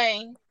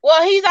going,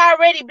 well, he's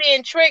already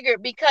being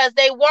triggered because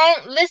they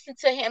won't listen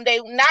to him. They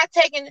not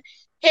taking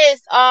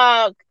his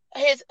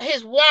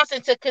his wants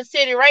into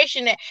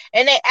consideration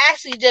and they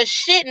actually just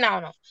shitting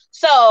on him.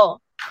 So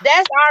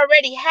that's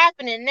already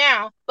happening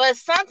now. But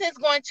something's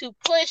going to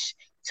push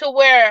to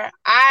where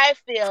I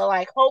feel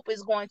like Hope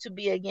is going to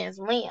be against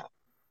Liam.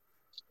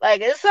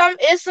 Like it's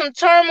some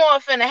turmoil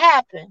finna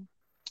happen.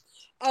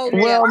 Oh And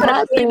it's yeah, Well, gonna because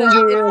my get thing is,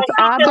 and he's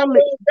I gonna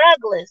believe, lose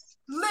Douglas.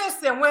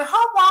 listen, when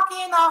her walk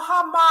in on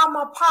her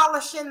mama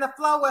polishing the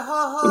floor with her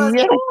husband,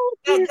 yeah, Ooh,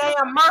 that Jesus.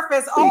 damn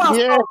Murphy's oil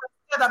yeah, soap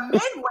instead of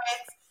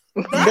Midwest,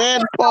 that's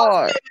that what's gonna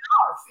part. set it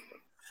off.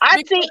 I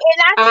think, because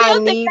and I I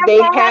still think need. that's They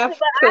gonna happen, have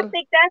but I to.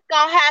 think that's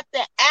gonna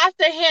happen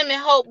after him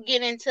and Hope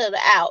get into the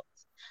outs.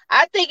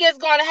 I think it's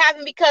gonna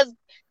happen because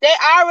they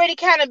already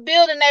kind of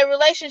building their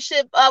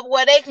relationship up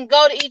where they can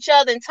go to each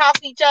other and talk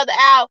each other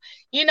out.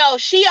 You know,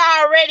 she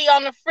already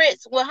on the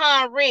fritz with her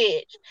and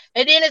Ridge,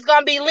 and then it's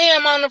gonna be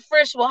Liam on the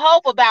fritz with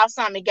Hope about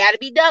something. It got to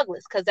be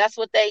Douglas because that's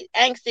what they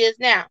angst is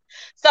now.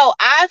 So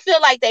I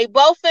feel like they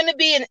both finna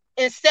be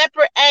in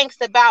separate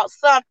angst about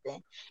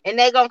something, and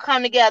they gonna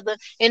come together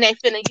and they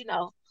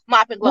finna,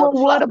 mop and glow Well, the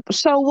flow.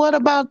 so what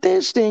about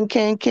this then,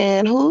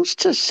 Can? Who's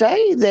to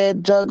say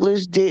that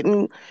Douglas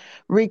didn't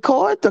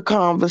record the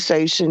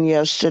conversation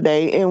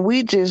yesterday and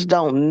we just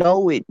don't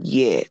know it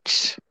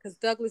yet?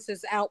 Douglas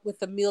is out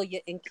with Amelia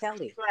and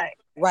Kelly Right,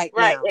 right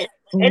right. now.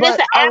 And it's But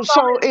an app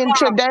on his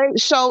phone.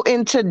 so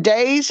in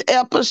today's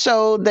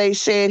episode, they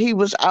said he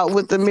was out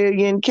with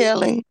Amelia and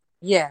Kelly.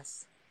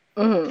 Yes.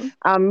 Mhm.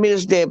 I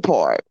missed that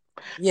part.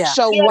 Yeah.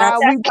 So Yeah, why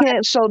That's that's we why.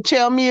 can't? So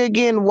tell me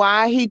again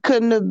why he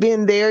couldn't have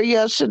been there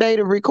yesterday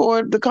to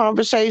record the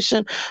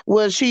conversation.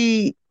 Was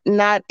he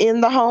not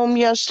in the home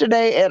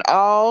yesterday at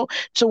all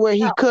to where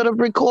he No, could have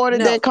recorded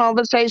no. that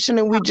conversation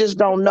and we just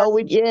don't know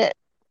it yet?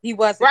 He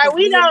wasn't, Right?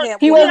 because Liam had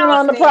He went wasn't up the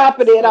on the stairs.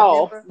 property at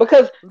all Remember?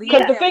 because Liam the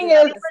had thing went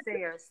up is, the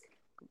stairs.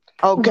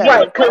 Okay. He was right?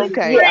 with Because his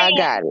Okay. yeah, I friends.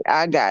 got it.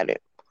 I got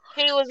it.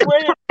 He was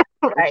with his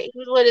right. He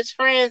was with his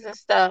friends and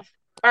stuff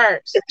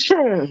first,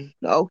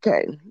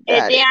 Okay. and Got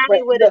then it. he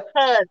right. with his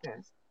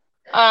cousins.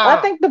 I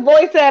think the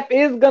voice app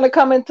is gonna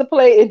come into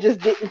play. It just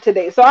didn't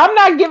today, so I'm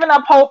not giving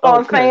up hope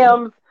on Okay.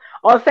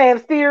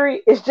 Sam's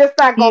theory. It's just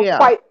not gonna Yeah.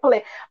 quite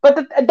play.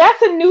 But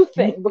that's a new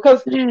thing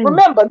because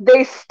remember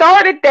they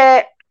started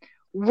that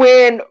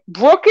when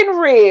Brooke and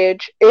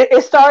Ridge.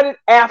 It started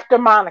after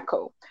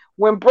Monaco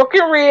when Brooke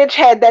and Ridge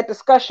had that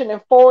discussion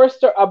in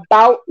Forrester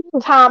about the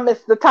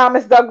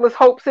Thomas Douglas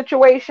Hope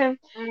situation.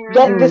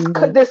 That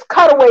Mm-hmm. this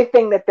cutaway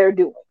thing that they're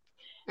doing.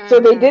 So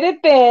they did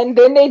it then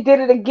they did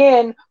it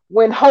again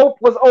when Hope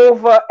was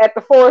over at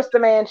the Forrester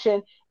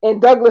Mansion and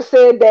Douglas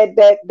said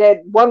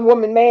that one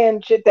woman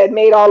man shit that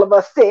made all of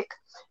us sick.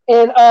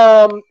 And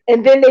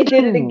then they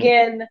did it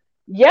again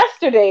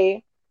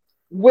yesterday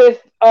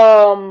with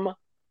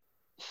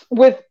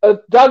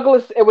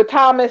Douglas with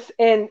Thomas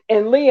and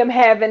Liam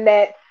having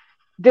that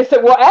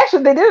well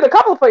actually they did it a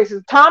couple of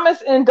places.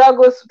 Thomas and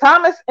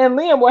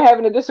Liam were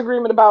having a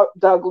disagreement about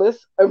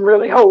Douglas and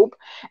really Hope,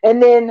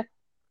 and then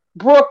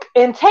Brooke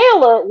and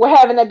Taylor were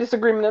having that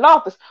disagreement in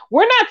office.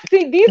 We're not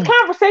seeing these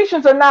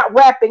conversations are not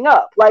wrapping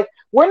up. Like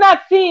we're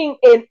not seeing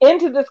an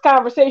end to this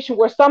conversation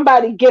where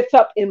somebody gets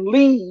up and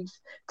leaves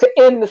to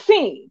end the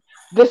scene.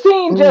 The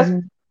scene just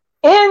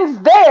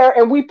ends there,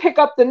 and we pick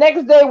up the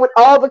next day with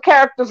all the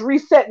characters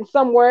resetting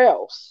somewhere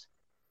else.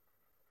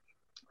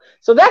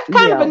 So that's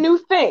kind of a new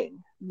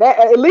thing. That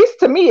at least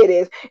to me it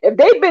is. If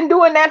they've been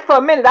doing that for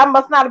a minute, I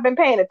must not have been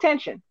paying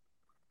attention.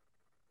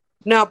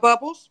 Now,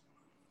 Bubbles.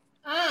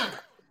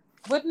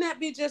 Wouldn't that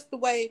be just the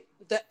way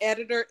the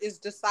editor is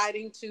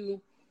deciding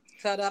to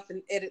cut up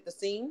and edit the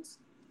scenes?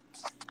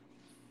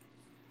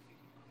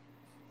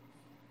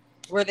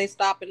 Where they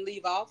stop and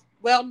leave off?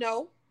 Well,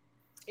 no.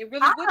 It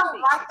really wouldn't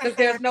be. Because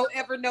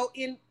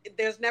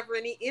there's never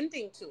any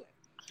ending to it.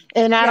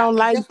 And I don't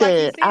like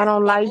that. I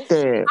don't like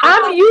that.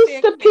 I'm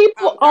used to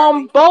people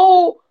on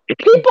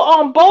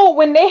bold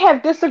when they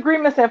have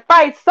disagreements and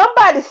fights,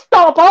 somebody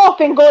stomp off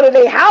and go to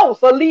their house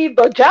or leave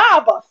the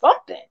job or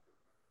something.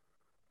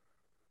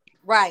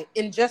 Right.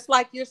 And just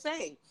like you're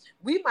saying,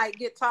 we might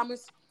get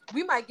Thomas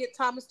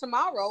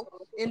tomorrow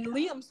in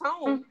Liam's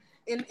home,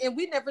 and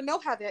we never know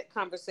how that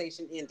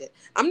conversation ended.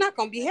 I'm not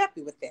going to be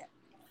happy with that.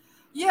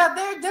 Yeah,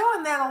 they're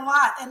doing that a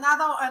lot, and I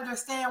don't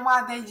understand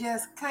why they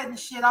just cutting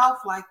shit off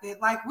like that.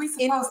 Like we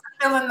supposed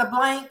to fill in the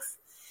blanks.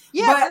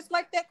 Yeah, just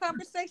like that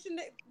conversation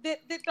that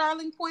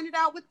Darling pointed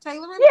out with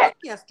Taylor and Brooke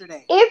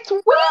yesterday. It's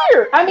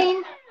weird. I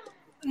mean,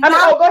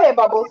 go ahead,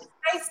 Bubbles.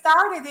 They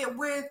started it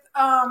with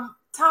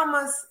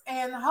Thomas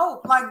and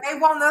Hope. Like they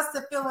want us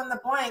to fill in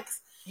the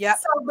blanks. Yeah.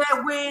 So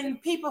that when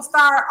people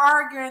start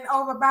arguing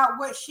over about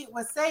what shit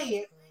was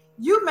said,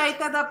 you made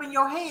that up in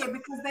your head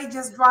because they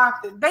just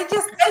dropped it. They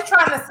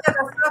trying to set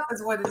us up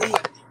is what it is.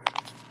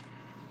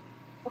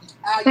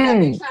 Yeah,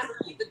 they're trying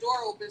to keep the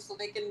door open so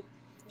they can,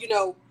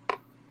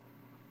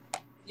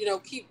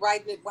 keep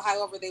writing it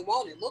however they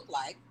want it look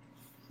like.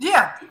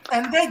 Yeah,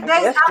 and they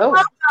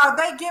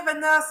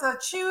giving us a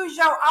choose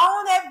your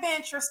own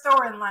adventure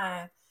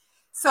storyline.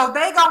 So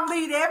they gonna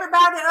lead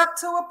everybody up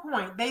to a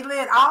point. They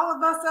led all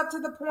of us up to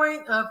the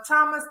point of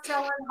Thomas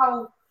telling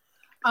Hope,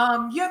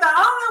 you're the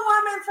only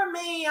woman for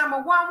me. I'm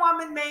a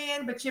one-woman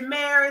man, but you're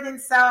married,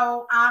 and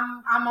so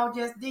I'm gonna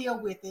just deal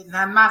with it.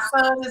 And my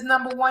son is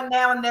number one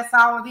now, and that's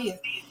all it is.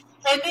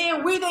 And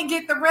then we didn't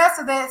get the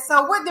rest of that.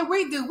 So what did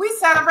we do? We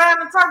sat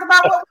around and talked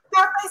about what we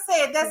thought they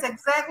said. That's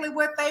exactly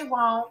what they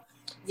want.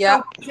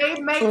 Yeah. So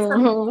they make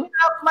some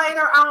up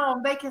later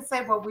on. They can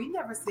say, well, we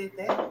never said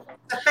that.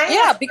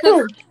 Yeah,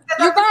 because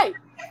you're right.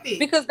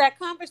 Because that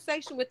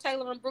conversation with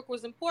Taylor and Brooke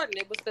was important.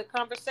 It was the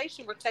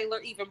conversation where Taylor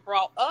even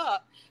brought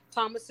up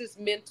Thomas's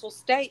mental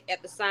state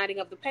at the signing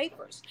of the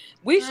papers.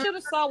 We should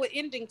have saw an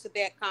ending to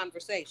that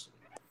conversation.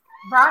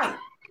 Right.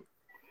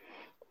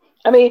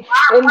 I mean,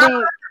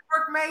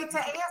 Brooke made to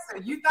answer.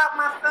 You thought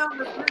my son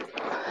was mentally.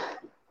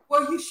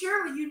 Well,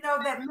 you know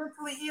that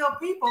mentally ill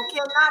people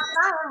cannot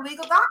sign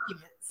legal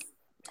documents.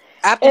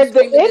 I've been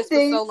screaming this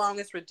for so long,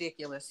 it's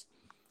ridiculous.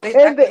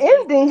 And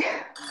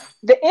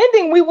the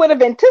ending we would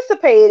have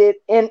anticipated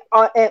in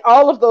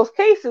all of those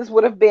cases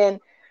would have been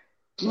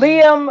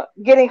Liam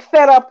getting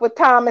fed up with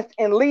Thomas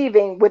and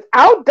leaving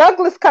without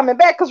Douglas coming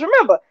back. Because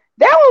remember,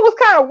 that one was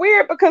kind of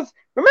weird because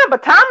remember,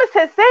 Thomas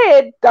had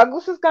said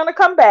Douglas is going to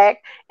come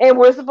back and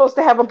we're supposed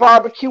to have a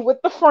barbecue with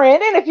the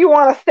friend. And if you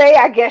want to stay,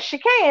 I guess you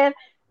can.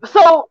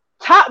 So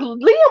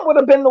Liam would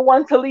have been the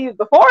one to leave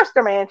the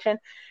Forrester Mansion.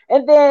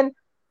 And then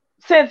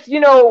since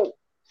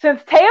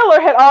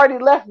Taylor had already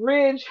left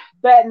Ridge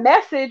that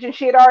message and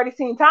she had already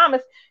seen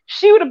Thomas,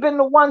 she would have been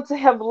the one to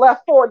have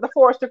left the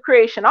Forrester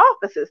Creation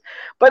offices.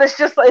 But it's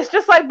just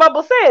like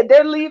Bubble said,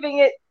 they're leaving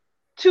it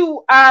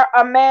to our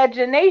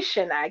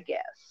imagination, I guess.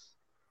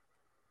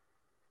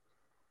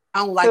 I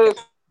don't like it.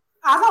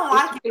 I don't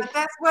like it, but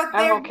that's what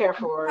I don't care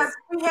for it. Because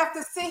we have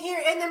to sit here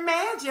and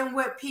imagine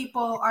what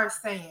people are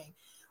saying.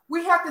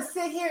 We have to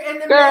sit here in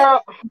the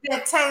Girl,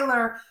 that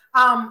Taylor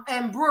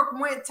and Brooke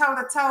went toe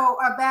to toe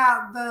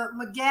about the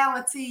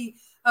legality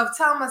of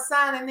Thomas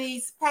signing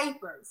these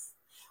papers.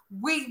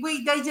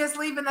 They just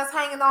leaving us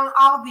hanging on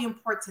all the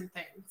important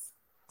things.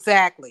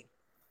 Exactly.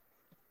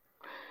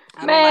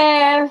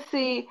 man,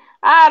 see,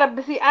 I'd have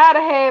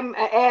had an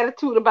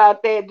attitude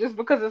about that just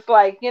because it's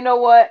like, you know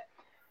what?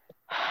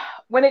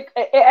 When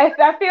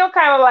I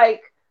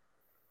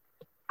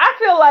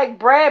feel like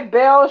Brad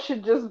Bell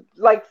should just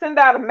like send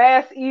out a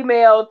mass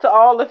email to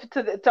all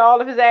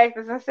of his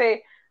actors and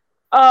say,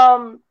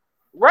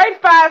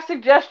 write 5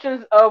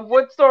 suggestions of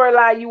what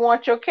storyline you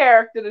want your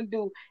character to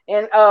do,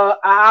 and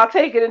I'll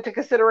take it into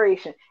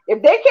consideration.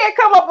 If they can't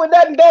come up with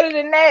nothing better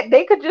than that,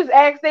 they could just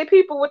ask their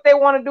people what they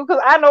want to do.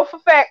 Because I know for a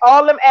fact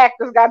all them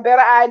actors got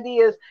better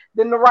ideas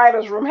than the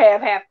writers' room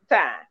have half the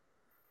time.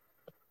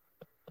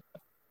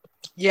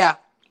 Yeah,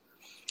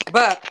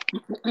 but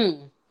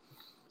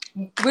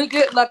we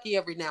get lucky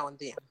every now and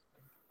then.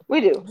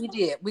 We do. We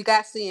did. We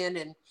got Sin,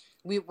 and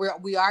we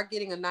are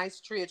getting a nice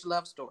Tridge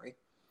love story.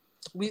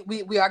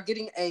 We are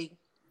getting a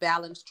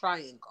balanced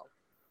triangle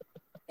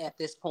at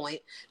this point.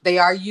 They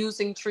are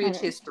using Tridge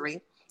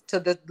history to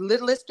the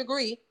littlest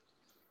degree,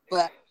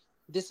 but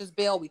this is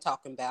Belle we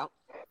talking about.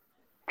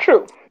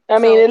 True. I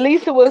mean, at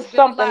least it was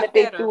something that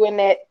they threw in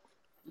that.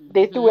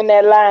 They threw in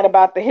that line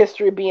about the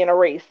history being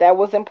erased. That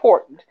was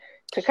important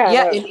to kind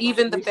of and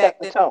even the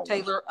fact that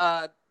Taylor,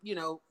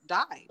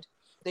 died.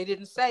 They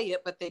didn't say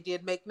it, but they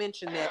did make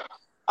mention that.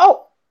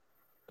 Oh,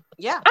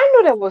 yeah. I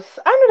knew there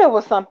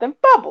was something.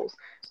 Bubbles.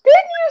 Didn't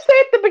you say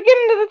at the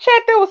beginning of the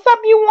chat there was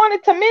something you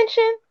wanted to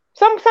mention?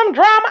 Some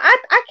drama? I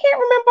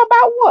can't remember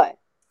about what.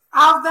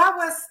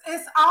 Oh,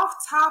 it's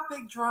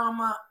off-topic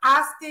drama.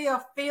 I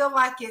still feel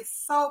like it's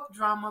soap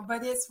drama,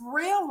 but it's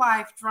real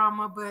life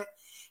drama, but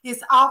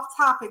it's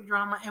off-topic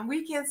drama. And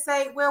we can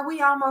say, well,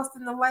 we almost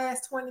in the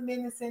last 20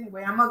 minutes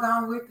anyway. I'm going to go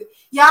on with it.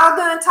 Y'all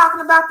done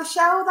talking about the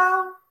show,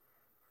 though?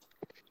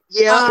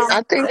 Yeah,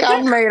 I think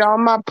I've made all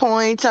my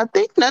points. I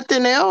think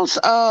nothing else.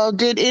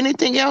 Did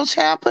anything else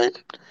happen?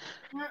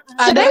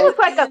 Today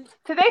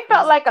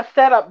felt like a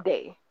setup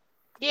day.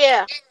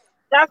 Yeah,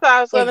 that's what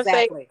I was going to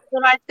say.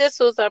 Like this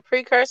was a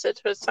precursor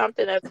to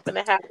something that's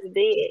going to happen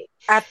big.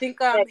 I think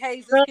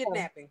Hayes is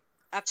kidnapping.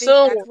 I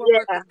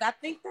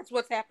think that's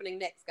what's happening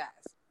next, guys.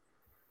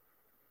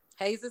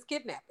 Hayes is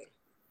kidnapping.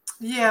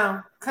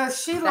 Yeah, because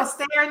Sheila's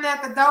staring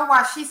at the door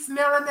while she's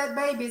smelling that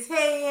baby's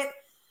head.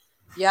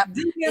 Yep.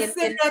 Deacon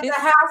sitting at the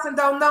house and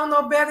don't know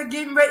no better,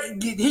 getting ready.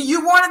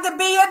 You wanted to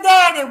be a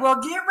daddy. Well,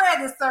 get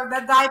ready, sir.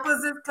 The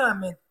diapers is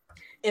coming.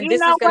 And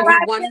this is going to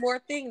be one more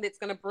thing that's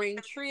going to bring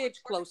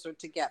Tridge closer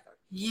together.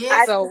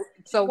 Yeah. So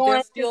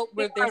they're still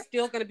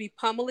going to be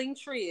pummeling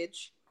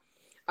Tridge.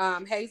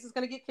 Hayes is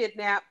going to get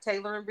kidnapped.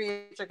 Taylor and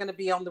Ridge are going to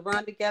be on the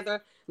run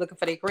together, looking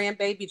for their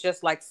grandbaby,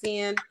 just like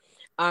Sin.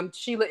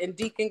 Sheila and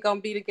Deacon going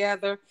to be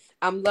together.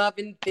 I'm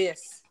loving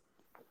this.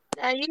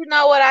 Now you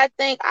know what I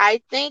think?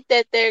 I think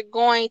that they're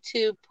going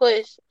to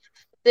push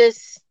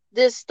this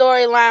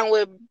storyline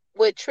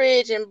with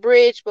Tridge and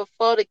Bridge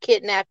before the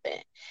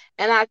kidnapping.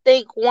 And I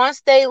think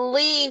once they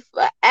leave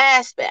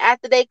Aspen,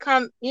 after they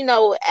come,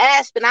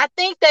 Aspen, I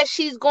think that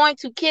she's going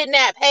to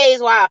kidnap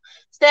Hayes while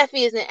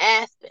Steffi is in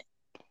Aspen.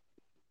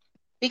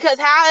 Because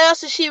how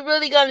else is she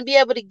really going to be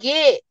able to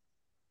get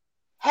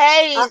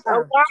Hayes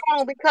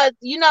alone? Because,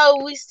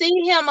 we see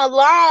him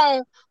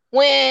alone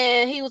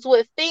when he was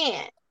with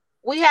Finn.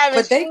 We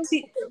haven't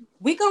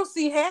we gonna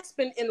see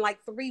Aspen in like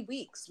 3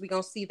 weeks. We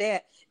gonna see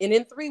that. And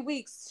in 3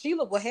 weeks,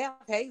 Sheila will have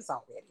Hayes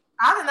already.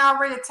 I done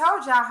already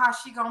told y'all how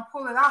she gonna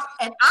pull it off.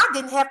 And I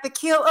didn't have to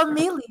kill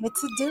Amelia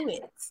to do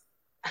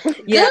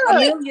it. Yeah,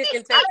 Amelia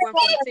can take one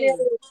for the team.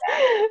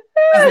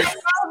 They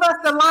gave us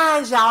the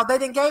lines, y'all. They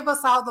done gave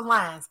us all the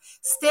lines.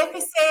 Steffi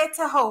said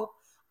to Hope,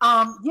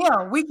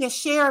 yeah, we can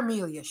share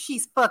Amelia.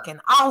 She's fucking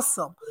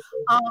awesome.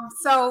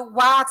 So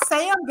while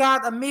Sam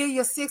got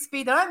Amelia 6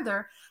 feet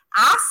under,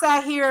 I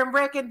sat here and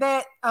reckoned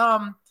that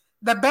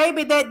the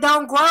baby that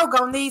don't grow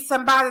gonna need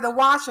somebody to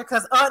watch her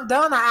because Aunt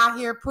Donna out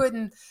here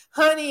putting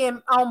honey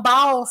on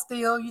balls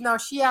still.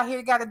 She out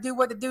here got to do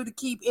what to do to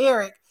keep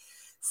Eric.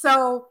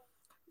 So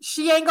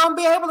she ain't gonna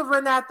be able to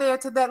run out there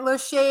to that little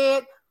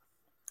shed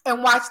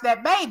and watch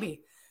that baby.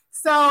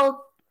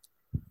 So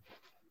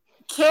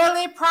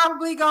Kelly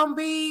probably gonna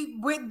be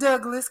with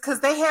Douglas because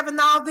they having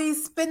all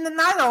these spend the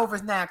night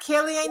overs now.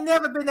 Kelly ain't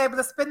never been able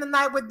to spend the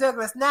night with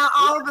Douglas. Now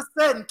all of a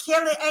sudden,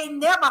 Kelly ain't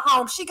never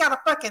home. She got a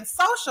fucking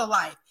social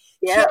life.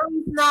 Yeah.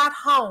 Kelly's not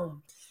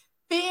home.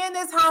 Finn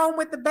is home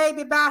with the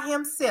baby by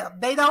himself.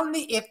 They don't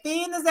need, if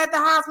Finn is at the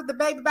house with the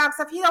baby by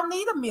himself, he don't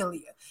need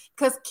Amelia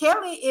because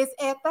Kelly is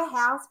at the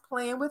house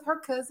playing with her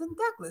cousin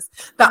Douglas.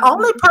 The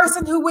only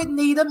person who would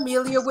need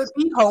Amelia would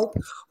be Hope,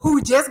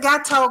 who just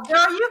got told,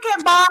 girl, you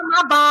can borrow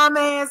my bomb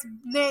ass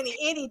nanny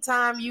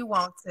anytime you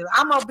want to.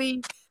 I'm gonna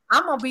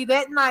be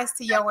that nice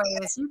to your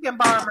ass. You can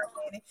borrow my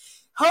nanny.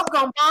 Hope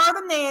gonna borrow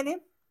the nanny.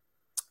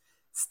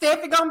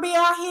 Steffi gonna be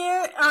out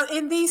here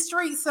in these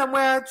streets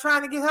somewhere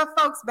trying to get her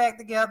folks back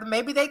together.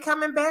 Maybe they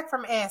coming back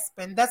from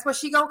Aspen. That's what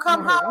she gonna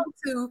come home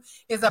to,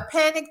 is a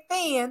panic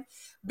then,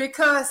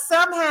 because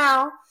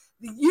somehow,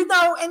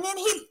 and then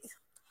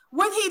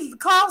when he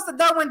closed the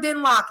door and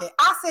didn't lock it,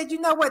 I said,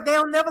 you know what?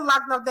 They'll never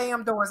lock no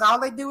damn doors. All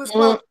they do is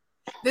close.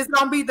 This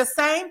gonna be the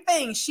same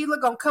thing. Sheila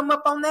gonna come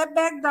up on that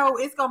back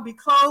door. It's gonna be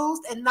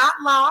closed and not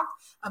locked.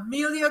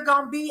 Amelia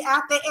gonna be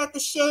out there at the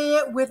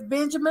shed with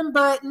Benjamin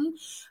Button.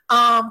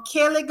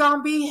 Kelly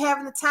gonna be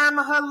having the time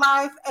of her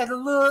life at a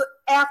little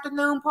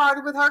afternoon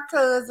party with her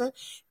cousin.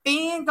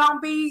 Ben gonna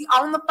be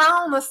on the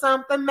phone or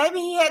something. Maybe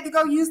he had to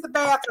go use the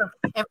bathroom.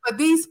 And for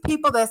these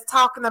people that's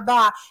talking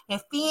about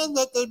and feeling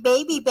that their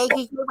baby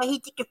when he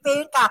took a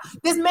phone call,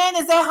 this man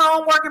is at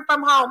home working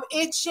from home.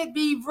 It should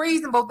be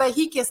reasonable that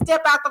he can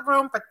step out the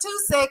room for 2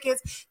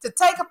 seconds to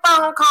take a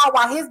phone call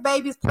while his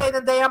baby's playing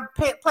a damn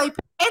play.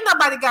 Ain't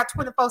nobody got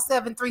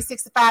 24/7,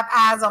 365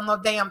 eyes on no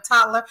damn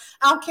toddler.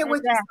 I don't care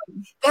what you say.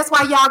 That's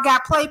why y'all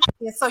got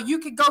playpens, so you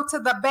can go to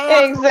the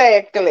bathroom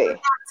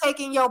without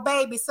taking your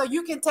baby. So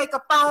you can take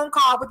a phone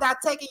call without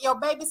taking your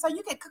baby. So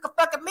you can cook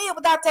a fucking meal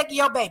without taking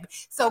your baby.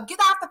 So get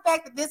off the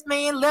fact that this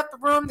man left the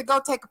room to go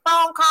take a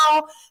phone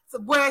call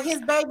where his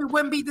baby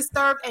wouldn't be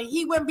disturbed, and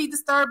he wouldn't be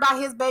disturbed by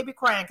his baby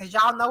crying, because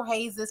y'all know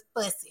Hayes is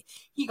fussy.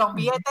 He gonna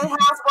be at that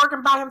house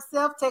working by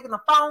himself, taking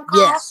a phone call.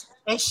 Yes.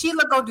 And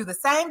Sheila gonna do the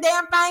same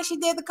damn thing she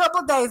did a couple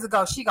of days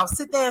ago. She gonna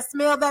sit there and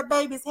smell that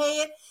baby's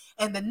head.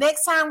 And the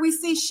next time we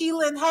see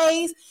Sheila and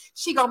Hayes,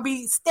 she gonna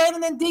be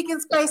standing in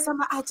Deacon's face. I'm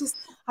like,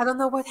 I don't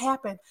know what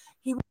happened.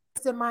 He was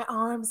in my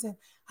arms and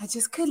I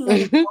just couldn't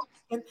let him go.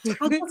 And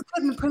I just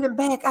couldn't put him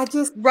back. I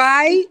just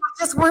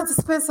wanted to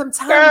spend some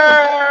time.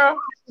 Girl,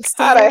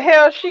 how the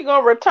hell she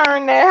gonna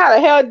return that? How the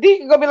hell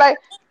Deacon gonna be like,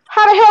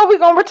 how the hell we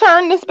gonna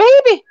return this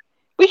baby?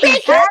 We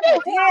can't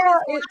do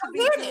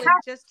it.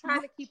 Just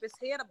trying to keep his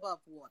head above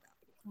water.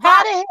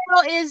 How the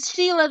hell is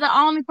Sheila the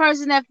only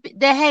person that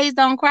Hayes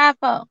don't cry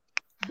for?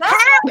 That's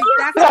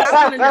what I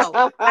want to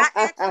know. I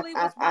actually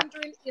was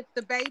wondering if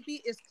the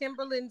baby is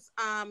Kimberly's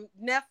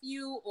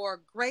nephew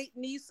or great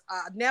niece,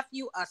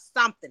 nephew or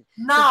something.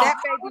 No,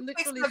 that baby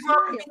literally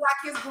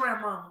like his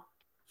grandma.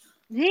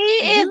 He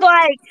is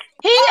like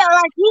he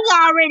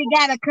already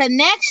got a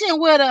connection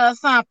with her or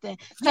something.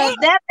 Cause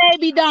that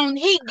baby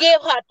he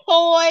give her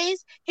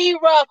toys, he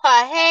rub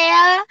her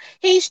hair,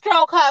 he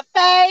stroke her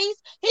face,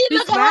 he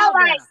look at her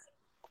like,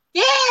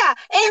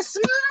 and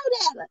smiled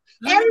at her.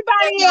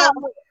 Everybody else,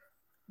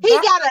 he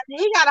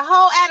got a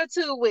whole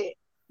attitude with.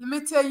 Let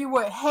me tell you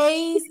what,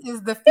 Hayes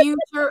is the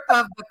future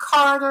of the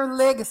Carter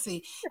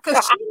legacy,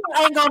 because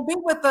she ain't gonna be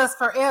with us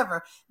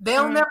forever.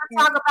 They'll never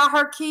talk about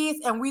her kids,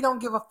 and we don't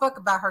give a fuck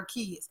about her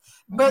kids.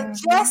 But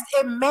just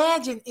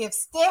imagine if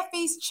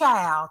Steffi's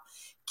child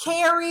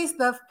carries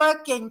the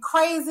fucking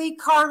crazy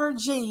Carter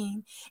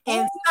gene,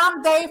 and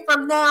someday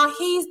from now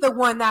he's the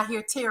one out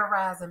here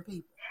terrorizing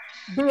people,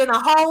 being a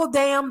whole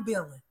damn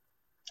villain.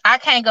 I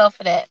can't go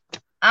for that.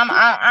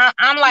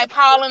 I'm like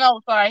Paul and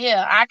Oates right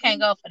here. I can't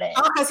go for that.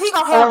 Because he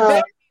gonna have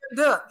Betty.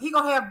 He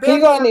gonna have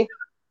Betty.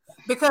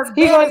 Because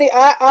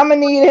I'm gonna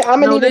need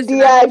a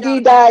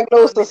DID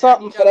diagnosis or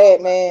something for that,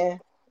 man.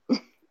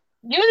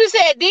 You just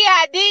said DID.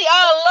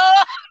 Oh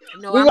Lord.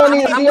 No, we're gonna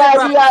need a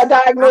DID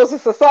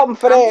diagnosis or something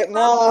for that.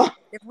 No.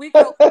 If we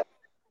go,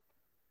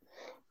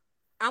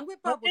 I'm with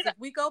Bubbles. If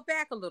we go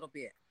back a little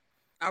bit,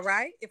 all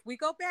right. If we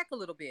go back a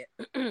little bit,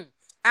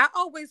 I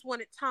always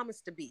wanted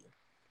Thomas to be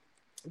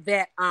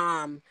that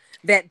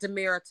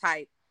DiMera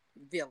type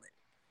villain,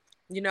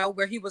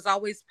 where he was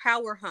always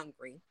power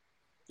hungry,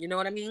 you know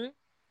what I mean,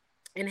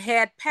 and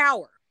had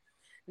power.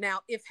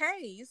 Now, if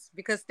Hayes,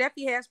 because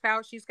Steffi has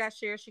power, she's got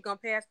shares, she's gonna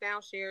pass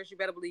down shares. You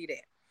better believe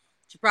that.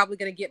 She's probably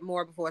gonna get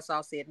more before it's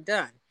all said and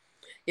done.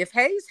 If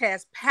Hayes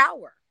has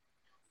power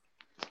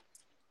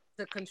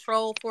to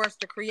control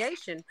Forrester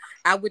creation,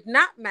 I would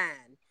not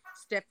mind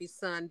Steffi's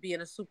son being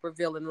a super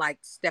villain like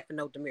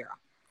Stefano DiMera.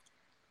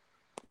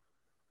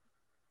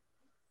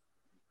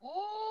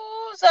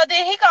 Ooh, so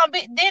then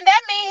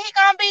that mean he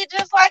gonna be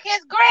just like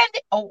his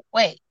granddad? Oh,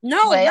 wait.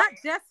 No, not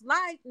just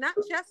like.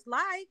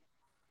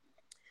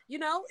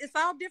 It's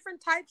all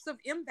different types of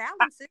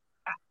imbalances.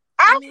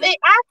 I feel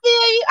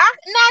you.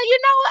 Now you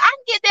know what? I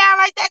can get down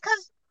like that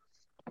because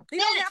he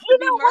don't have to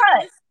be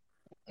murderous.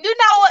 You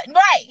know what?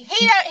 Right.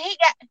 He got,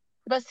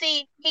 but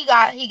see, he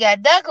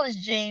got Douglas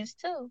genes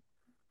too.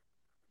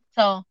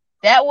 So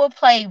that will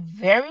play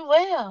very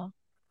well.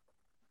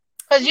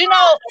 Because you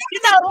know,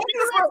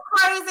 was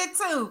crazy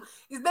too.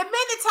 The many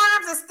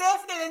times that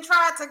Stephanie done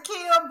tried to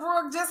kill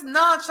Brooke just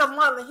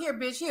nonchalantly. Here,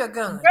 bitch, here a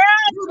gun. Girl,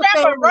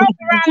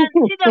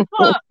 he done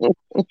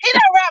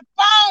wrap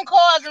phone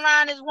cords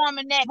around this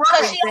woman's neck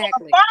because she on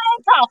the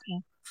phone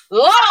talking.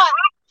 Lord.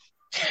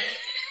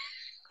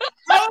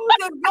 Hayes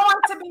is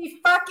going to be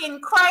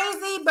fucking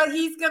crazy, but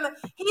he's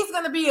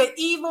gonna be an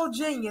evil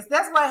genius.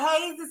 That's what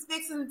Hayes is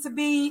fixing to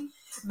be.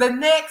 The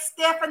next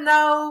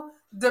Stefano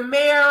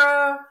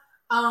DiMera,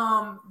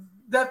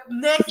 The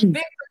next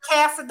Victor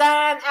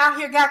Cassadine out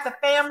here got the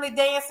family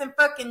dancing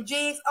fucking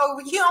jigs. Oh,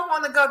 you don't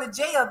want to go to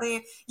jail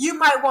then. You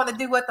might want to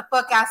do what the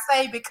fuck I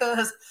say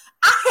because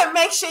I can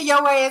make sure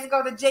your ass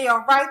go to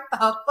jail right the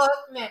fuck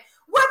now.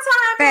 What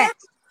time is it?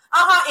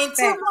 In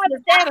 2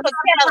 months, that for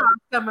Kelly.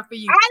 Coming for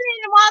you. I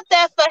didn't want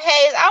that for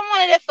Hayes. I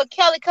wanted it for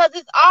Kelly because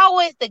it's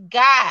always the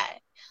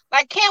guy.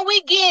 Like, can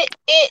we get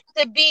it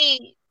to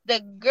be the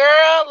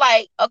girl?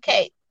 Like,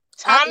 okay,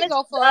 Thomas is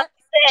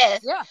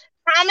obsessed. Yeah.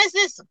 Thomas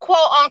is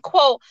quote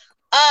unquote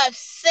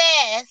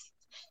obsessed,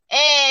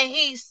 and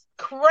he's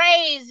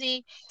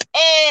crazy.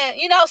 And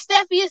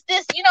Steffi is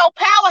this,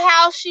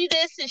 powerhouse. She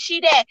this and she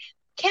that.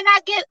 Can I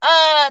get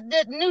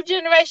the new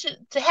generation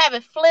to have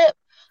it flip?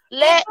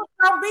 Let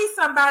don't be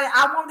somebody.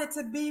 I want it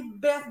to be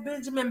Beth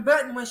Benjamin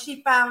Button when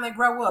she finally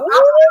grow up.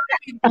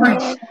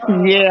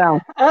 Yeah.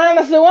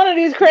 Honestly, one of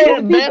these crazy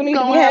people need to be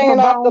hanging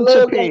off the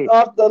Logan tree.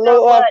 I want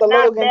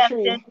her to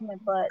be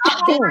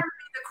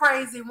the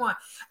crazy one.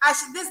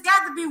 There's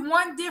got to be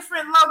one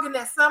different Logan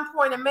at some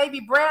point, and maybe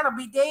Brad will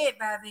be dead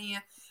by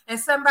then, and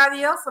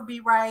somebody else will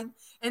be right,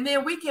 and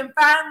then we can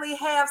finally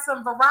have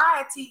some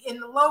variety in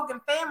the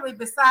Logan family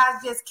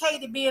besides just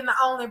Katie being the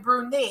only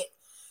brunette.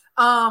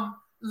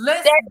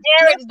 That's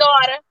Eric's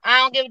daughter. I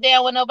don't give a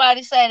damn what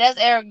nobody say. That's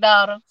Eric's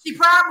daughter. She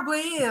probably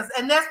is.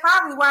 And that's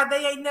probably why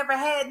they ain't never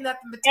had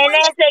nothing between. And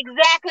that's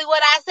exactly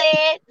what I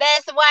said.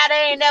 That's why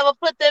they ain't never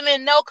put them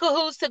in no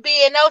cahoots to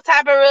be in no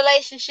type of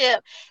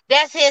relationship.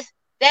 That's his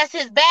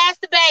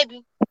bastard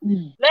baby.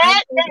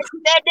 That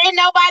didn't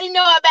nobody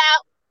know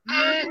about.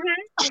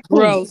 Mm-hmm.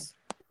 Gross.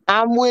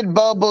 I'm with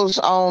Bubbles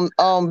on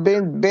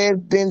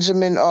Beth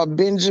Benjamin or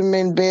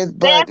Benjamin Beth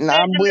Button.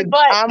 I'm with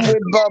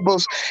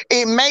Bubbles.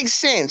 It makes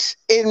sense.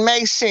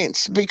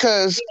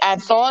 Because I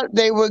thought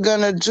they were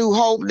gonna do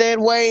Hope that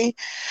way.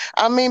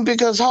 I mean,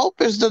 because Hope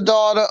is the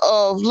daughter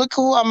of, look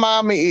who her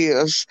mama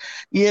is,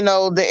 the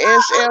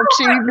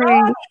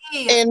SFTV,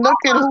 and look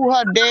at who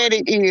her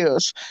daddy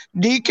is,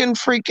 Deacon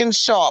freaking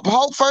Sharp.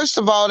 Hope, first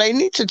of all, they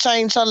need to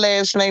change her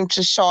last name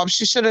to Sharp.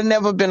 She should have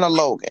never been a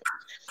Logan.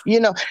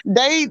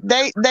 They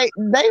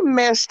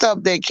messed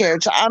up their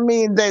character. I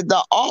mean,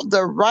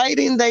 the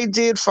writing they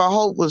did for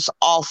Hope was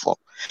awful.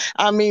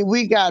 I mean,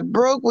 we got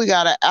Brooke, we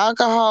got an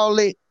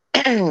alcoholic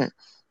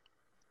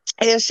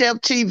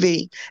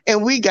SFTV,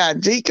 and we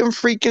got Deacon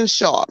freaking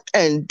Sharp,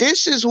 and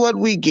this is what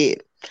we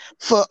get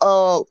for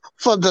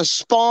the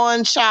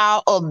spawn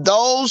child of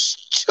those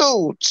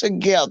two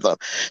together.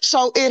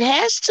 So it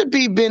has to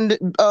be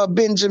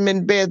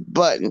Benjamin Beth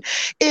Button.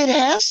 It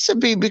has to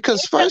be,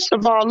 because first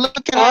of all, look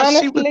at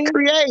how she was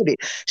created.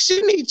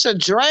 She needs to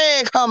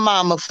drag her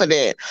mama for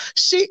that.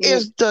 She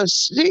is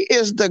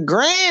the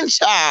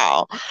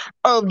grandchild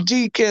of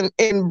Deacon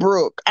and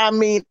Brooke. I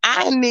mean,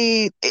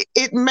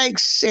 it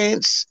makes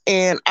sense,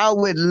 and I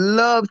would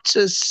love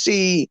to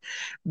see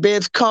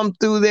Beth come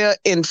through there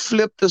and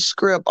flip the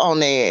script on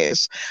their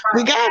ass.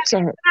 We got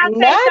to.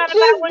 Not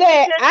just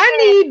that.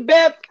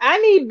 I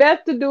need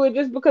Beth to do it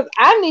just because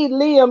I need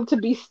Liam to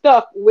be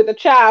stuck with a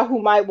child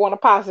who might want to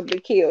possibly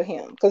kill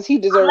him because he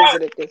deserves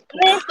it at this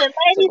point. Listen,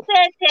 Lady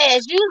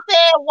Sanchez, you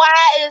said why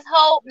is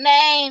Hope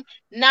name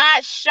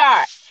not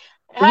Sharp?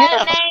 Her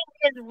name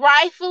is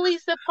rightfully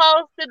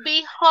supposed to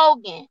be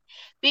Hogan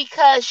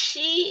because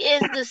she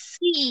is the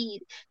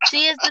seed.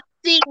 She is the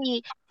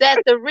seed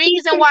that the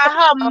reason why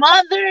her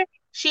mother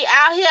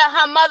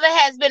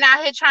has been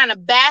out here trying to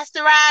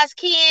bastardize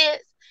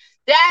kids.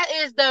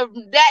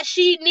 That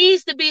she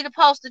needs to be the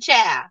poster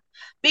child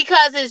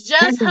because it's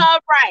just her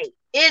right.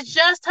 It's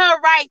just her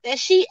right that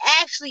she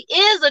actually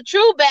is a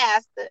true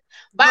bastard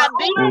by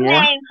being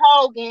named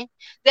Hogan,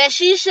 that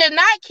she should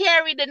not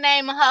carry the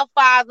name of her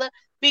father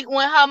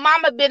when her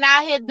mama been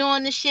out here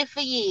doing this shit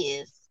for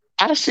years.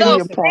 I see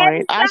your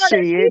point. I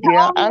see it.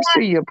 Yeah, I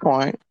see your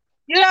point.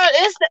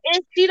 It's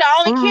she the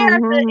only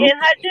character in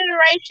her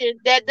generation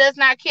that does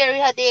not carry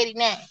her daddy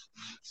name.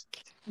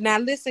 Now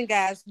listen,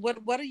 guys, what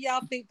do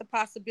y'all think the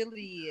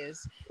possibility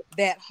is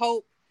that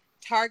Hope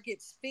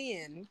targets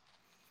Finn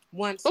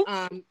once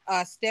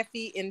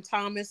Steffi and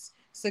Thomas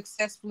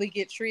successfully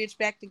get Tridge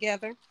back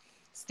together?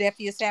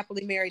 Steffi is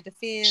happily married to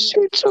Finn.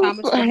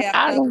 Thomas will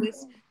have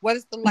Douglas. What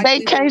is the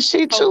likelihood?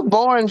 She too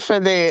boring for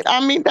that.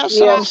 I mean, that's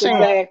what I'm saying.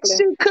 Exactly.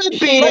 She could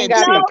be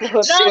that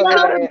chick. She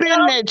could have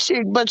been that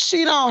chick, but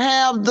she don't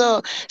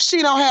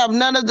have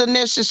none of the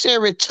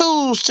necessary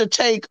tools to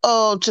take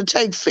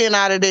Finn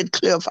out of that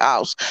cliff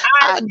house.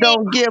 I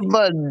don't give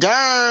a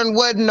darn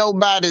what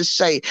nobody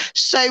say.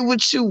 Say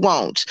what you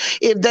want.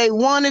 If they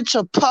wanted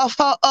to puff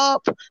her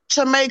up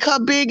to make her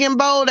big and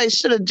bold, they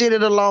should have did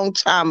it a long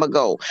time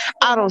ago.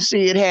 I don't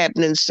see it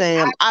happening,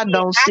 Sam. I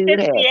don't see it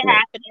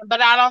happening.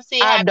 But I don't see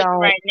it happening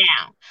right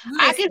now.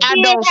 I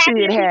don't see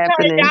it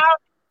happening.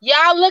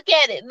 Y'all look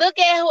at it. Look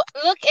at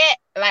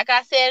like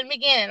I said in the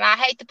beginning. I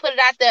hate to put it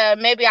out there.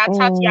 Maybe I'll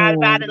talk to y'all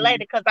about it later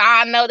because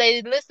I know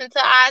they listen to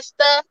our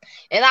stuff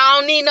and I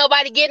don't need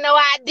nobody getting no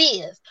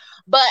ideas.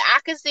 But I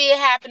can see it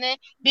happening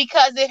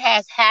because it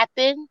has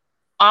happened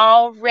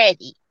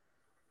already.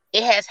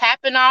 It has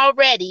happened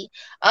already.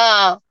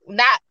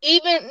 Not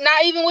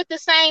even with the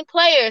same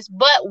players,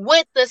 but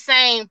with the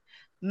same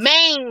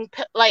main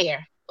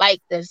player.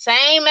 Like the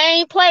same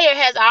main player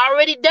has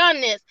already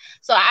done this.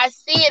 So I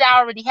see it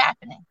already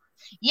happening.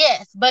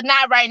 Yes, but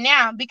not right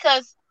now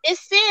because it's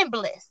sin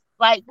bliss.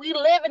 Like we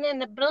living in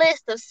the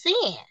bliss of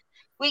sin.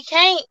 We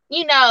can't,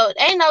 ain't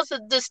no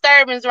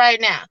disturbance right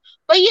now.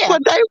 But yeah.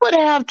 But they would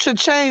have to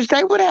change.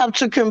 They would have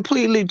to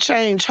completely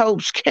change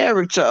Hope's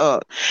character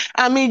up.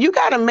 I mean, you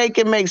got to make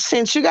it make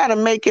sense. You got to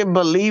make it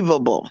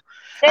believable.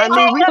 I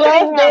mean, we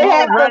can't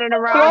have Hope running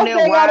around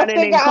there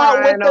whining and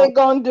crying. What they're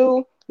gonna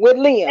do with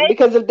Liam,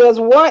 because if there's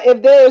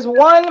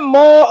one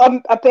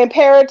more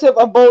imperative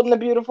of Bold and the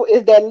Beautiful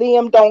is that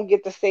Liam don't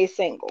get to stay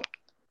single.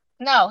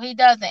 No, he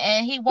doesn't,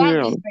 and he won't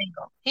be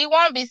single. He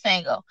won't be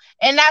single,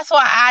 and that's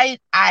why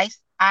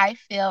I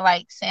feel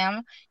like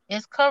Sam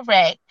is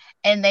correct,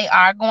 and they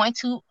are going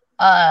to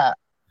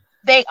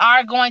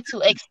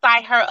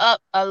excite her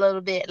up a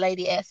little bit,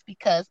 Lady S,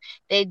 because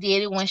they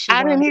did it when she.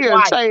 I didn't hear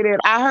her say that.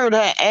 I heard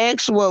her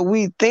ask what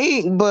we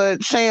think,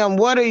 but Sam,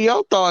 what are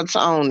your thoughts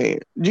on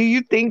it? Do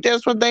you think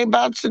that's what they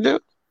about to do?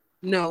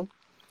 No.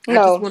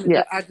 No.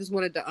 I just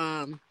wanted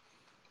to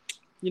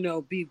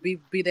be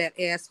that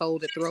asshole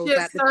that throws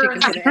out the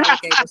chickens to the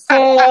alligators.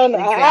 And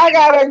I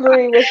gotta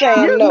agree with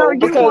Sam. You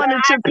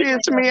wanted to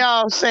piss me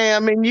off,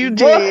 Sam, and you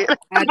did.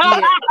 I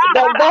did.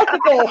 That's the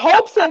thing.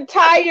 Hope's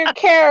entire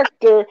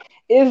character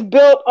is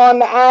built on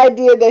the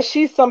idea that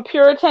she's some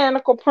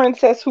puritanical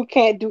princess who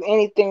can't do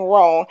anything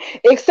wrong,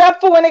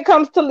 except for when it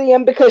comes to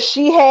Liam, because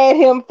she had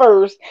him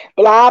first.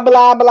 Blah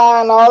blah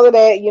blah, and all of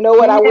that. You know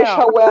what? I wish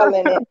her well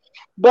in it.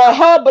 But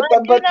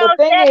the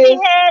thing Steffi is,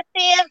 had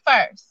sin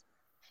first.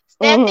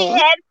 Steffi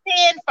had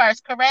sin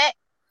first, correct?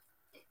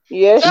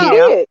 Yes, she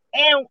did.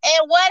 And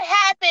what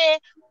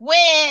happened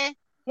when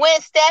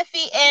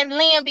Steffi and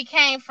Liam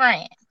became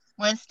friends?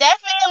 When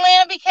Steffi and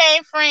Liam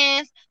became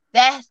friends,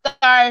 that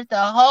started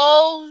that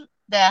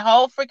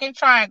whole freaking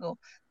triangle,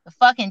 the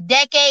fucking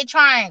decade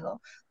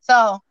triangle.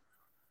 So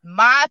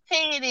my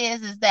opinion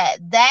is that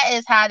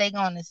is how they're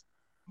gonna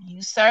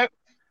usurp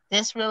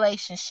this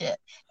relationship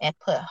and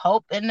put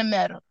Hope in the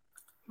middle.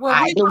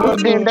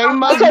 Then they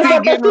must be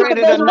getting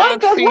ready to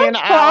knock Finn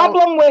out.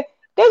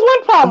 There's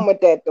one problem with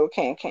that though,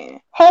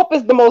 Can. Hope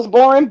is the most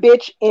boring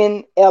bitch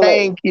in LA.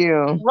 Thank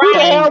you. Who the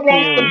hell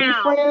wants to be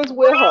friends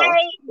with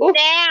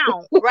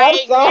her?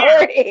 Right now.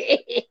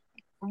 Sorry.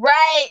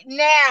 Right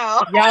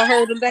now. Y'all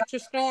heard Electra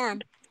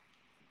Storm?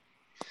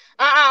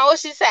 What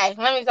she say?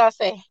 Let me go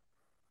see.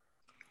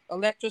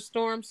 Electra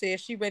Storm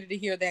says she ready to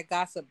hear that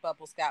gossip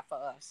Bubbles got for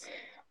us.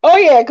 Oh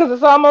yeah, because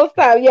it's almost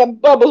time. Yeah,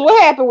 Bubbles,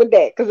 what happened with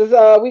that? Because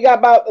we got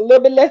about a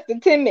little bit less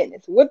than 10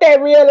 minutes. What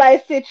that real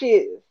life sitch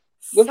is?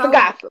 What's the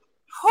gossip?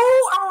 Who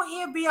on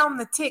here be on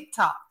the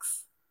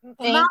TikToks? Am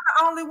I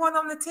the only one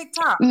on the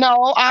TikTok?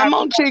 No, I'm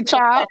on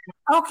TikTok.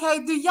 Okay,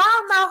 do y'all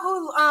know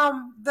who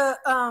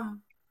the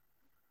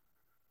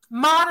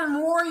Modern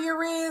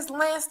Warrior is?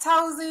 Lance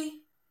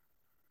Tosey.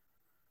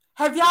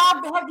 Have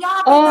y'all been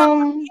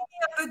on any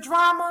of the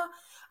drama?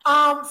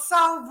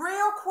 So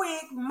real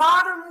quick,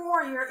 Modern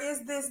Warrior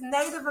is this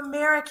Native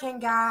American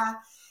guy,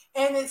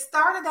 and it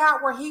started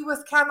out where he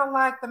was kind of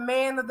like the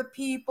man of the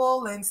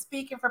people and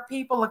speaking for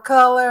people of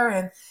color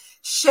and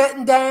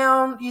shutting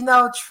down,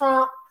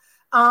 Trump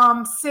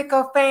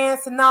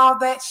sycophants and all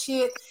that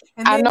shit.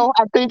 And I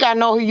think I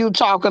know who you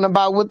talking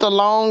about with the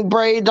long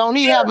braid. Don't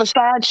he have a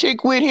side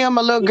chick with him,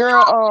 a little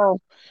girl?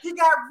 He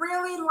got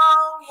really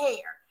long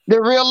hair. The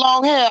real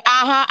long hair.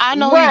 I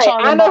know who you talking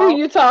about. I know who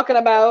you talking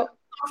about.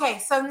 Okay,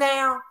 so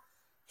now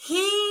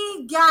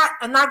he got,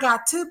 and I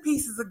got two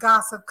pieces of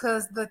gossip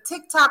because the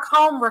TikTok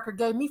homeworker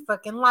gave me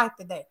fucking life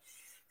today.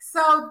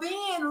 So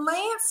then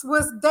Lance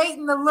was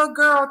dating the little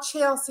girl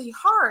Chelsea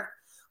Hart,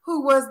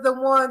 who was the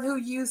one who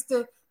used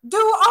to do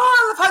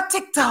all of her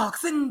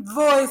TikToks and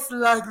voice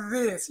like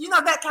this,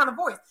 that kind of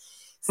voice.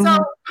 So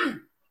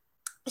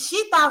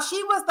she thought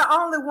she was the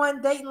only one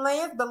dating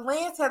Lance, but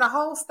Lance had a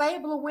whole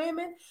stable of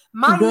women.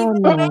 Might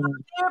even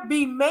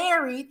be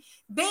married.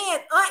 Then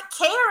Aunt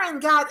Karen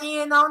got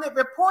in on it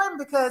reporting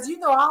because,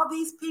 all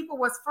these people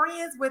was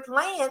friends with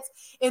Lance.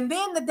 And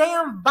then the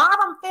damn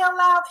bottom fell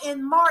out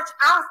in March.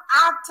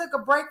 I took a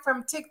break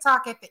from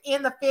TikTok at the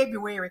end of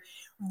February.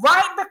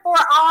 Right before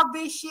all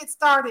this shit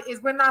started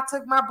is when I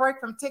took my break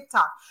from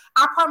TikTok.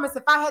 I promise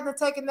if I hadn't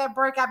taken that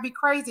break, I'd be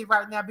crazy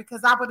right now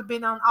because I would have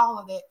been on all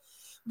of it.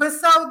 But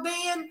so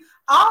then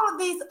all of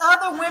these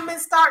other women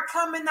start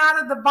coming out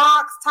of the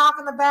box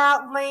talking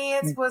about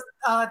Lance was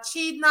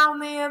cheating on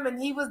them and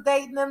he was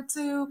dating them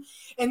too.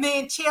 And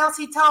then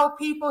Chelsea told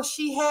people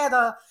she had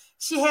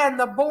an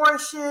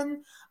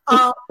abortion.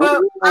 But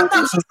I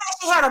know she said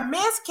she had a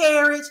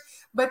miscarriage.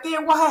 But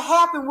then what had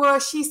happened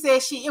was she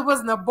said it was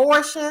an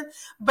abortion.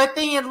 But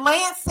then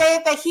Lance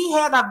said that he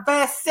had a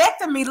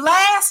vasectomy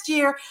last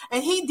year,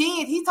 and he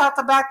did. He talked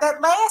about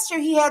that last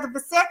year. He had a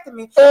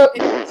vasectomy.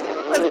 And she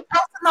was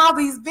posting all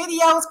these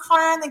videos,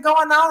 crying and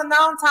going on and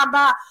on, talking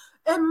about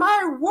in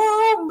my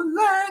womb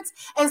lands.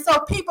 And so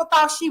people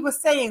thought she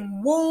was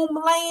saying womb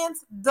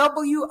lands,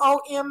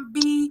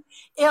 WOMBLANDS,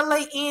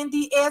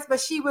 but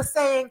she was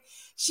saying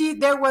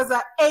there was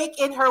an ache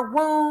in her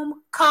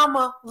womb,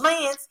 comma,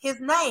 Lance, his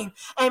name.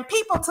 And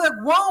people took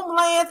womb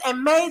lands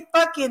and made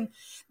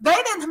they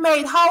done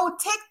made whole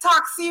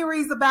TikTok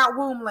series about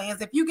womb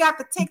lands. If you got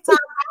the TikTok,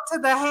 go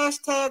to the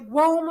hashtag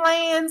womb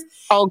lands.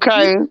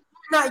 Okay.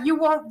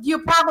 You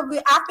probably,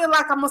 I feel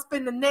like I'm going to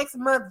spend the next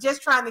month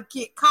just trying to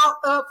get caught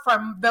up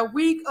from the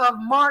week of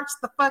March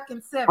the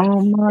fucking 7th.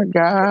 Oh my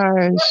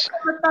gosh.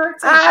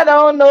 I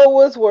don't know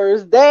what's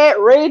worse. That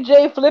Ray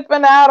J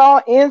flipping out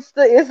on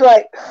Insta, it's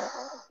like...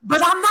 But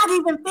I'm not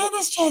even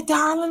finished yet,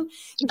 darling.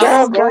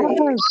 Oh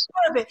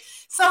gosh.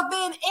 So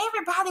then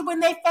everybody, when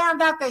they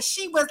found out that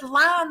she was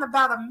lying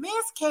about a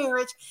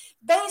miscarriage,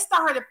 they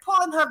started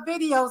pulling her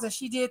videos, and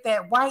she did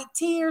that white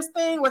tears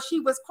thing where she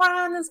was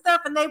crying and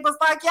stuff, and they was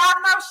like, y'all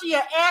know she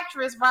an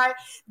actress, right?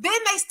 Then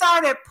they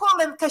started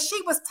pulling, because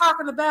she was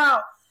talking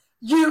about,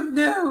 you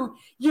knew,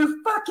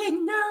 you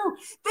fucking knew.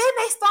 Then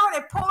they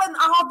started pulling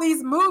all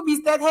these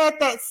movies that had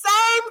that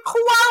same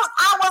quote.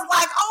 I was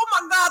like, oh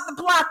my God, the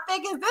plot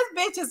thickens. This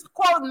bitch is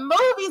quoting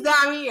movies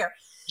out here.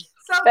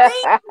 So then,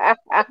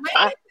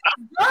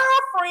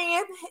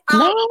 girlfriend,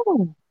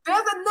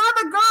 there's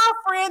another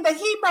girlfriend that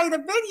he made a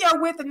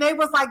video with, and they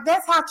was like,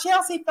 that's how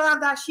Chelsea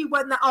found out she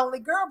wasn't the only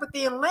girl. But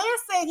then Lance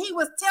said he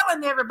was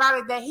telling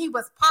everybody that he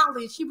was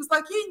poly. She was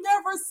like, he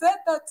never said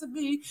that to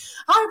me.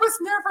 I was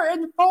never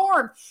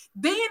informed.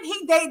 Then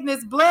he dating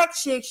this black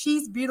chick.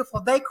 She's beautiful.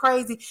 They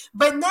crazy.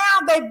 But now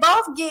they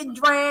both getting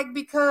dragged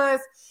because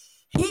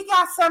he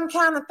got some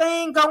kind of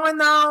thing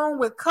going on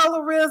with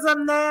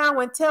colorism now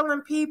and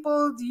telling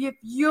people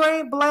you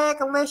ain't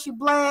black unless you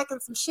black and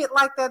some shit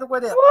like that or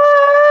whatever.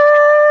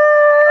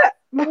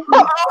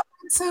 What?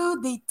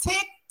 To the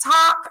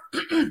TikTok,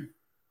 the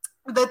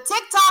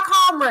TikTok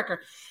homewrecker.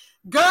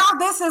 Girl,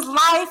 this is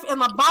life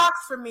in a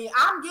box for me.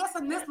 I'm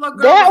guessing this little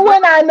girl. That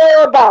one I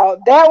know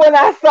about. That one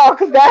I saw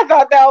because I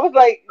thought that was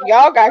like,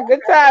 y'all got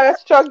good time.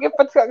 That's Chuck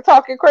for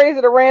talking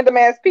crazy to random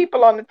ass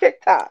people on the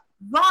TikTok.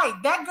 Right,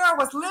 that girl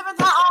was living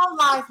her own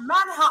life,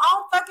 minding her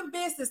own fucking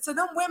business. So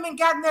them women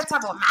got in there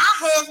talking about, my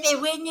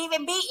husband wouldn't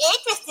even be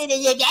interested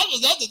in you.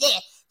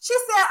 She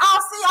said, oh,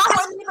 see, I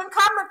wasn't even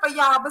coming for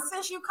y'all, but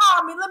since you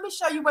called me, let me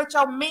show you what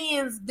your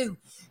men's do.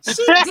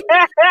 She did.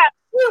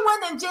 She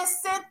went and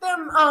just sent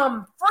them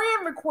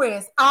friend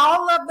requests.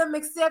 All of them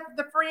accepted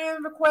the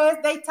friend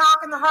request. They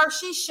talking to her.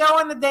 She's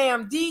showing the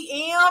damn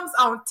DMs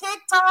on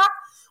TikTok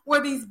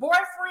where these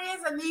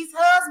boyfriends and these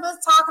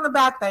husbands talking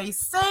about they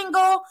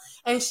single,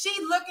 and she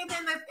looking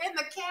in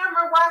the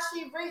camera while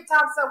she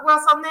talks. So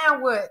now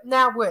what?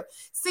 Now what?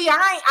 See,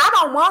 I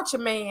don't want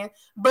your man,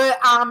 but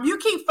you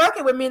keep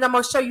fucking with me, and I'm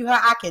gonna show you how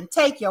I can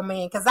take your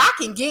man because I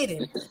can get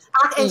him.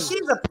 And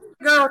she's a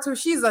girl too.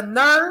 She's a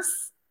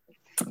nurse.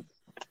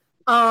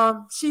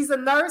 She's a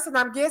nurse, and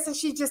I'm guessing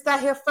she's just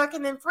out here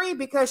fucking and free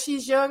because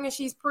she's young and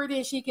she's pretty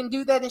and she can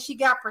do that and she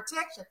got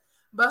protection.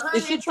 But honey,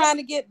 is she trying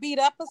to get beat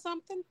up or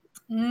something?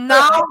 No,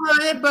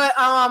 honey, but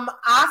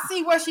I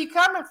see where she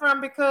coming from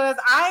because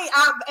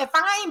if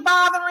I ain't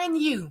bothering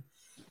you,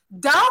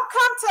 don't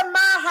come to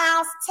my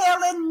house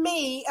telling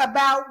me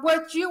about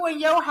what you and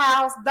your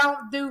house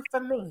don't do for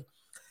me.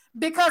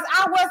 Because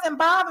I wasn't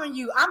bothering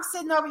you. I'm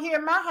sitting over here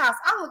in my house.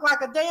 I look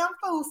like a damn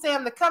fool,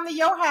 Sam, to come to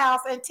your house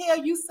and tell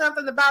you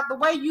something about the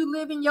way you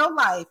live in your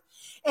life.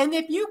 And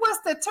if you was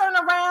to turn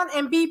around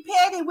and be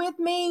petty with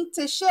me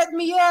to shut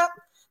me up,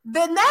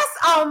 then that's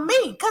on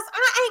me. Because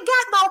I ain't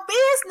got no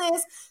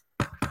business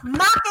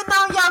knocking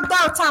on your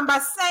door talking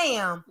about,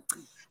 Sam,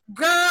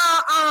 girl,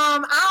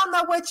 I don't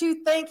know what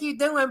you think you're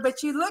doing,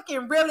 but you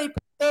looking really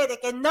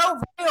pathetic and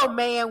no real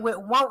man would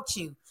want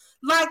you.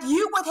 Like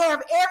you would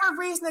have every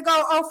reason to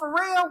go, oh, for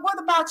real? What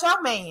about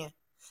your man?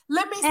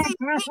 Let me see if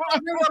he's a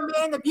real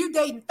man if you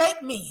dating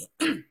fake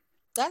men.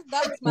 That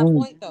was my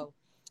point though.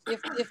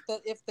 If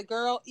the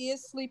girl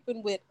is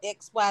sleeping with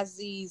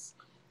XYZ's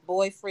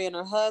boyfriend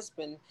or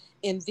husband,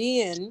 and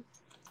then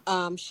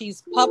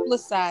she's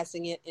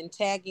publicizing it and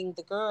tagging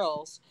the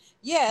girls.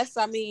 Yes,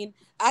 I mean,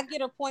 I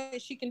get her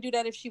point. She can do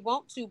that if she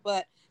wants to,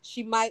 but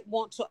she might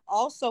want to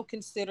also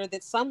consider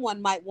that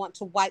someone might want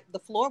to wipe the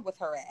floor with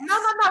her ass. No.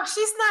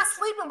 She's not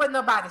sleeping with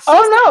nobody.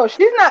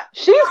 She's not.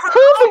 She's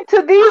proving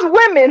to these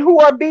women who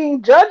are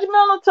being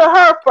judgmental to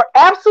her for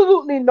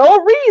absolutely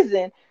no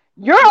reason.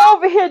 You're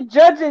over here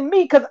judging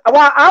me because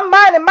while I'm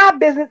minding my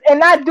business and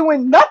not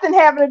doing nothing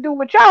having to do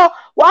with y'all,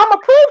 well, I'm going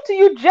to prove to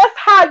you just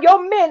how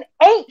your men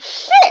ain't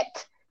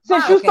shit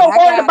since you're so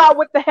worried about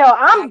what the hell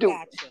I'm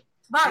doing.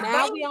 Right,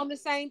 now we on the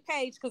same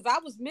page because I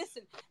was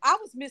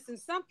missing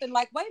something.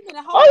 Like, wait a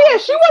minute, hold on. Yeah,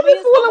 she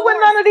wasn't fooling with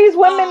none of these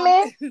women,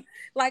 man.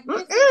 Like,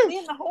 then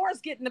the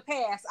whores getting the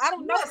pass. I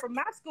don't know. From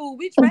my school,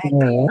 we track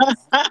men.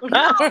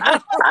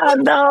 I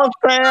know,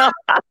 Sam.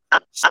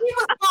 She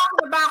was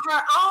talking about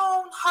her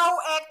own whole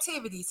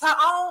activities, her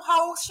own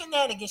whole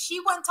shenanigans.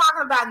 She wasn't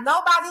talking about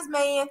nobody's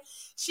man.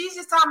 She's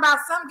just talking about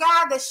some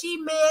guy that she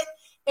met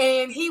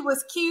and he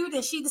was cute,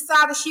 and she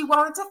decided she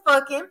wanted to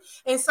fuck him.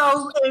 And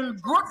so, in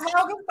Brooke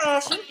Hogan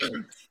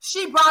fashion,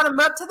 she brought him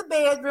up to the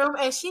bedroom,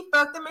 and she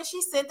fucked him, and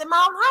she sent him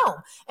on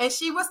home. And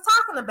she was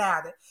talking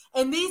about it.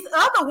 And these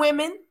other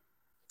women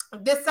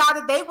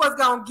decided they was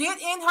gonna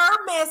get in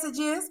her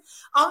messages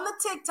on the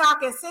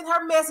TikTok and send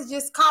her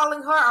messages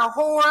calling her a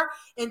whore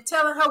and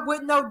telling her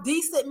what no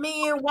decent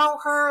men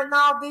want her and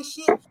all this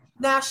shit.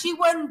 Now, she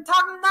wasn't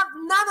talking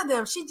none of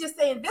them. She just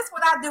saying, this is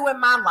what I do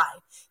in my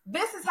life.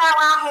 This is how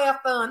I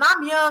have fun.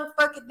 I'm young,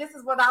 fuck it, this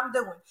is what I'm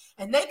doing.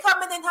 And they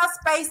coming in her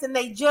space and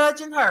they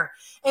judging her.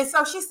 And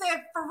so she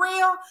said, for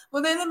real?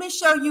 Well, then let me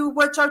show you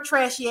what your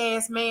trashy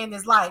ass man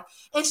is like.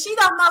 And she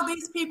don't know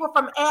these people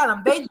from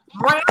Adam. They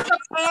random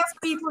ass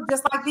people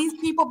just like these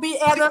people be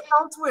at us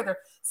on Twitter.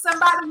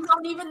 Somebody you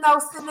don't even know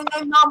sitting in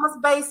their mama's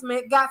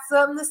basement got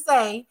something to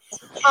say.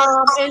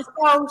 And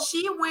so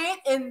she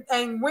went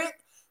and went.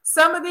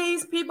 Some of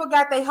these people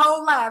got their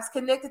whole lives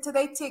connected to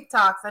their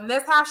TikToks, and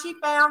that's how she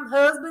found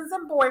husbands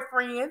and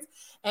boyfriends.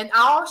 And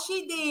all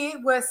she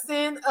did was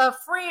send a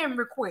friend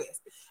request.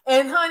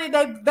 And honey,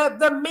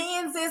 the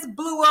men's just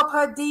blew up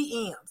her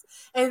DMs.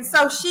 And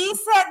so she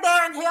sat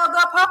there and held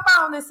up her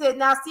phone and said,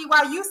 now see,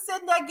 while you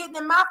sitting there getting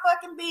in my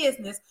fucking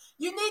business,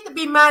 you need to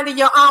be minding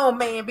your own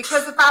man,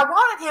 because if I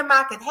wanted him,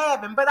 I could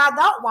have him, but I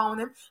don't want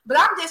him. But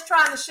I'm just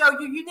trying to show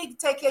you, you need to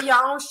take care of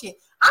your own shit.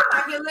 I'm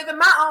out here living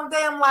my own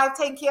damn life,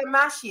 taking care of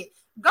my shit.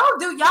 Go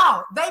do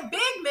y'all. They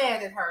big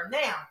mad at her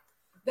now.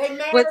 They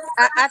mad at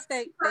her. I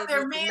think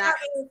they're mad at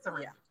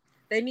answering. Yeah,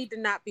 they need to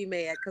not be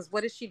mad, because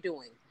what is she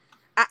doing?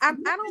 I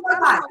don't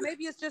know.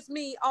 Maybe it's just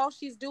me. All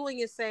she's doing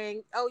is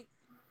saying, oh,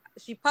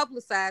 she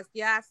publicized,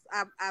 yes,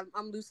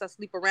 I'm loose, I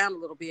sleep around a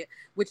little bit,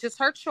 which is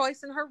her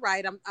choice and her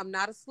right. I'm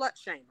not a slut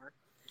shamer.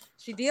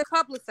 She did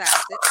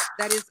publicize it.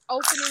 That is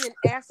opening and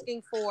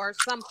asking for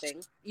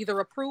something, either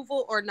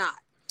approval or not.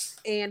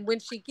 And when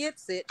she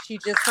gets it, she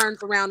just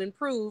turns around and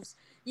proves,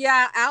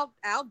 yeah,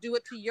 I'll do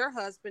it to your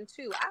husband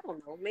too. I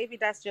don't know. Maybe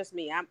that's just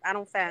me. I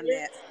don't find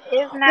that.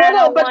 It's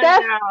not but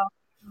that's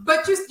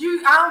But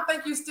you, I don't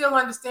think you still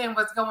understand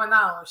what's going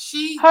on.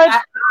 she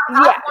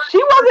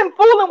wasn't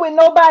fooling with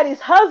nobody's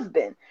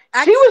husband.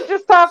 She was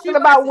just talking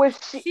about what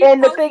she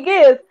and the thing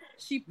is,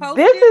 she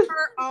posted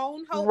her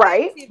own whole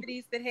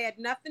activities that had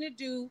nothing to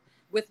do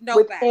with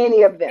nobody. With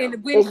any of them.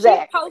 And when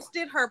she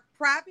posted her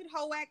private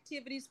whole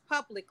activities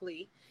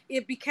publicly,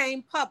 it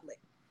became public.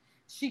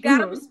 She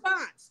got a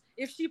response.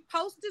 If she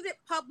posted it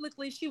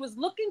publicly, she was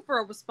looking for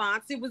a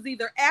response. It was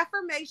either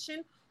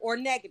affirmation or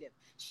negative.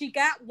 She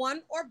got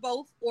one or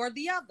both or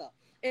the other.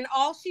 And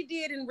all she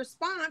did in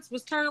response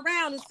was turn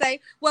around and say,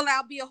 well,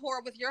 I'll be a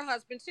whore with your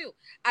husband too.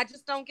 I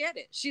just don't get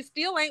it. She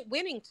still ain't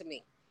winning to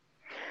me.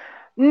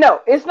 No,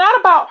 it's not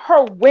about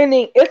her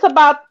winning. It's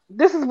about,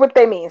 this is what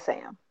they mean,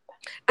 Sam.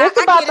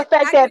 It's about the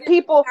fact that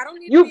people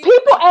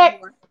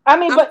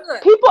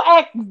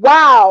act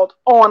wild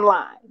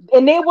online.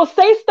 And they will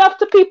say stuff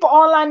to people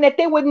online that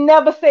they would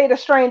never say to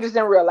strangers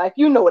in real life.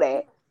 You know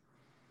that.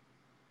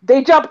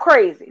 They jump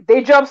crazy.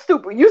 They jump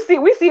stupid.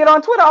 We see it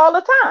on Twitter all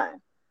the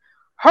time.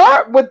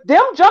 Her, with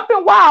them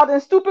jumping wild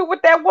and stupid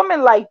with that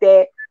woman like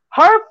that,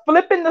 her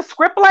flipping the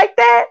script like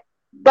that,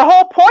 the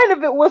whole point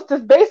of it was to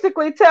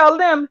basically tell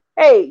them,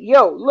 hey,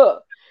 yo,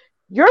 look,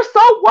 you're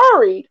so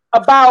worried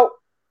about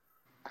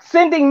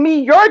sending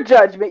me your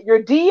judgment.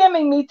 You're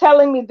DMing me,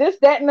 telling me this,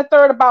 that, and the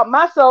third about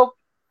myself.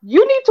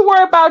 You need to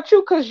worry about you,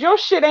 because your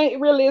shit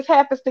ain't really as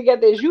half as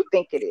together as you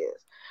think it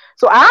is.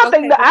 So I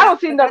don't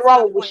see nothing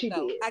wrong with what she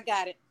did. I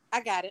got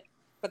it.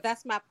 But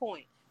that's my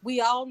point.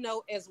 We all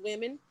know as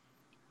women,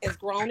 as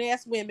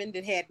grown-ass women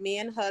that had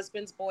men,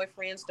 husbands,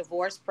 boyfriends,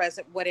 divorced,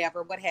 present,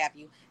 whatever, what have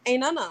you,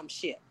 ain't none of them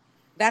shit.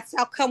 That's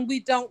how come we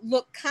don't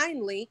look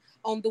kindly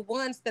on the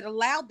ones that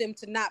allowed them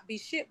to not be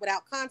shit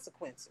without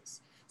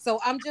consequences. So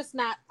I'm just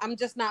not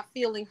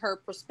feeling her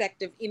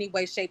perspective any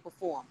way, shape, or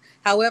form,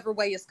 however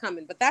way it's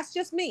coming. But that's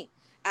just me.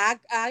 I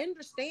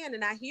understand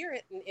and I hear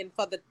it, and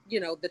for the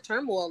the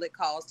turmoil it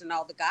caused and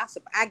all the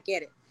gossip, I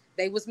get it.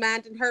 They was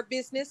minding her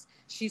business.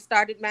 She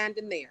started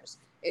minding theirs.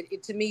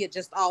 To me, it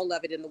just all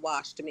of it in the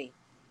wash to me.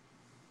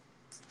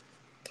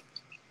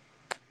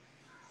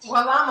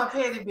 Well, I'm a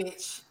petty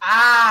bitch.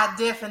 I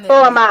definitely.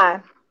 So am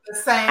I. The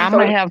same. I'm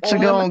gonna have to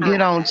go and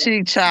get on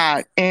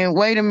TikTok. And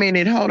wait a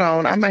minute, hold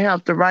on. I'm gonna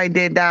have to write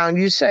that down.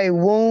 You say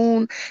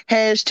wound,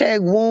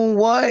 #wound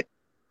what?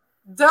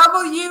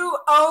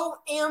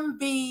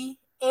 WOMBLANDS.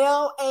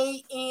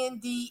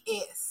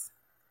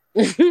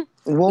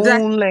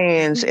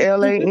 Woundlands,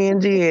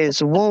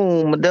 LANDS,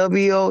 womb,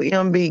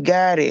 WOMB.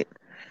 Got it.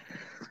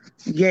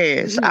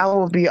 Yes, I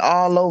will be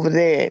all over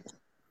that.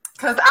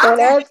 Because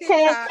I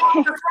can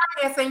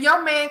and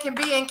your man can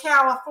be in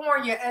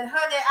California, and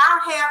honey,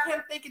 I'll have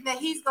him thinking that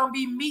he's gonna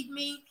be meet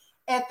me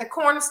at the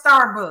corner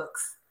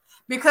Starbucks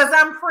because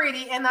I'm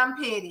pretty and I'm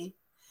petty.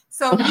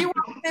 So if you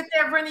want to sit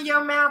there running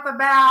your mouth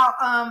about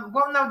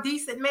won't no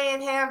decent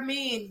man have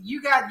me, and you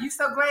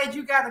so glad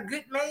you got a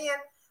good man.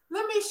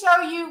 Let me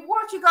show you. Why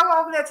don't you go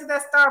over there to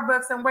that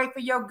Starbucks and wait for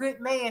your good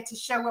man to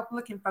show up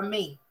looking for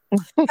me?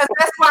 Because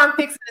that's why I'm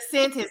fixing to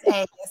send his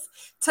ass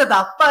to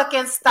the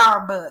fucking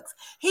Starbucks.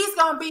 He's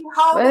gonna be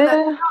holding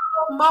a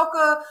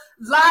mocha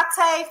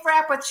latte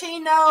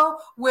frappuccino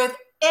with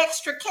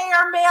extra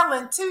caramel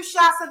and 2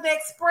 shots of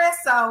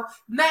espresso.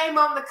 Name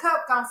on the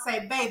cup gonna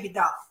say baby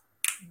doll.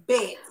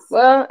 Bet.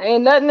 Well,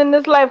 ain't nothing in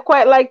this life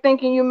quite like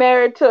thinking you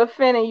married to a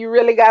Finn and you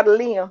really got a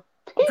Liam.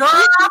 Girl,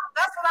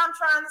 that's what I'm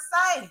trying to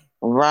say.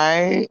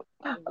 Right.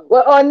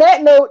 Well, on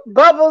that note,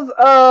 Bubbles,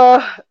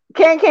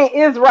 Can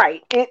is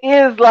right. It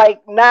is like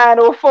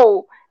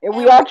 9:04, and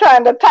we are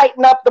trying to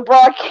tighten up the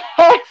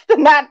broadcast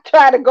and not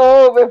try to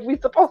go over if we're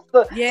supposed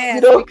to.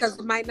 Yes, because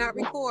it might not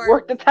record.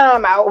 Work the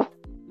time out.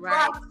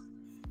 Right.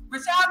 But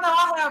y'all know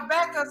I have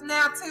backups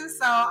now too,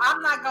 so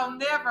I'm not gonna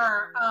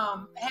never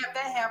have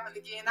that happen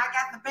again. I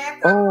got the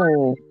backup.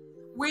 Oh.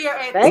 We are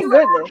at Thank 2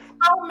 goodness.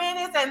 4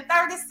 minutes and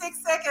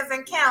 36 seconds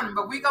and counting,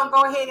 but we're gonna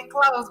go ahead and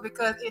close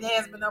because it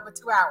has been over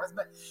 2 hours.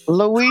 But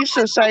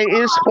Louisa say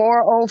it's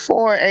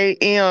 4:04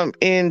 a.m.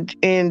 in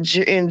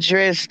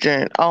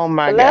Dresden. Oh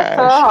my Bless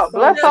gosh. her.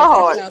 Bless her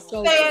heart. said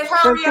hurry up and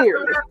Sincerely.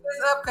 wrap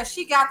this up because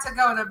she got to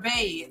go to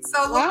bed. So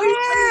Ah.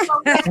 Louisa,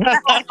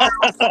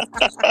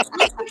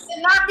 we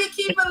should not be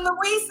keeping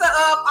Louisa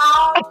up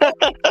all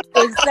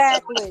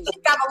Exactly. She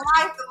got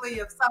a life to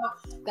live. So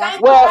That's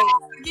thank you right.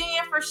 guys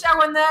again for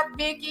showing up,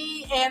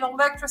 Vicky and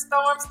Electra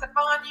Storm.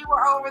 Stefan, you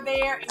were over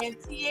there, and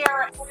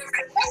Tierra. Thank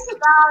you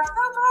guys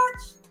so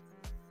much.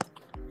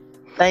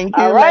 Thank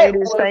you, All right.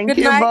 ladies. Well, Thank Good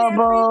you, night,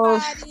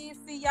 Bubbles. everybody.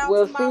 See y'all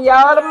We'll tomorrow. see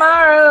y'all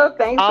tomorrow.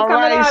 Thanks All for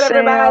coming right, out,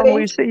 Sam. everybody.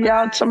 We see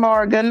y'all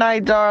tomorrow. Good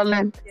night,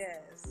 darling. Yeah.